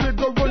run away,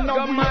 go run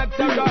away.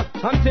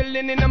 I'm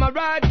chilling in my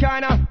right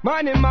corner,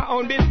 minding my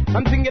own biz.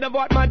 I'm thinking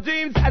about my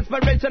dreams,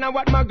 aspiration and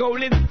what my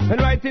goal is.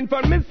 And right in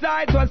front of me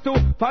side was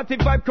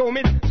 245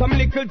 chromies. Some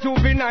little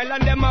juvenile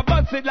and them a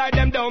bust it like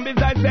them down.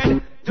 Besides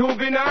said,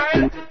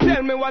 juvenile,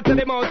 tell me what are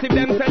the motive.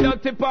 Them sell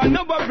out tip on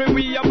no worry,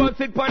 we a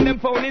bust it on them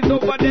phone is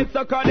over there.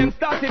 So call them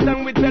start it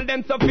and we tell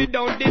them so we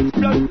don't this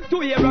plus.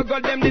 2 years ago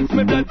them this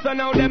me blood, so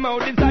now them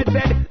out this I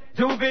said.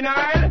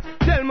 Juvenile,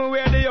 tell me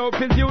where the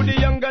hope is. You the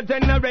younger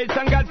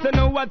generation got to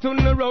know what on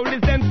the road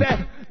is. Them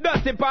say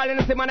dirty Paul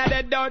and the man are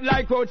dead out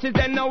like roaches.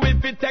 Then know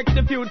if it take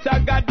the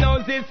future, God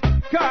knows it's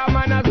come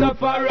and a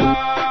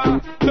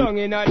sufferer. Long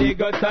in the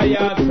gutter,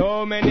 yeah.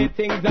 So many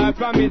things I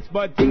promise,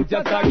 but things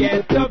just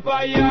get to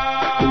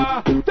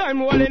fire.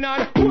 Time rolling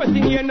on,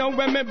 waiting here now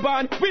when me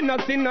born. We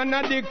not in none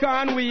of the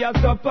can, we a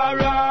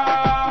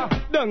sufferer.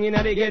 Down in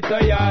the ghetto,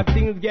 yeah,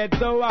 things get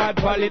so hard.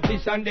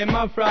 Politicians, them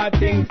a fraud,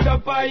 things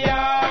to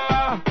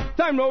fire.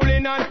 Time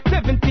rolling on,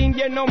 17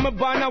 years now me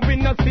born, and we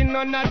not in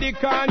none of the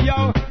can,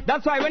 yo.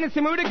 That's why when you see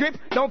me with the grip,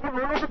 don't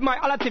with my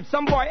other tip.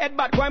 Some boy head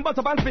back, going bust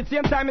up and spit,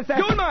 same time I say,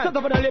 dude man, shut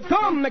up for the lip,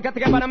 come, make a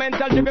take a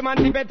mental, drippy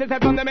man, debate his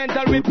head from the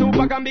mental, with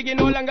Tupac and Biggie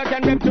no longer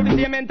can rep to the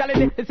same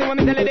mentality. Listen when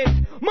me tell you this,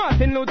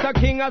 Martin Luther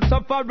King a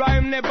sufferer,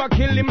 him never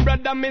kill him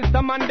brother.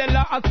 Mr.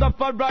 Mandela a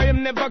sufferer,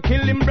 him never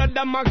kill him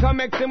brother. Malcolm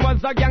X him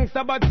was a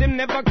gangster, but him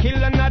never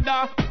kill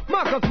another.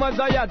 Marcus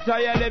Mazaya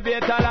try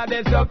elevate all of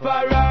the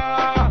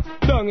sufferer.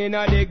 Down in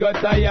the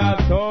gutter,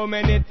 yeah, so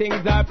many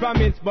things I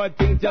promise, but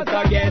things just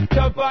get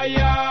to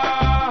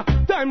fire.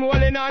 Time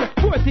rolling on,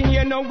 14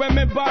 years now when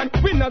me born.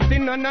 We not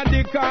in none of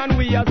the can,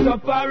 we a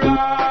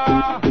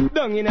sufferer.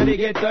 Down in the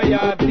ghetto,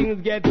 yeah,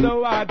 things get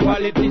so hard.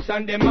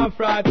 Politicians, them a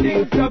fraud,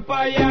 things to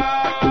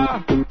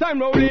fire.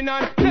 Time rolling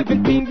on,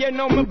 17 years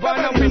now me born,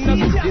 and we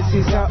not.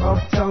 This is a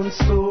uptown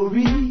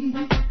story.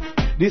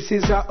 This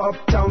is a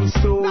uptown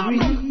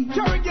story.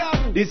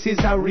 This is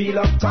a real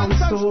uptown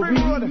story.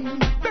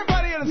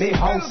 Me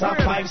house a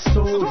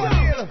 5-story.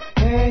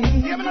 Hey,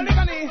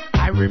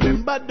 I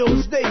remember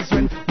those days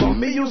when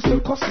mommy used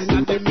to cussing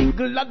at the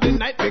middle of the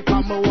night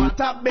because me want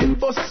a bed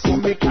bus. So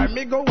me carry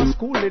me go to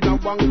school in a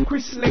one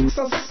Chris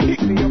Lexus.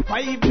 Pick me up by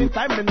evening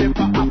time and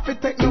never have to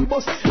take no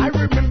bus. I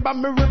remember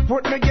me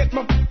report me get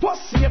my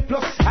pussy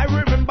plus. I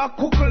remember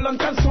cook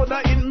lunch and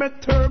soda in my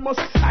thermos.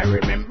 I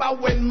remember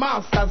when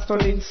masters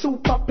turn in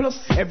super plus.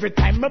 Every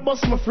time me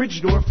bust my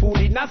fridge door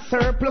food in a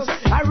surplus.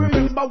 I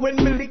remember when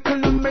me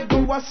little and me go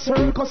a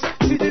circus.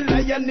 See the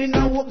lion lion in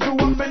a walk to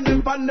one man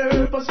never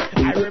nervous.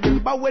 I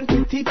remember when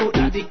pretty put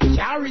that the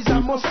carries a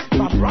must.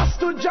 From Ras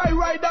to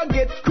Joyride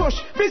get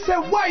crushed. Me say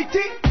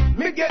whitey,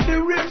 me get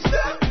the ribs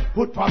there.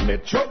 Put on me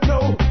truck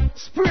now.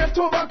 Spray it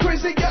over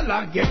crazy girl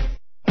and get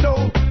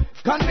no.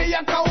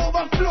 Cognac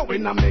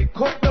overflowing and make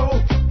up now.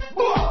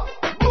 Boah,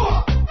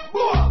 boah,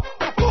 boah,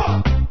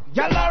 boah.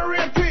 Y'all are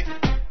rate it,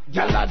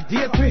 y'all are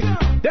date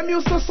it. Them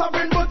used to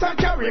sovereign but I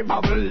carry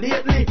bubble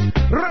lately.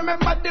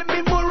 Remember the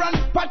Mimur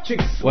and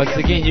Patrick. Once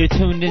again, you're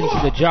tuned into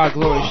the Jah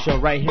Glory Show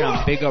right here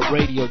on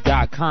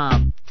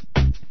BigUpRadio.com.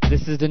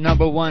 This is the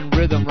 #1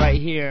 rhythm right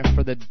here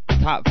for the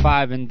top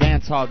 5 in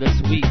dancehall this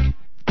week.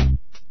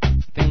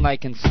 Thing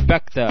like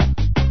Inspector.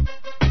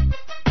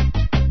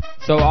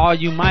 So all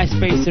you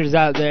MySpacers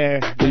out there,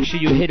 make sure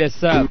you hit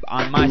us up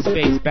on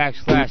MySpace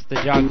 / The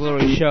Jah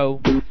Glory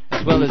Show,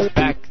 as well as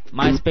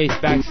MySpace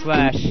 /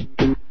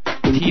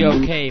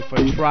 TOK for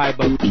Tribe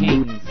of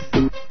Kings.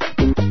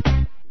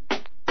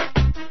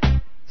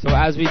 So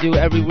as we do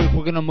every week,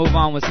 we're going to move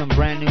on with some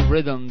brand new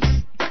rhythms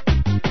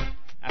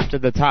after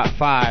the top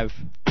 5.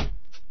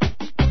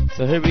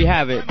 So here we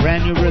have it,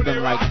 brand new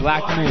rhythm like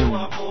Black Moon.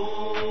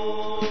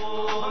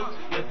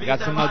 We got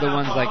some other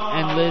ones like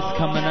Endless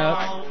coming up.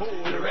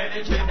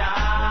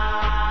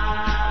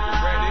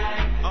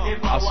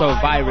 Also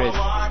Virus.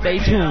 Stay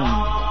tuned.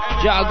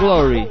 Jah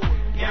Glory.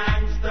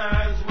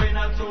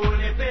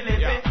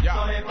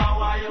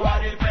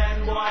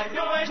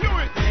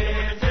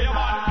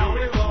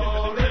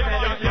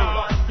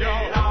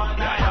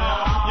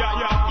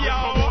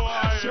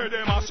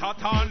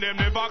 Them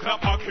never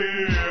clap a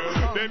care.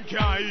 Them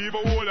can't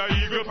even hold a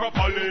eagle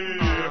properly.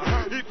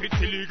 If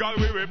it's illegal,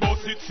 we will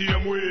bust it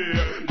same way.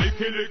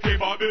 Licky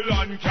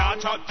Babylon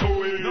can't chat to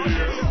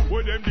it.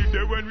 What them did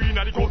they when we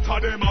not the gutter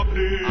them a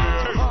play.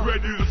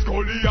 Ready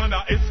Scully and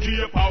a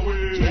escape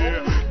away.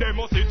 They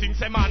must think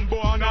say man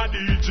born a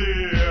DJ.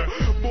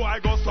 Boy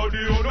go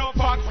study other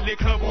facts,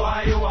 little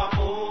boy you a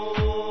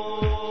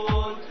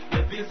fool.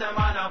 You feel say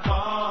man a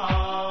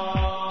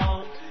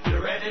fall. You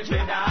ready to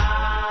die?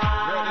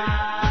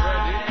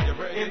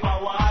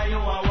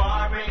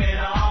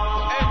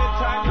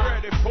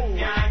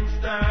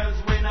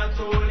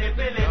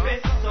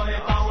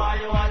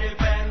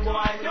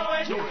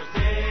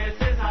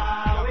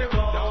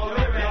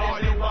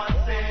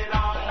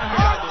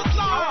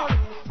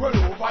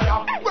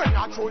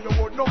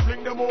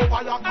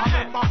 Over ya,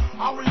 remember,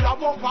 and we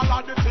have one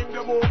follow the thing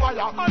them over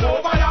ya,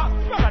 over ya.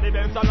 Look the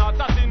dance and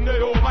assassin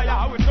they over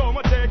ya. With so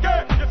much take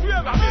it, you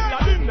swear that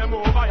been them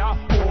over ya,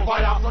 over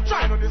ya. So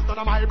try no this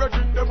time my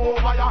bring them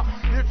over ya.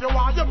 If you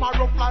want your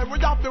marrow fly, we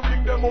have to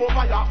bring them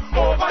over ya,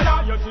 over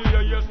ya. You see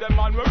yes them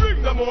man we bring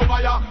them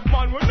over ya.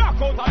 Man we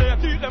knock out of their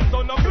teeth them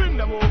son and bring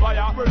them over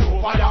ya. We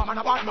over ya, man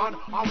a bad man,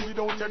 and we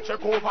don't check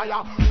over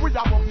ya. We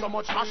have up so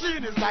much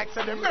machine it's like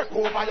say they make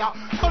over ya.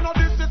 So no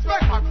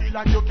disrespect, I feel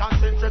like you can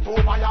send it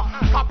over ya.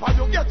 Kappa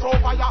you get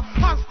over ya,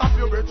 and stop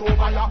you get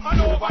over ya,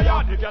 and over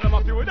ya. The girl them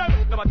a few with them,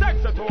 them a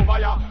text it over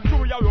ya.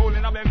 Do ya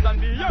rolling a Benz and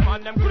DM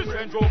and them Chris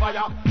Range over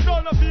ya.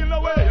 Don't feel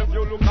no way if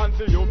you look and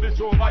see you bitch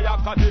over ya.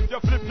 Cause if you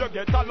flip you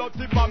get a lot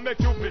tip and make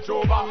you bitch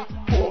over,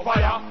 over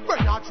ya.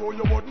 When I throw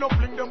you would no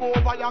fling them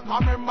over ya.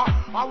 Come remember,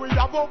 and we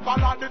have up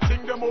and the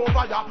thing them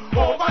over ya,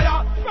 over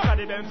ya. Look at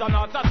the dance and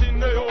assassin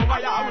they over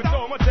ya. With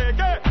so much take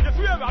it, you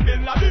swear I've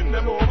been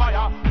them over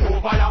ya,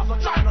 over ya. So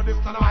try no this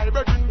time I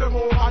bring them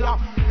over ya.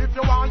 If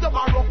you want your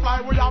marrow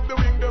fly, we have to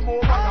bring them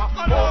over ya,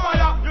 over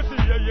ya. You see,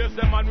 yes,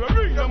 the man we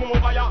bring them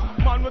over ya.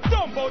 Man we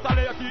dump out and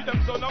they keep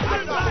them so now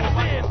bring them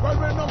over ya. Well,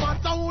 we no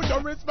matter who you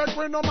respect,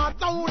 we no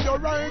matter who you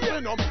right,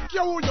 we no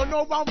care who you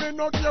know and we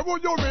no care who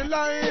you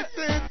relate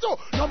to.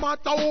 No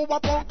matter who a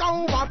punk and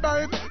who a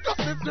babe, just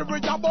listen we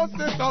a bust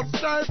it up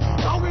straight.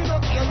 Now we no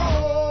care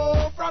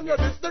who from your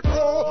district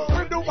row.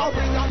 We do what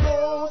we a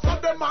know, so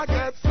them a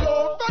get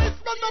slow. Face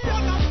men up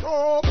on the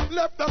show,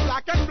 left them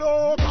black and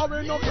blue. Now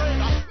we no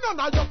afraid of none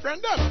of your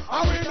friend them,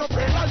 and we no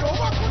afraid of you.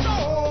 What could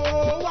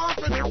know? What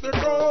we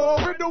district row?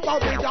 We do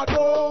what we a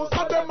know,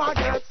 so them a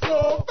get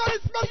slow.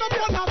 Face men up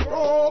on the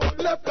show,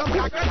 left them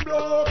black and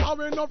blue. Now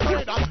we no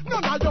afraid of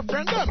none of your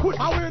friend them, and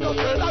we no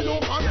afraid of you.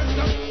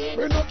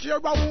 We no care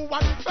about who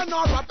what spend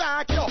or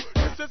attack you.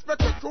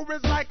 Disrespect the crew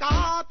is like a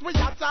heart we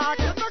attack.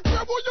 You no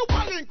care who you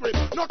are linked with,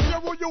 no care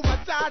who you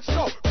attach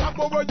to.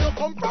 Remember where you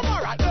come from,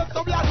 alright, that's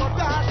so we are not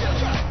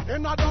that.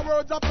 In other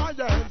words, upon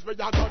your hands, we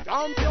are not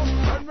dump you.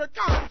 When we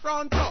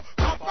confront you,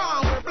 come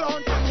on, we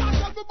blunt you.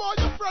 Tell me boy,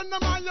 your friend,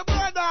 them and your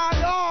brother,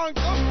 young.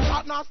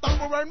 That not stop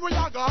when we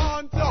are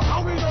gone to.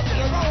 And we don't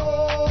care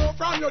who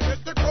from your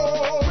district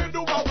row. We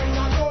do what we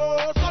are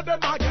know, so them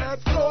I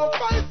get slow.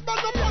 Face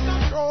man up on the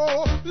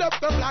show,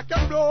 left them black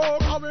and blue.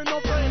 And we no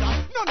afraid of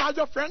none of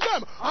your friend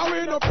them, and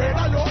we no afraid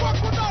of you. What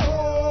could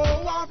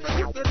know? One for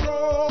district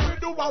row, we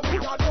do what we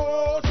are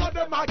know, so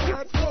them I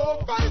get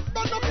slow. Face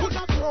man up on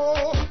the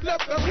show,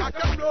 left them black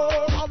and blue.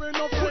 And we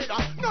no afraid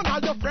of none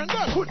of your friend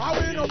them, and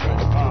we no afraid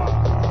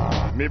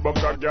of. Me bug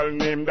a girl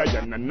named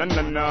Diana, na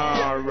na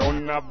na.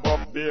 Round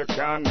above the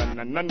can, na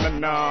na na na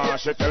na.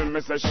 She tell me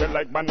say she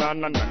like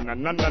banana, na na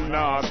na na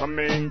na. So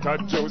me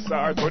introduce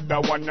her to the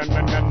one, na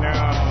na na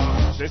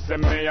na. She say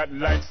me at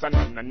like sa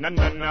na na na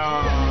na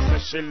na.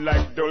 Say she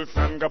like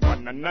dolphin, ga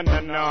na na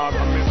na na.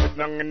 So me sit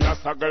down in a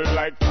circle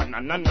like na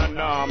na na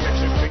na. Make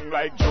she sing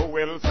like Joe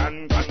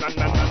Wilson, na na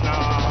na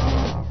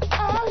na.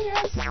 Oh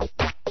yes,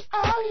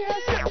 oh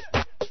yes,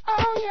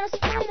 oh yes.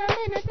 Wait a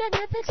minute, let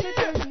me fix it,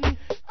 baby.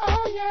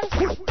 Oh yes,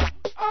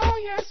 oh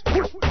yes,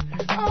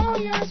 oh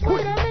yes.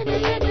 Wait a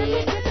minute, let me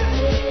fix it,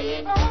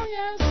 baby. Oh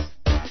yes,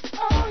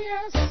 oh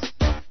yes,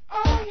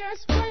 oh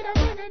yes. Wait a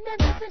minute, let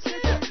me fix it,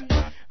 baby.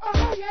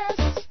 Oh yes,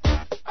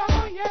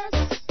 oh yes,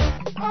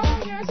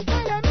 oh yes.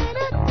 Wait a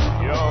minute.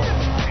 Yo.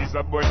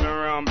 A boy in the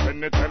ramp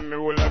and they tell me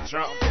will a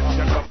tramp.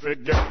 You love to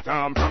get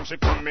down from she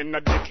come in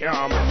at the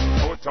camp.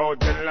 Put out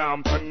the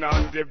lamp and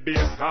on the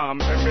bass ham.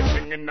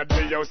 Everything in the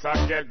house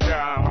I get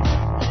down.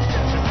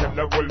 She said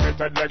the whole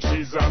method like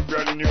she's a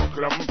brand new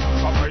clump.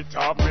 Pop right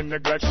top me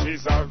neglect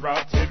she's a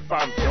rotted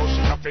vamp. Yo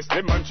she a fist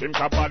him and chimp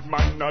a bad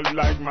man not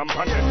like man.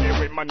 And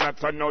anyway man not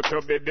turn out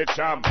to be the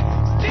champ.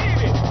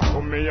 Stevie!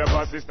 Who me have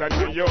a sister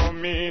to you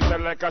me.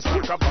 Tell like a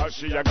soccer ball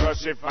she a go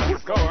shift and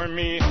score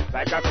me.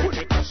 Like a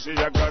cricket she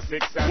a go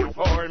 6 and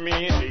for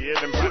me, she hear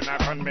them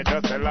pan on me,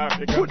 just tell her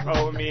she can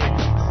hold me. Sing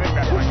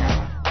that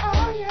again.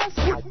 Oh yes,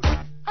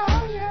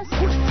 oh yes,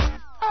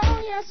 oh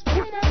yes.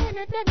 Wait a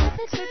minute, let me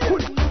fix it,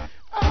 baby.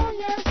 Oh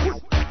yes, oh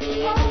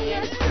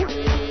yes,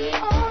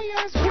 oh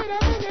yes. Wait a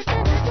minute,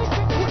 let me fix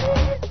it, baby.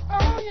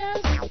 Oh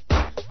yes,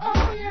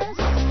 oh yes,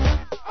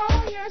 oh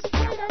yes.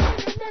 Wait a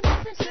minute, let me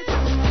fix it,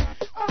 baby.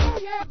 Oh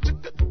yes,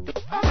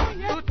 oh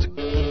yes,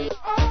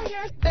 oh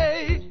yes.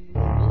 Hey,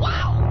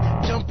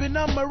 wow. Jumping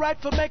on my right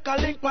for make a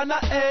link on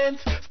the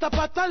ends. Stop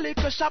at a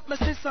liquor shop, me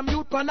see some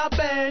youth on a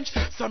bench.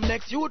 Some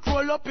next youth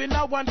roll up in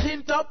a one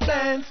tint up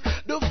Benz.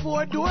 The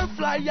 4-door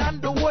fly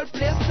and the whole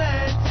place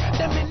tense.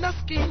 Them in a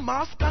ski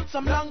mask and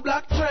some long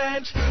black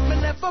trench. Me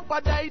never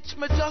bother itch,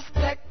 me just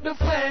take the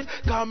fence.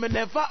 Cause me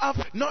never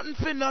have nothing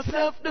for no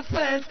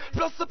self-defense.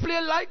 Plus the play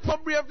like my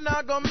brave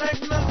now gon'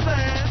 make no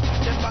sense.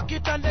 Them back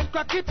it and them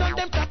crack it and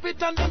them tap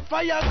it and them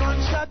fire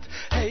gunshot.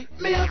 Hey,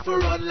 me have to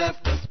run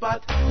left the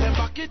spot. Them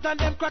back it and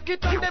them crack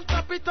it and them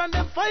tap it and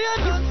them fire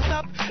don't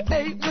stop.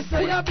 Hey, me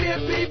say I be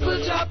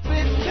people drop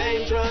it.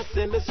 Dangerous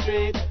in the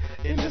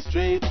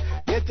street,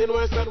 getting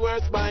worse and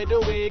worse by the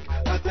week.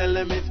 I tell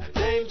them it's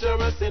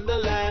dangerous in the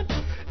land.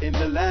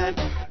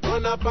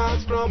 Gonna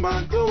pass from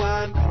man to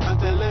one. I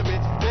tell them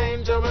it's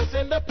dangerous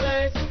in the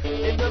place.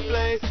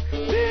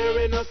 Their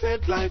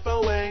innocent life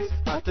away.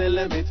 I tell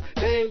them it's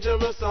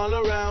dangerous all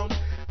around.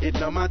 It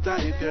no matter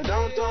if you're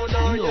downtown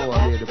or you're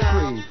I'm here to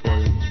uptown.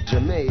 pray for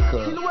Jamaica.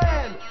 Till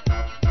when?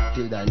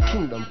 Till thine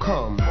kingdom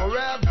come.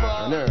 Forever.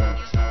 On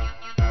earth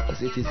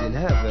as it is in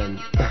heaven.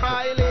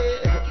 Highly.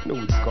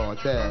 Nudes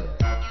Cartel.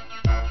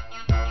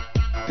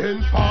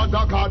 Then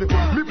Father God,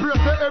 me pray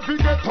for every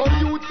ghetto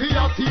youth here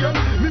attain.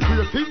 Me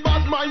pray for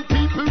bad mind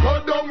people go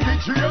down the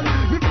drain.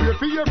 Me pray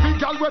for every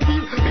gal we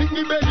feel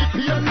pingy belly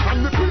pain.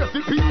 And me pray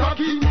for Peter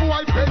King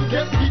boy friend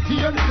get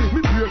detained.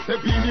 Me pray for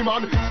Beanie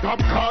Man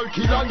stop call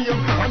kill a name.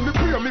 And me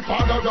pray me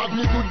Father God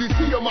me to the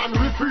same man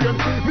refrain.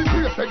 Me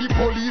pray for the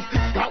police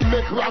stop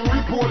make wrong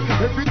report.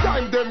 Every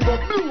time them go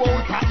blow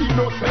out a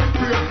innocent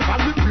brain.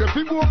 And me pray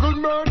for Bogle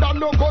murder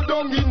no go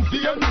down in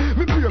vain.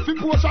 Me pray for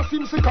Portia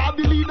Simpson call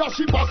the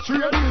leadership as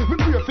train. Me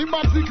pray for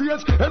Maxi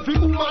Grace, every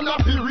woman a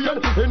be real.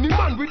 Any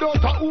man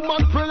without a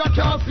woman prayer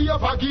can't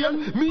save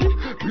again. Me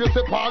pray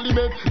for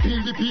Parliament,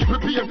 feel the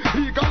people pain.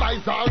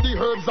 Legalize all the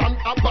herbs and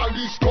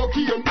abolish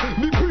cocaine.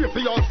 Me pray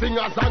for your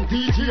singers and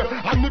DJ.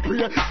 And me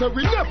pray so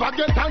we never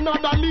get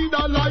another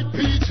leader like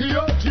PJ.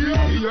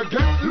 Here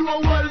get low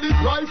while the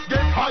price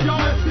get higher.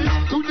 Message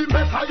to the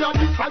Messiah,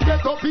 this I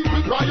get up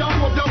people prior.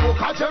 Of the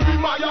book of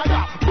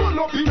Jeremiah, burn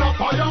up in a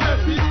fire.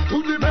 Message to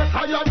the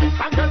Messiah, this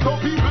I get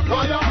up people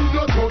prior.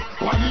 Not just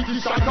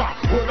politicians,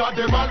 all of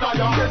them are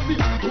liar.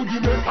 Message to the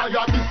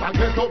Messiah, this I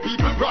get up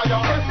people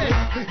prior.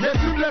 Yes,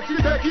 you let me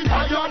take it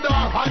higher,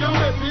 higher.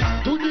 Message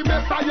to the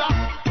Messiah,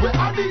 where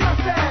are the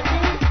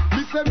yourself?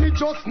 Say me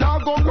just now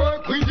go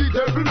work with the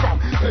devil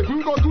from 7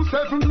 go to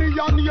 7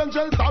 million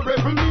angels are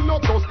rebel. Me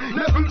not just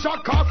level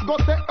jackass go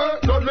say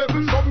earth no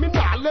level. So me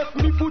nah left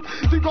me foot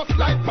to go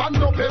slide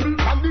pan no pebble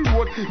on the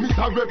road. Me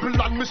a rebel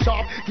and me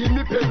sharp give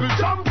me pebble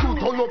jam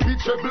to turn up the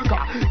treble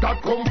car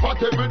that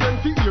comfortable then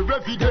fi hear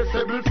every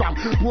decibel from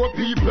poor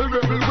people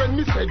rebel when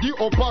me say the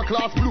upper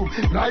class bloom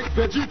like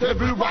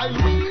vegetable while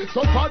we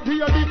suffer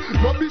daily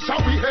rubbish how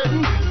we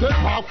heading.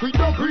 Step off with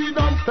the green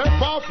and step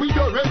off with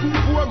the red.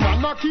 Poor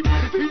man a keep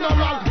funeral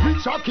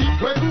rich a keep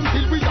wedding.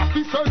 Till we have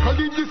to circle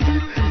in the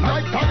street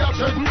like tire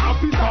shedding.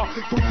 Officer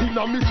foot in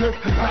a me chest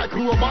like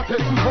robot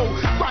heading. How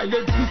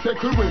violence we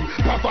circle when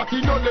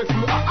poverty no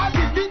lesson. I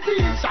did the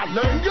teacher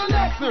learn your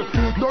lesson.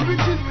 No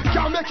riches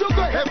can make you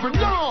go heaven.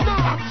 No,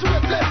 that's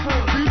straight lesson.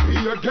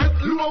 Here get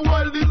low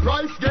while the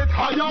price get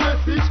higher.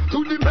 Message to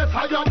the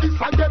Messiah, this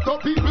I get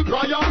up people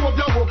prior. Of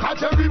the book of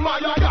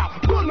Jeremiah,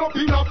 burn up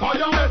in a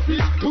fire.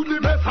 Message to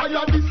the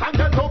Messiah, this I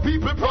get up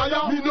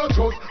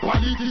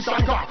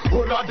politician car.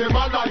 All of them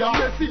a liar.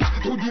 Message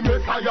to the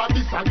Messiah,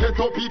 this a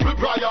ghetto people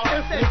prior.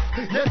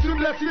 Yes, you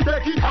bless you,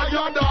 take it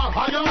higher now.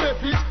 Higher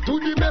message to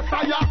the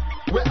Messiah.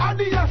 Where are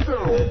the answer?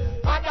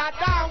 Bada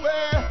down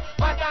way,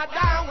 bada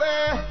down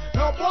way.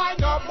 No boy,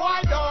 don't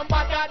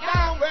bada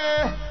down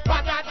way,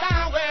 bada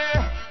down way,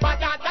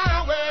 bada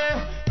down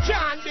way.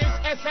 Chant this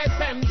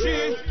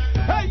SSMG.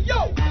 Hey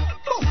yo,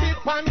 look it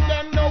pan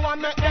them, no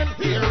one make them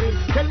hear it.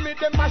 Tell me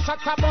them a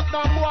shut up, but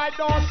no boy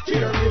don't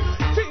scare me.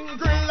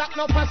 Finger like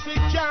no pussy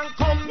can't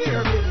come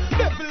near me.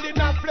 Devil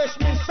in a flesh,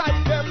 me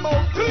sight them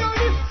out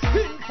clearly.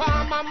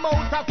 Inform my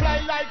mouth a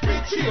fly like we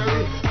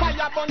cherry.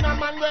 Fire burn a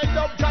man red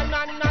up John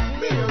and not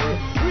Mary.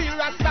 Real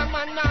Rasta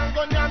man and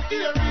gun and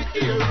eerie.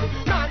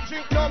 Not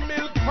drink no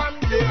milk from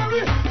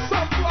dairy.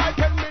 Some boy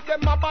tell me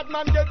them a bad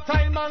man get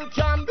time and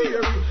can't bear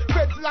it.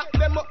 Feds lock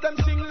them up, them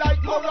sing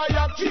like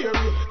Mariah Carey.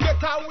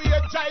 Get away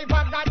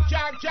driver that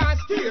can't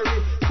steer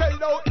it.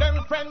 Tell out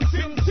them friends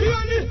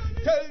sincerely.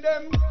 Tell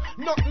them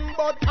nothing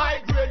but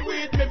high grade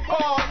weed me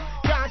for.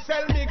 Can't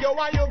sell me go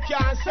and you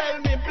can't sell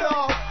me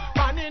blood.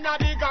 Man inna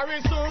the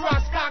garrison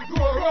Rasta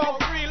grow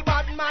rough. Real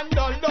bad man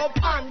don't love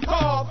and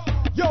cough.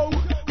 Yo,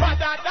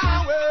 bada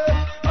down way,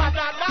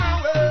 bada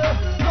down way.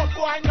 No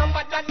boy no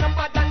bada no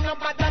bada no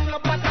bada no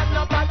bada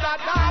no bada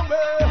down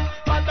way,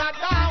 bada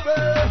down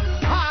way.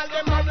 All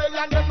them a real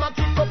and them a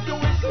kick up you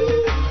will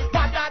see.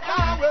 Bada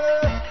down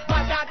way,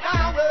 bada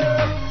down way.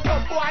 No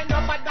boy no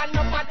bada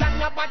no bada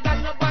no bada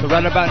no bada. So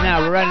right about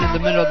now, we're right in the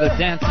middle of the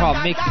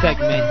dancehall mix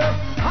segment.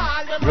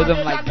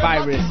 Rhythm Like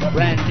Virus,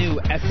 brand new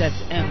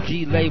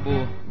SSMG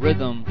label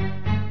rhythm.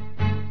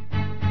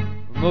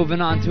 We're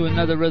moving on to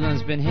another rhythm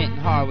that's been hitting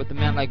hard with a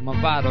man like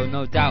Movado,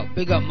 no doubt.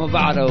 Big up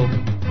Movado.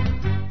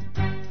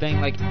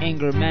 Thing like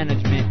Anger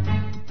Management,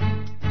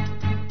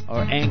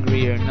 or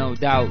Angrier, no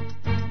doubt.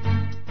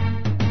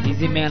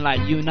 Easy man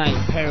like Unite,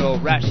 Peril,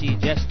 Rashi,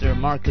 Jester,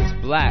 Marcus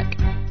Black.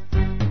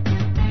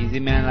 Easy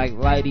man like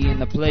Lighty in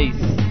the Place.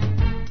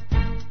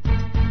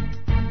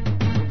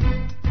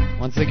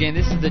 Once again,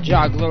 this is the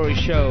Jah Glory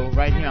Show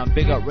right here on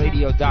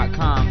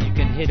BigUpRadio.com. You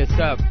can hit us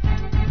up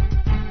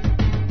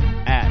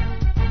at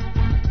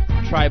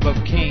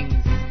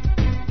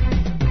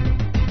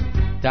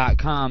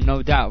TribeOfKings.com,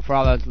 no doubt, for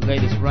all the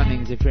latest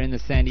runnings. If you're in the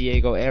San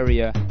Diego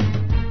area,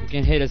 you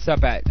can hit us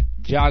up at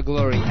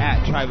JahGlory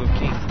at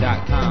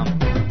TribeOfKings.com.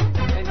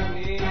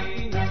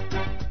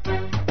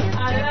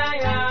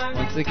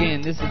 Once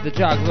again, this is the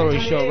Jah Glory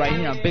Show right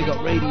here on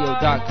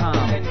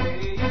BigUpRadio.com.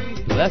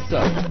 Bless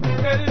up.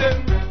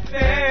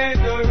 They're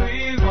the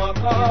real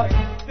McCoy.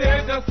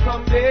 They're just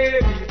some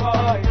baby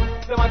boy.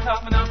 Them a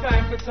talk, man, I'm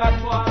time to chat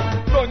boy.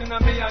 Running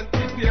on me and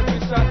keep every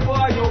shot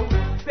boy, yo.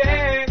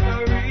 They're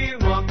the real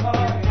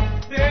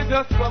McCoy. They're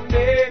just some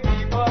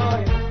baby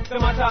boy. Them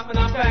a talk, man,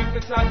 I'm time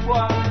to chat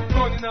boy.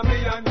 Running on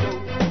me and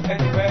yo.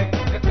 Anyway,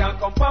 you can't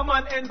come from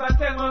an end and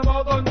tell me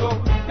about gun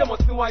down. You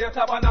must know why your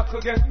tabernacle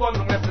gets burned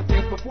unless you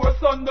take before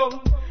sundown.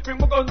 Bring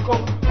my gun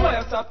come.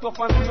 Why you start tough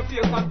and see my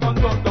face and turn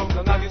down.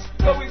 None of this.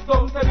 So it's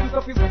down. Tell him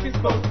stuff is a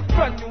fist down.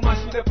 Brand new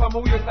machine there from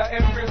my waist to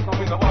embrace. Now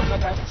we don't have no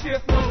time to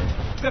chase now.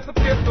 Left the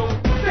place now.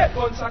 Take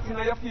gunshot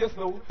in your face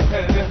now.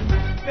 Tell them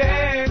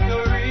they ain't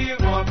the real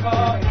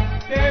McCoy.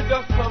 They're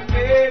just some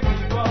baby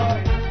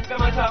boy. Them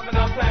a talk me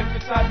now time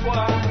to chat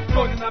boy.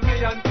 Gunning on me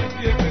and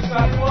keep every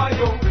shot boy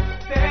yo.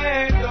 They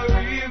ain't the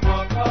real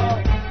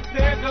McCoy.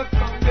 They're just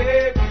some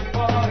baby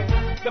boy.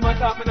 Them a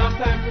talk me now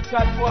time to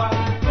chat boy.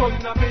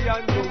 Gunning on me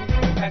and you.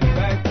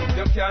 Anyway,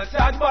 you can't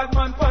charge bad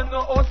man for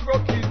no house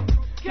rocking.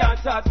 Can't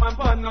charge man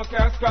for no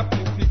car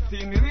scrapping.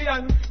 16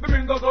 million, we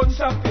bring a gun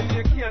shopping.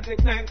 You can't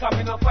take 9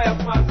 coming up fire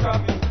man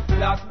scrapping.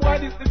 Last boy,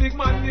 this the big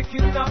man, they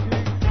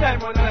kidnapping.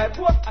 Time on the life,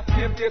 what a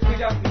same place we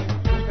got him.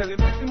 We tell him,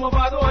 mix him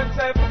over the one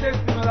side, for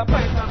test him. All a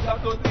pint and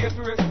clap, don't get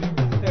to rest him.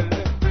 Tell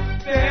them,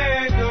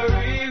 they're the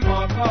real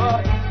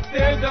McCoy.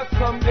 They're just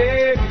some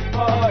baby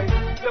boy.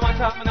 Them a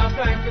talk, man, I'm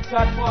time to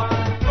chat boy.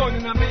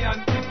 Gunning on me and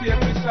keep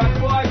every shot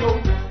boy,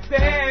 yo.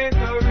 They're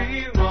the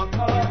real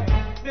McCoy.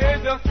 They're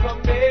just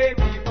some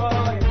baby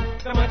boy.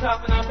 Them a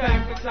talk, man, I'm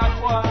time to chat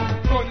boy.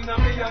 Gunning on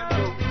me and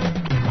yo.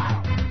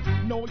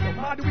 No, you're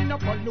mad, we no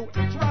follow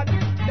the trad.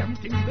 Them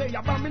things they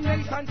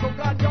abomination to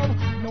God, yo.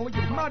 No,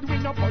 you're mad, we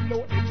no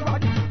follow the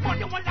trad. But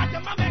you want that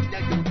them a make the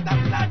youth them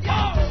glad, yo.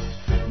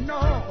 No,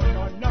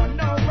 no, no,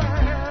 no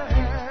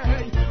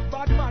way.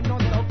 Bad man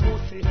not so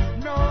pussy.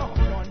 No,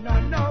 no, no,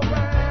 no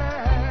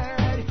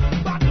way.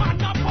 Bad man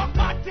not fuck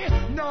party.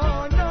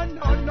 No, no,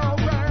 no, no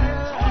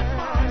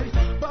way.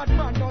 Bad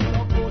man not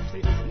so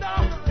pussy. No,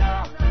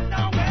 no,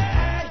 no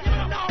way.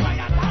 No way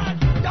at all.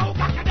 Yo,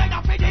 cocky they a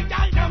feed the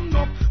girl them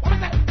up. What me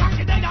say?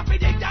 Cocky they a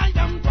feed the girl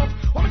them tough.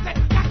 What me say?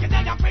 Cocky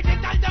they a feed the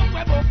girl them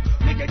web up.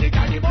 Me get the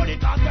girl the body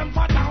 'cause them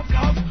fat and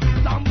fluff.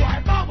 Some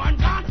boy bow and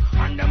gone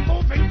and them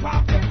moving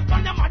fast.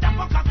 But them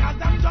motherfucker 'cause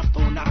them just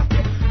too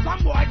nasty.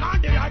 Some boy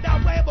gone the other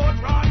way but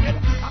running.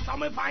 That's how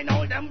me find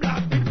out them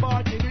blasted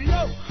body.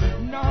 Yo,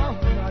 no,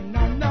 no,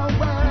 no, no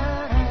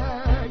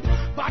way.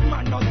 Bad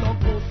man not so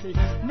pussy.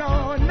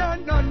 No, no,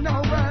 no,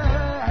 no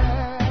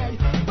way.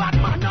 Bad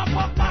man not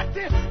fuck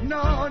party.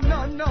 No,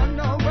 no, no,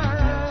 no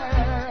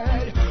way.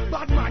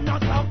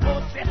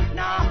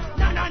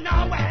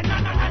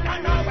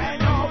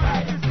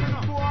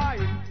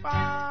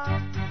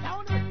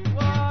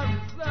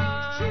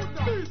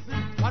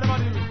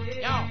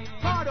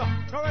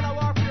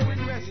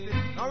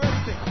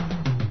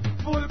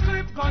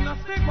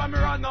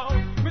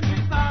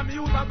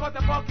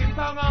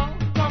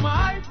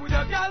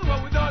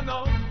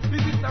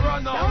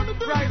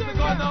 rise the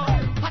gun now.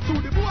 I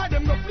told the boy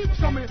them no flip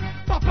some me.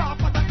 Pop off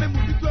attack them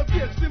with the 12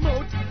 gauge them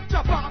out.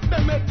 Chop off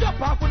them head, chop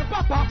off with the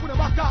pop off with the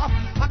back off.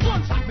 A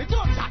gunshot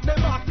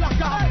them off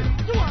black off.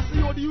 You want to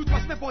see how the youth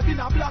was step out in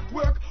a black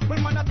work.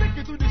 When man I take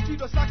you to the street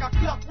just like a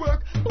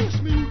clockwork.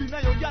 Push me you in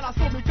your gyal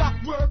so me got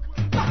work.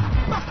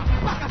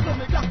 Back so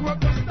me got work,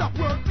 don't stop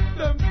work.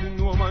 Them thing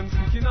no man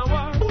stick in a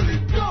war.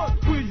 Bullet gun.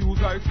 We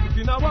use our stick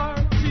in a war.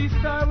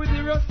 G-star with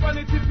the rust on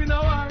the tip in a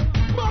war.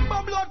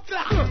 Mamba blood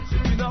clot.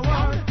 Chip in a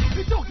war.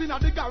 The dogs in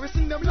the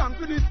garrison them long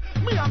for this.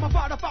 Me and my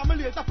father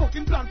family is a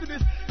fucking plan for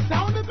this.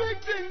 Sound the big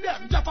thing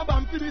them, drop a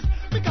bomb for this.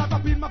 Because I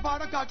been my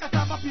father got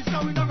cassava piece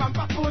now in a ramp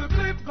back. Full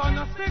clip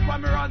gonna stick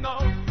when me run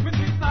out. Me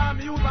think time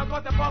me use I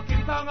got the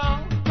fucking tongue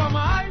out. Come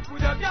a hype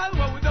with a girl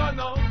what we don't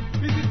know.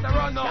 This is the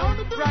run out.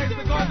 Rise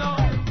the gun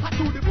out. I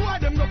told the boy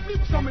them no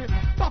flip some me.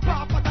 Pop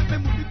off attack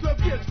them with the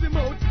 12 gauge them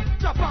out.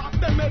 Chop off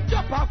them head,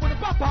 chop off with the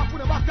pop off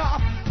with the back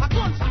off. A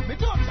gunshot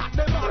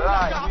them off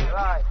black off.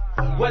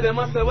 What them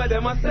a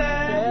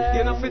say,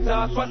 you know fit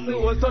off fast the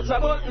whole touch a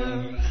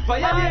button.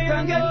 Violate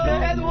and get your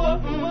head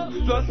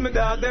open. Plus me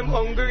dog them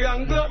hungry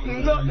and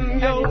glutton,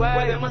 yo.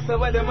 What them a say,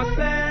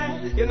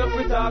 you know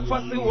fit off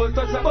fast the whole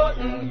touch a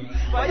button.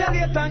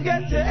 Violate and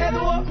get your head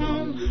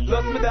open.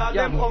 Plus me dog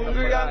them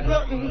hungry and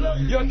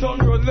glutton. Your tongue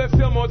run left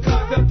your mouth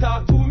cause them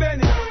talk too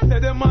many. Say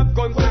them have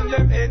guns when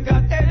them ain't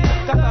got any.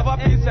 Cause have a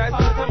piece size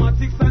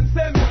automatics and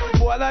semi.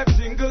 Boy life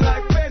jingle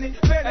like penny.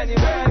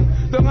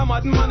 Don't a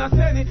mad man a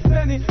send it.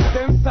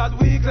 Them start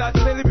weak like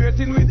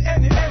celebrating with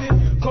any.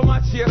 Come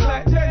and chase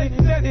like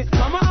Jenny.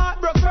 Mama heart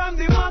broke from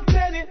the Mark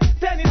Tenny.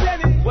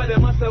 What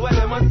them a say,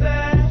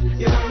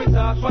 you know me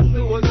talk fast the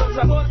whole touch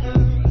a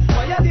button.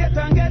 Violate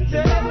and get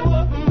your head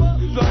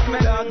open. Plus me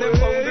dog them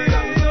hungry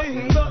and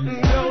glutton,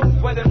 yo.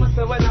 What them a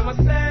say,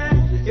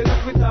 you know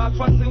me talk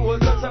fast the whole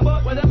touch a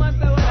button. What them a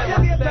say,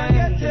 violate and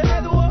get your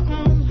head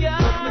open.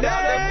 Plus me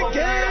dog them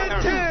hungry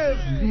and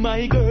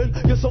my girl,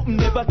 you something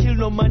never kill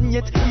no man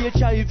yet.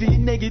 HIV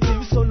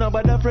negative, so no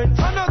bad friend.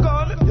 And a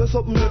girl, you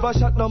something never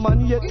shot no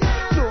man yet.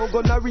 No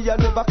gonorrhea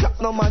never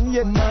clap no man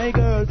yet. My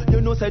girl,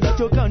 you know say that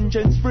your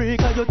conscience free.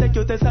 Cause you take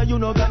your test and you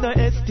no got no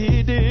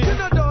STD. You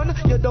no done,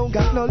 you don't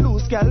got no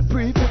loose scalp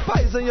pre.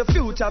 Poison your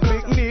future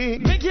big me.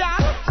 Big yeah.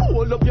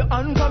 Hold up your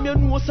hand from your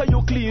nose so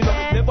you clean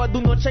up. Never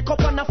do no check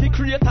up and have to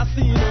create a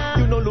scene.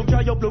 You no look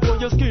dry up, look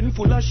on your skin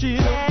full of sheen.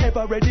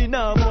 Never ready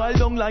now, boy,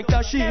 long like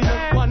a sheen.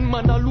 One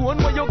man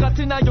alone, what you got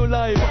in your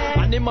life.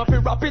 And him have to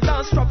wrap it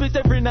and strap it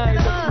every night.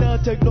 Now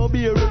take no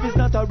beer if it's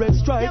not a red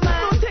stripe.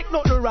 Don't take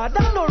no rad,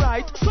 that's no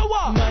right. So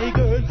what? My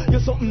girl, you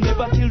something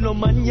never kill no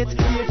man yet.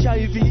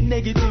 HIV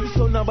negative,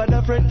 so no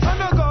bad friend.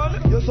 And a girl,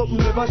 you something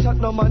never shot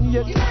no man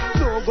yet.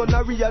 No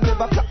gonorrhea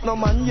never clap no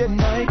man yet.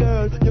 My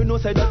girl, you know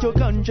say that your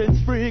conscience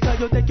free. Cause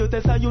you take your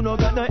test and you no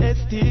got no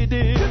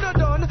STD. You no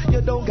done,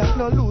 you don't got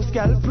no loose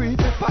scalp pre.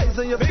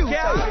 Poison your future.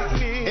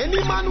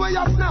 Any man where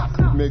you snap,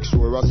 make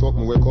sure a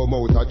something will come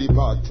out of the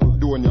pot.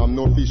 Don't yam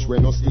no fish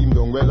when no steam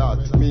down well hot.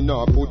 Me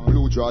nah put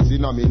blue jaws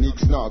in a me nick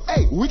snack.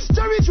 Hey, which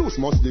cherry juice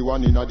must the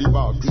one in a the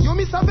box? You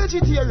miss a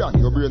vegetarian.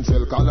 Your brain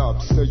cell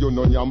collapse. Say you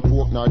no yam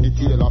pork nor the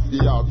tail of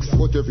the ox.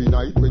 But every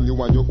night when you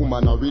want your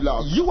woman a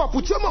relax, you a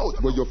put your mouth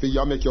where you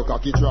feel make your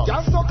cocky trap.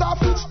 Can't suck off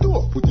which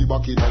too. Put it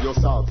back in your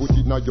sack. Put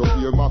it in your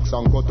ear max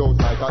and cut out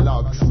like a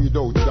lax.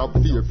 Without job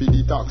fear for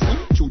the tax.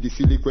 Through the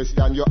silly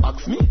question you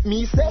ask me.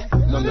 Me say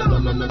no.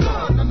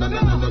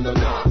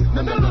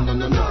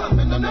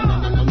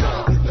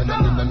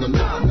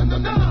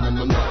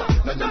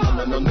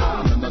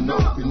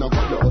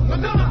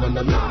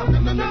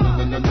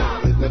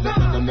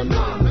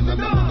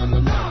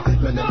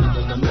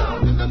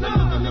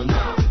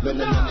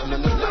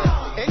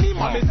 Any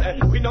mommy say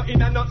we no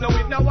in and not no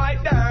with no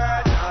white dirt.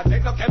 I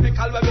take no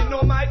chemical when we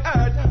know my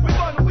earth. We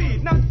burn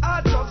weed, not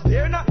hard drugs,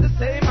 they're not the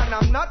same. And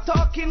I'm not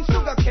talking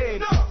sugar cane.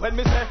 No. When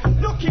me say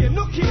no cane,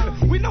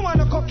 we no want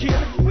no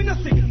cocaine. We no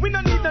sick, we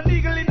no need no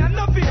needle in and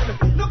no vein.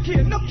 No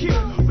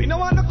cane, we no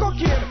want no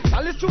cocaine.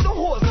 Chalice through the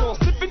hose, no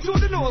slipping through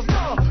the nose.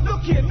 No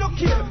cane,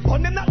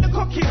 on them not the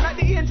cocaine like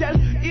the angel.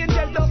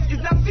 Angel dust is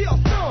not for us.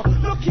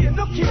 No cane,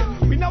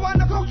 we no want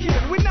no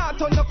cocaine. We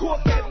not on the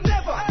cocaine,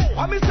 never.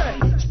 What me say?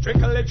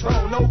 Strictly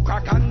true, no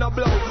crack and no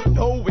blow.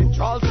 No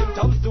withdrawal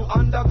symptoms to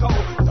undergo.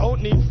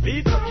 Don't need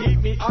speed to keep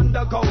me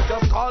undergo.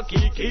 Just call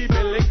Kiki,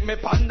 me lick me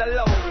pon the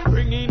low.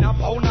 Bring in a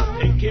pound of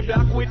stinky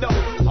black widow.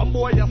 Some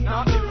boy just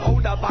not the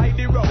powder by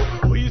the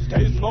road. We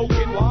stay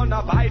smoking,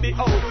 wanna buy the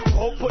O.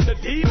 Go put the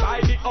D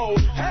by the O.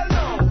 Hell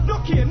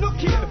no cane,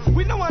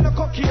 we no want no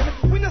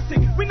cocaine. We no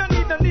sick, we no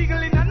need no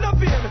needle in and no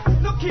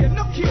vein. No cane,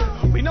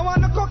 we no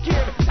want no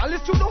cocaine.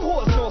 Chalice through the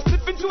hose, no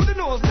slipping through the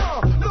nose.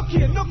 No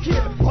cane,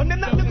 on them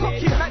not the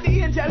cocaine like the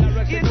angel.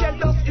 Angel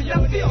dust is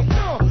not for us.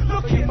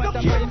 No cane,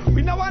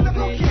 we no want no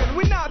cocaine.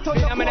 We not on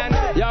the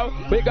cocaine. Yo,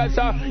 We got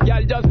so,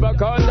 y'all just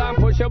broke out and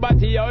push your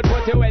body out,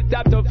 put your wet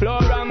up to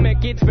floor and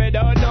make it spread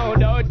out, no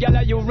doubt.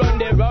 Y'all you run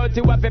the road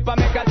to a paper,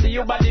 make I see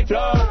you body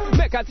flow.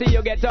 Make I see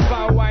you get up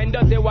and wine,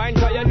 dirty wine,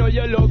 cause you know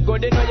you look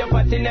good, you know you're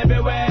fatting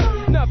everywhere.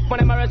 Enough for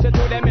them, I rush you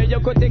to them, you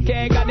could take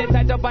care, got the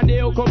tight up on the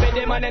hook, be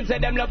the man and say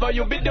them love how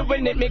you be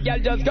doing it, me girl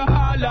just go all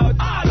out.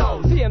 All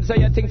out. See him so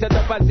you think set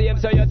up and see him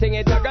so you think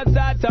it a go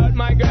start out,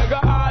 my girl go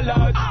all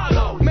out. All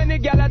out. Many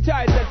girl a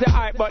try to say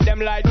hype, but them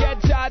like get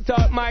shot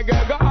out, my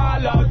girl go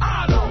all out.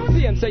 All out.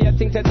 See him so you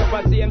think set up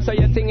and see him so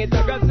you think it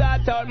a go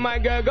start out, my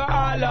girl go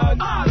all out.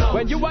 All out.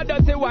 When you a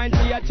dirty wine,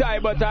 see a try,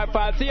 but I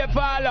fall, see you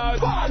fall out.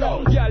 Fall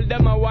out. Girl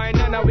them a wine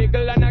and a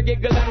wiggle and a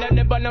giggle and then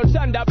they burn out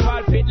shanda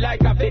fall fit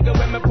like a figure.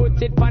 When me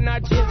put it pan her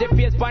change the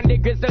face pan the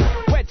crystal,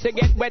 wet she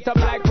get wet up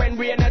like when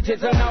rain a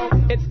chisel. Now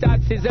it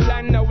starts sizzle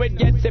and now it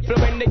gets simple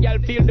when the girl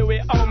feel the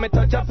way how me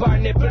touch up her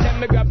nipple. Then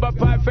me grab up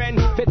her friend,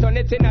 fit on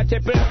it in a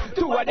triple.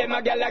 Two of them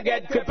a girl a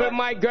get crippled,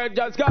 my girl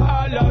just go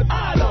all out.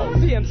 All out.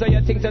 See him so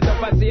you think set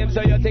up and see him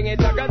so you think it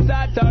a go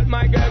start out,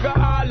 my girl go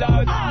all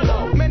out. All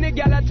out. Many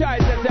girl a try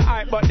to say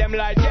hype, but them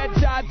like get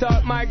shot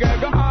out, my girl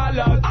go all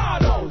out.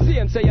 All out. See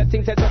him so you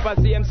think set up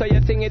and see him so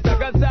you think it a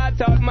go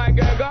start out, my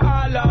girl go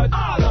all out.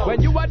 All out.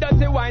 When you a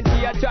dirty wine,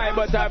 see a try,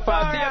 but I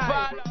fall, see you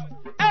fall.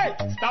 Hey,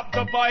 stop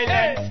the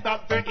violence,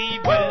 stop the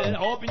evil.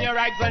 Open your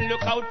eyes and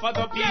look out for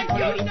the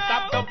people.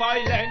 Stop the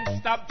violence,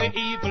 stop the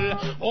evil.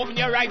 Open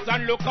your eyes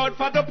and look out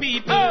for the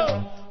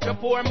people. The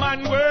poor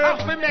man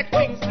works to make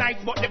things nice,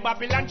 but the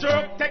Babylon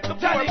jerk take the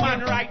poor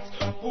man rights.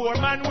 Poor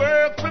man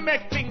works to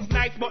make things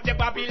nice, but the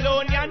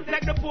Babylonian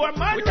take the poor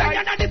man rights.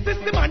 We take the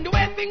system and the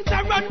way things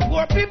are run.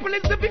 Poor people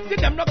is the victim,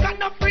 them no got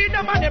no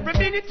freedom, and every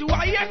minute you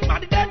are yes,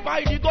 man, dead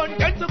by the gun,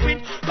 get to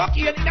win.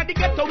 Cocky in the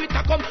ghetto, it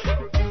a come.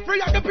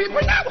 Free of the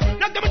people now,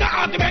 not them in the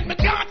argument, me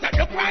can't take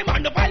the crime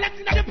and the violence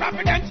in the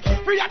providence.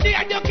 Free of the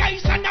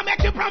education, I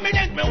make you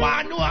prominent. Me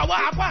want to know what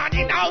I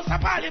in the House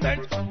of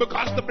Parliament.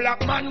 Because the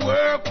black man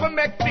work for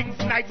make things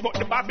nice, but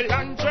the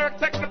Babylon church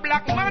take the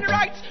black man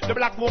rights. The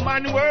black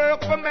woman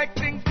work for make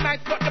things nice,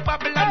 but the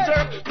Babylon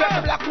church take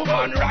the black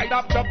woman rights.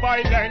 Stop the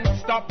violence,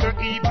 stop the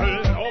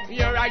evil. Open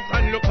your eyes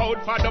and look out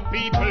for the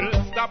people.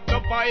 Stop the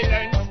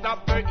violence,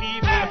 stop the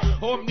evil.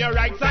 Open your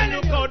eyes and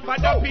look out for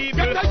the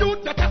people. Get the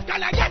youth, get the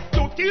scholar, yes,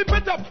 youth, keep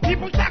it up.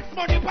 People tax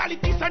money,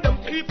 politicians, them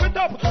keep it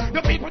up.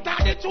 The people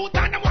tell the truth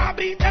and them want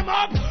to beat them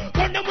up.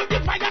 Burn them with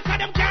the fire so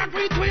them can't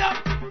reach way up.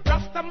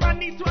 Rasta man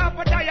needs to have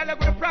a dialogue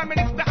with the Prime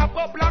Minister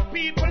about black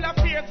people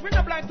affairs. We're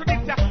not blind to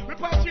this,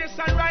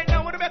 repatriation right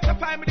now with the better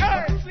family.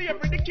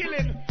 Slavery, the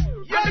killing.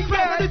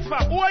 Yeah, this for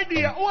all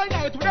day, all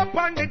night, with up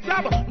on the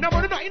job. Now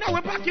we're not in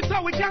our pocket,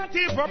 so we can't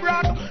take for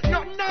brag.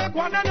 Nothing not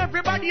one and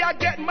everybody are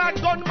get mad.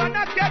 Gunman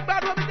not get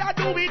bad, what we got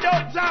do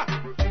without Jah.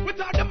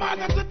 Without the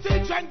mothers to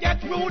teach and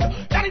get rude.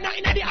 Daddy not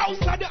in the house,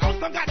 and the house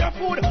don't got the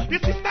food. The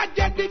sister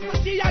get big to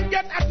see and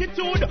get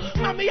attitude.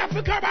 Mommy have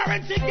to curb her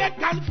and she get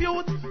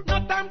confused.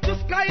 No time to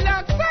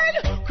skylark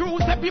side.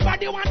 Cruise,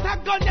 everybody want a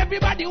gun,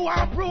 everybody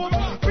want proof.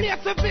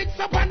 Place a fix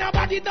up and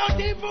nobody don't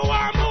even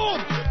want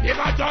move. Give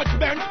a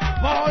judgment,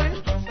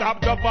 boy. Stop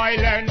the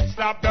violence,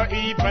 stop the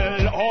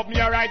evil. Open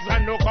your eyes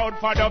and look out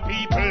for the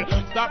people.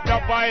 Stop the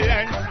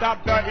violence,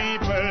 stop the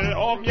evil.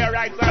 Open your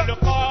eyes and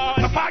look out.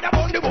 My father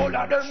on the whole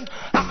of them.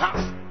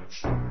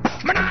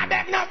 Me nah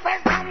beg no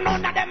friend from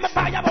none of them. Me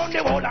fire on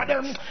the whole of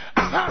them.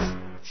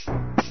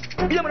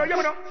 You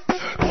know.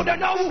 Who they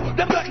know?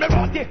 Them get me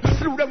rotty.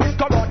 Slew them with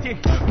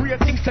karate.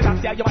 Praising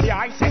Selassie, you are the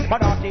high-sent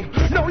monarchy.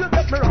 Now you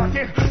get me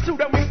rotty. Slew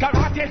them with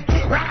karate.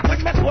 Rock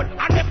with me sword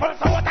and me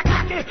pulse out the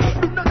khaki.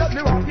 Do not get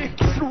me rotty.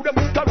 Slew them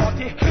with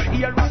karate.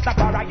 Here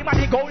Rastafari, you are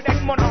the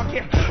golden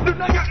monarchy. Do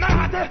not get me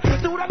rotty.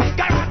 Slew them with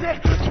karate.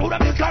 Slew them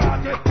with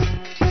karate.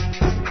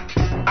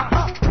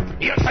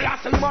 Here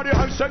Selassie, you are the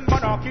high-sent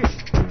monarchy.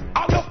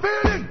 How you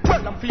feeling?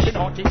 Well, I'm feeling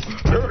naughty.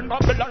 Burn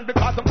Babylon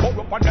because I'm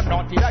corrupt and them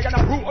naughty. I am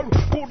a rule.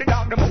 Cool it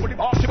down, them holy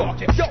marty.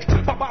 Yo,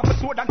 pop off the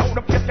sword and hold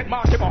up just like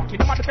marty.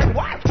 No matter say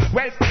what?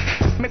 Well,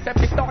 me say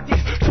me starty.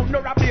 Should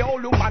not have the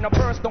old woman a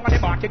burst down on the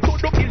market. Could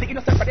do kill the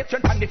innocent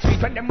pedestrians on the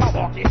street when them are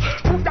walking.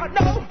 Who that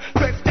know?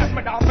 Question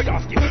me down for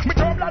yosky. Me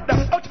turn blood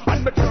them out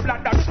and me turn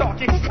blood them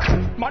starty.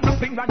 Man,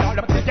 nothing and all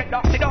of them get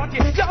dirty.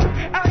 Yo,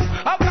 and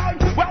okay,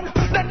 well,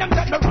 then them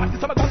get me rotty.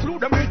 So I go slew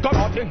them with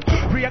karate.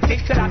 Real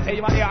things that I say,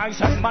 you are the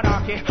ancient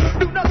monarchy.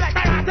 Do not get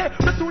karate.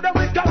 Me slew them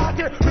with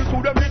karate. Me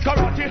slew them with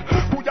karate.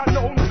 Who ya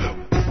know?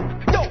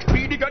 Yo,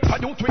 be the good for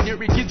you when you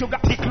reach you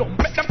got the clump.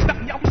 Make them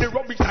stand yam the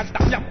rubbish and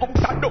stand yam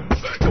out and dumb.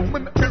 Yo, me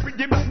read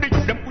them and they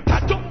use them put a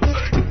jump.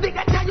 If they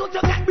get you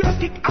just get real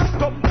kick and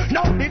come.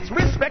 Now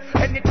disrespect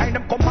anytime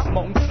them come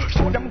among.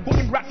 Show them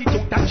good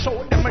gratitude and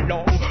show them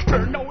love.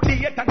 Burn out the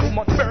hate and you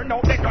must burn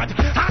out the grudge.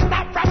 And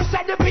that from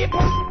said the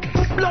people.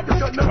 Blood to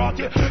me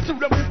rotty, through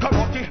them with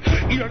karate.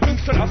 Here in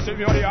Selassie,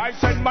 you're the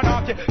high-sent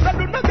monarchy. That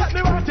do not get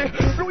me rotty,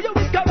 through you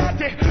with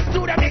karate.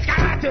 Through them with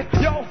karate.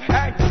 Yo,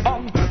 hey,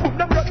 boom,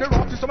 them get me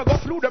rotty, so I go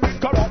through them with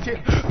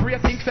karate.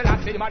 Praising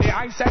Selassie, you're the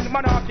high-sent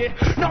monarchy.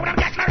 Now them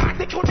get me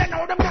rotty, could they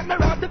know them get me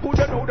rotty, could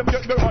they know them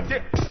get me rotty.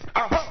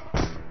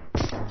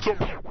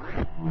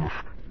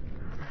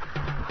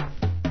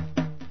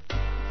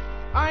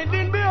 I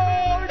didn't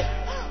behold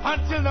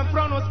until the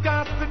throne was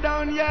cast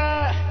down,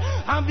 yeah.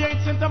 I'm the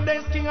ancient of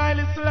days, King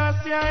Haile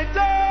Selassie, I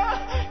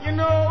die. You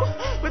know,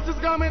 but his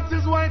garment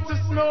is white as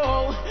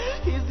snow.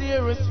 His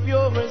hair is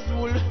pure as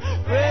wool.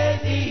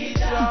 Praise ye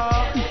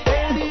Jah,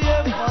 hail the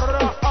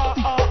Emperor,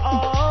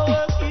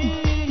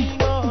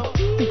 King of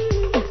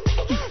Kings.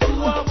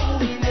 You are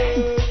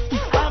fullness,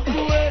 I'm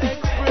to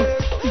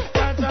express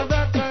that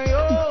I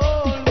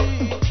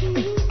only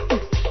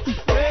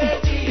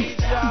praise ye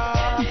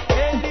Jah,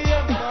 hail the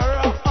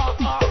Emperor,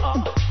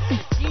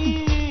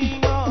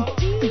 King of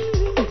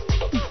Kings.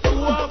 You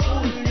are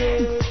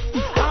fullness,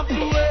 I'm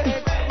to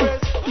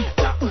express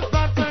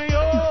that I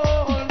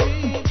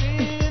only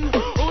been.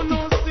 Oh no,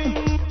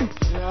 sing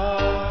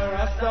Jah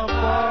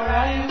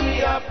Rastafari, we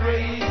are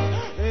praise.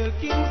 El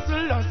King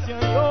Selassie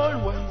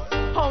always.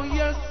 Oh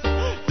yes,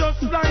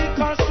 just like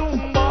a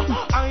Zumba.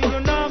 I you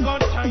know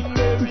got time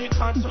very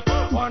cut.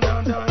 One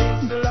under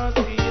is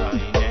Selassie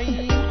I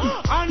name.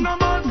 And a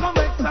Malcolm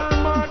X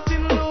and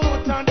Martin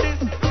Luther this.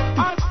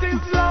 As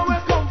this law we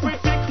come for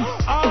fix.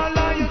 All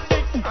of you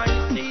sick. I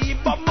see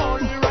Bob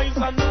Marley rise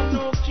and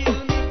no kill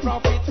me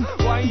prophet.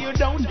 Why you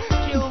don't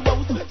kill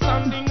those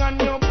standing on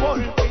your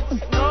pulpits?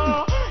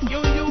 No, you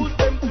use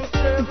them to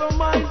save the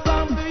minds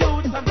of the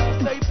youth and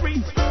as they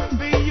preach.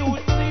 The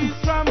youth cease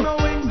from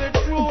knowing the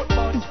truth,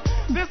 but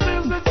this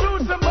is the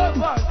truth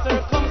above all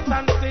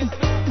circumstances.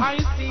 I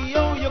see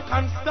how you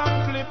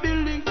constantly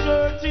building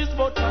churches,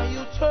 but are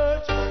you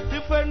church?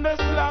 Defend the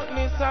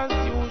slackness as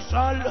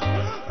usual.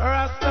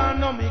 Rasta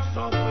no mix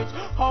up with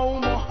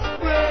homo.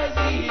 Praise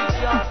ye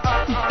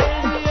Jah,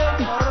 hail the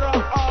Emperor,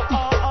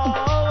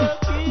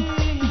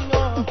 King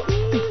of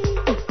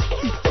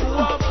Kings. You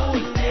are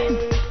fullness,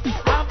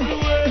 have to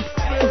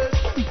express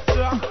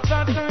Jah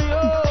that I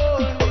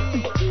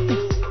only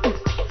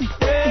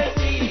praise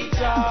ye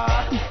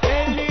Jah,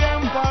 hail the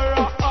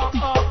Emperor,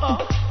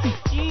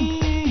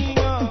 King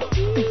of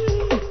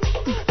Kings.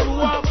 You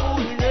are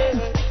fullness,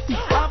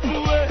 have to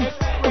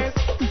express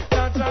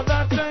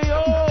that I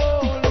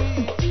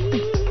only.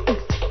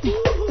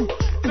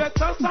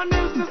 Let us and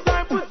his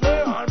disciples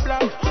were all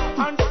black,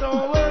 and so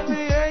were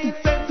the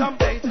ancient of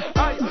days.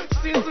 I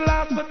since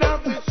last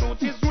that the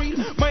truth is real,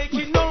 make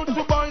it known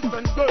to boys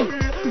and girls.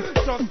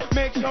 Just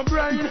make your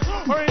brain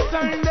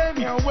return them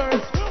your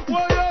words.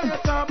 What you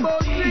talk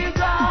about Jesus?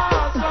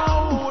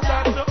 Oh,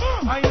 that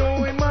I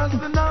know him as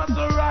the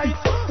Nazarite,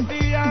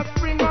 the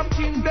offspring of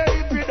King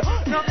David.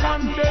 No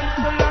condemn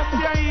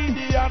Selassie,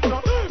 idiot.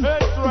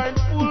 It's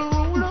rightful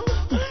ruler.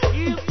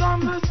 He's from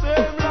the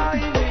same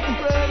line.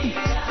 Praise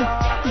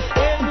Jah,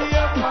 hail the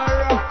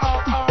Emperor,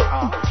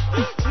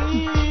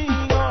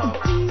 King of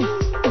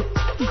Kings.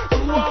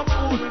 You are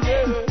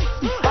fullness,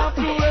 have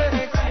to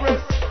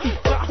express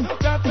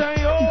that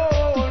I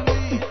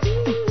only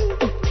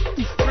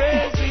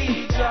praise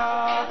ye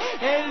Jah,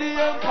 hail the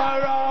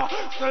Emperor,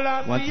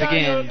 Selassie, Once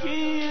again,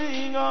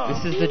 King of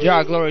this is the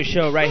Jah Glory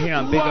Show right here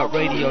on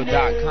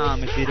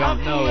BigUpRadio.com. If you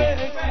don't know,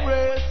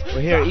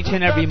 we're here each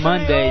and every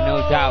Monday,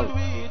 no doubt,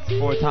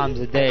 4 times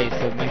a day,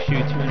 so make sure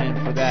you tune in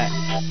for that.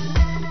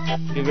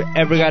 If you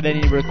ever got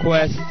any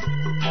requests,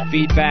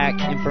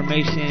 feedback,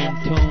 information,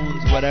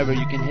 tunes, whatever,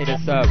 you can hit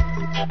us up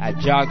at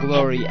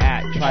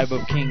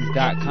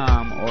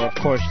JahGlory@tribeofkings.com, or of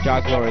course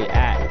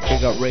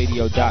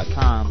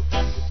JahGlory@BigUpRadio.com.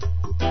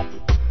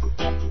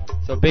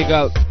 So big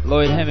up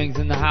Lloyd Hemmings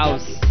in the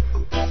house.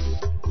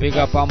 Big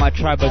up all my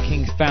Tribe of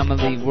Kings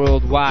family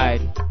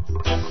worldwide.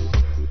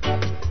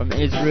 From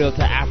Israel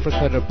to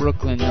Africa to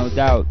Brooklyn, no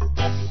doubt.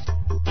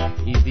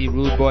 Easy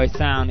Rude Boy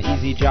Sound,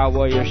 Easy Jah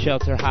Warrior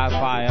Shelter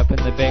Hi-Fi up in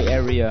the Bay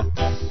Area.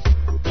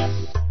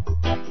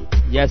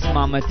 Yes,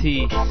 Mama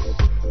T.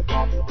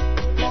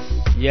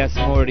 Yes,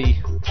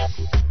 Morty.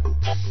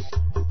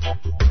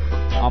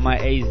 All my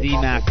AZ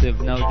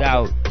Massive, no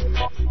doubt.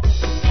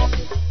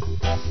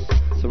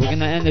 So we're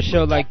gonna end the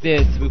show like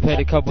this. We played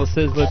a couple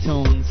Sizzler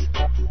tunes,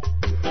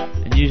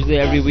 and usually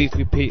every week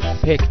we pick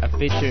a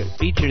feature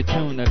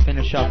tune to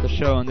finish off the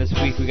show. And this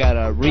week we got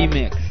a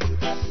remix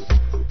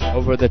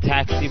over the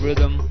Taxi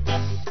Rhythm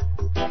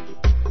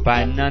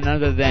by none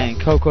other than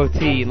Coco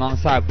T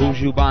alongside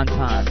Buju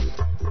Banton.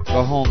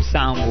 Go home,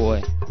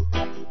 Soundboy.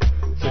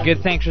 So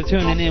good, thanks for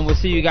tuning in. We'll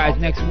see you guys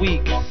next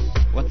week.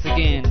 Once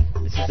again,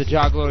 this is the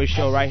Jah Glory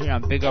Show right here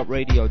on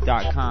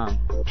BigUpRadio.com,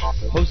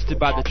 hosted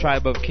by the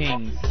Tribe of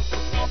Kings.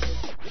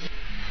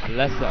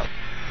 Bless up.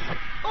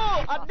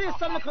 Oh, at this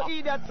some little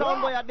idiot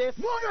soundboy at this.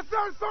 No, you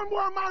sound some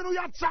more man who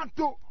you chat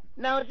to.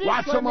 Now this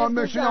watch one some is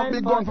make sure you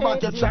big gun for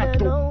back your chat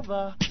to.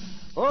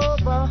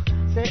 Over,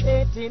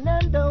 say 18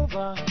 and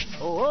over.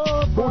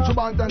 Over. Don't you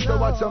want them to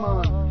watch them,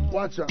 man?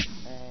 Watch them.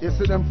 You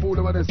see them fool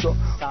over there, so.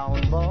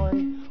 Sound boy,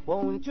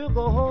 won't you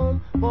go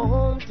home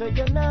to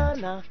your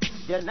nana,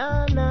 go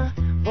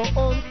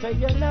home to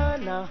your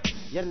nana,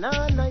 you're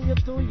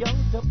too young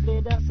to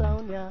play that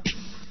sound, yeah.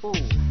 Oh,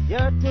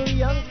 you're too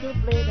young to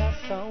play that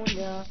sound,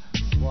 yeah.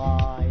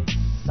 Why,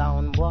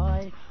 sound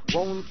boy,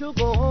 won't you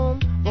go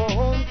home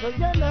to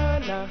your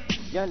nana,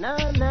 your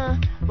nana.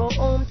 Go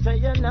home to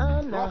your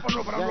nana.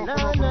 Your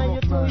nana,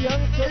 you're too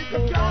young to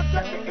play that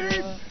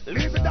sound.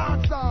 Leave the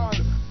dance on.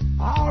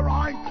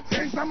 Alright,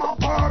 since I'm a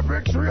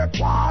perpetrate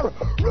war,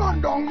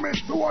 run down me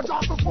soldier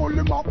to pull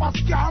him up a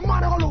scare.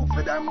 Man, I look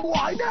for them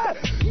boy there,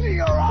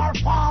 near or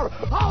far.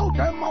 Out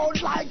them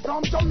out like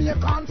some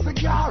Jamaican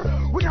cigar.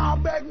 We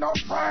not beg no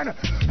friend,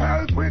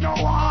 help we no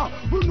war.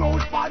 We know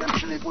it's by them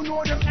sleep, we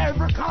know them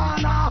every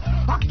corner.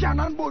 I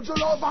can't budge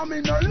over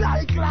me no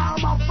like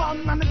llama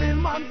fan. And the bill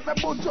man say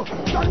budge,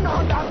 don't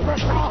know that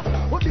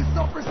pressure. But this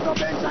stuff is so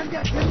bench and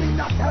get him in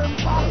a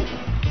temper.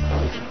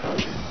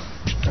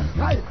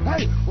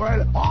 Hey,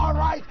 well,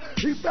 alright,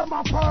 if them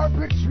a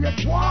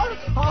perpetrate war,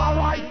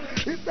 alright,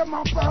 if them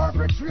a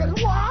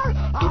perpetrate war,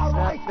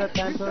 alright. It's not the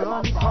time to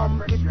run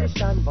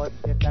competition, but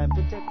the time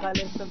to take a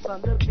lesson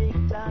from the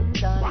big Dan.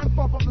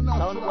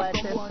 Sound white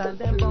test and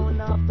them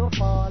bound off to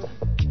fall,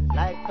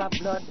 like a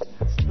blood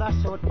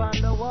splash out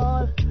on the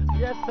wall.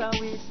 Yes, sir,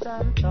 we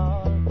stand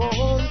tall. Go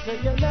home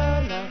to your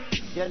nana,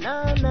 your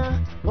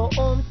nana. Go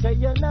home to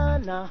your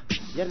nana,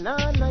 your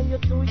nana. You're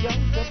too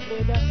young to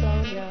play that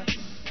sound, yeah.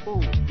 Ooh,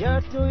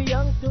 you're too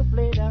young to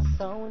play that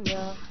sound,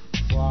 yeah.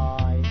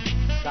 Why,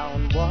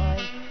 sound boy,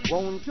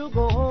 won't you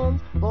go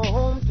home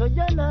to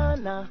your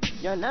nana,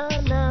 your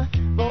nana.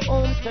 Go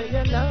home to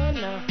your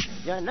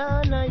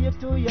nana, you're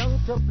too young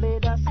to play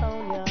that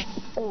sound,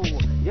 yeah. Ooh,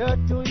 you're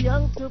too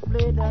young to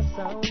play that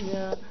sound,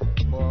 yeah.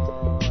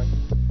 Boy,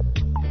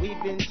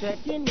 we've been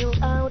checking you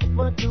out,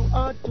 but you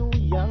are too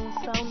young,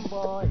 sound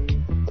boy.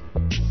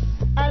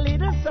 A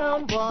little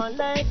sound boy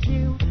like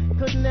you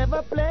could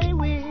never play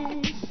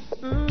with.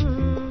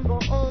 Go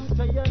home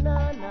to your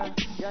nana,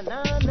 your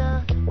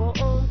nana. Go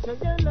home to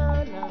your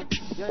nana,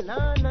 your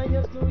nana.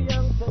 You're too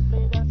young to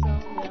play that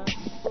song, yeah.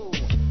 Oh,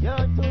 you're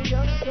too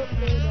young to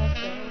play that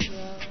song.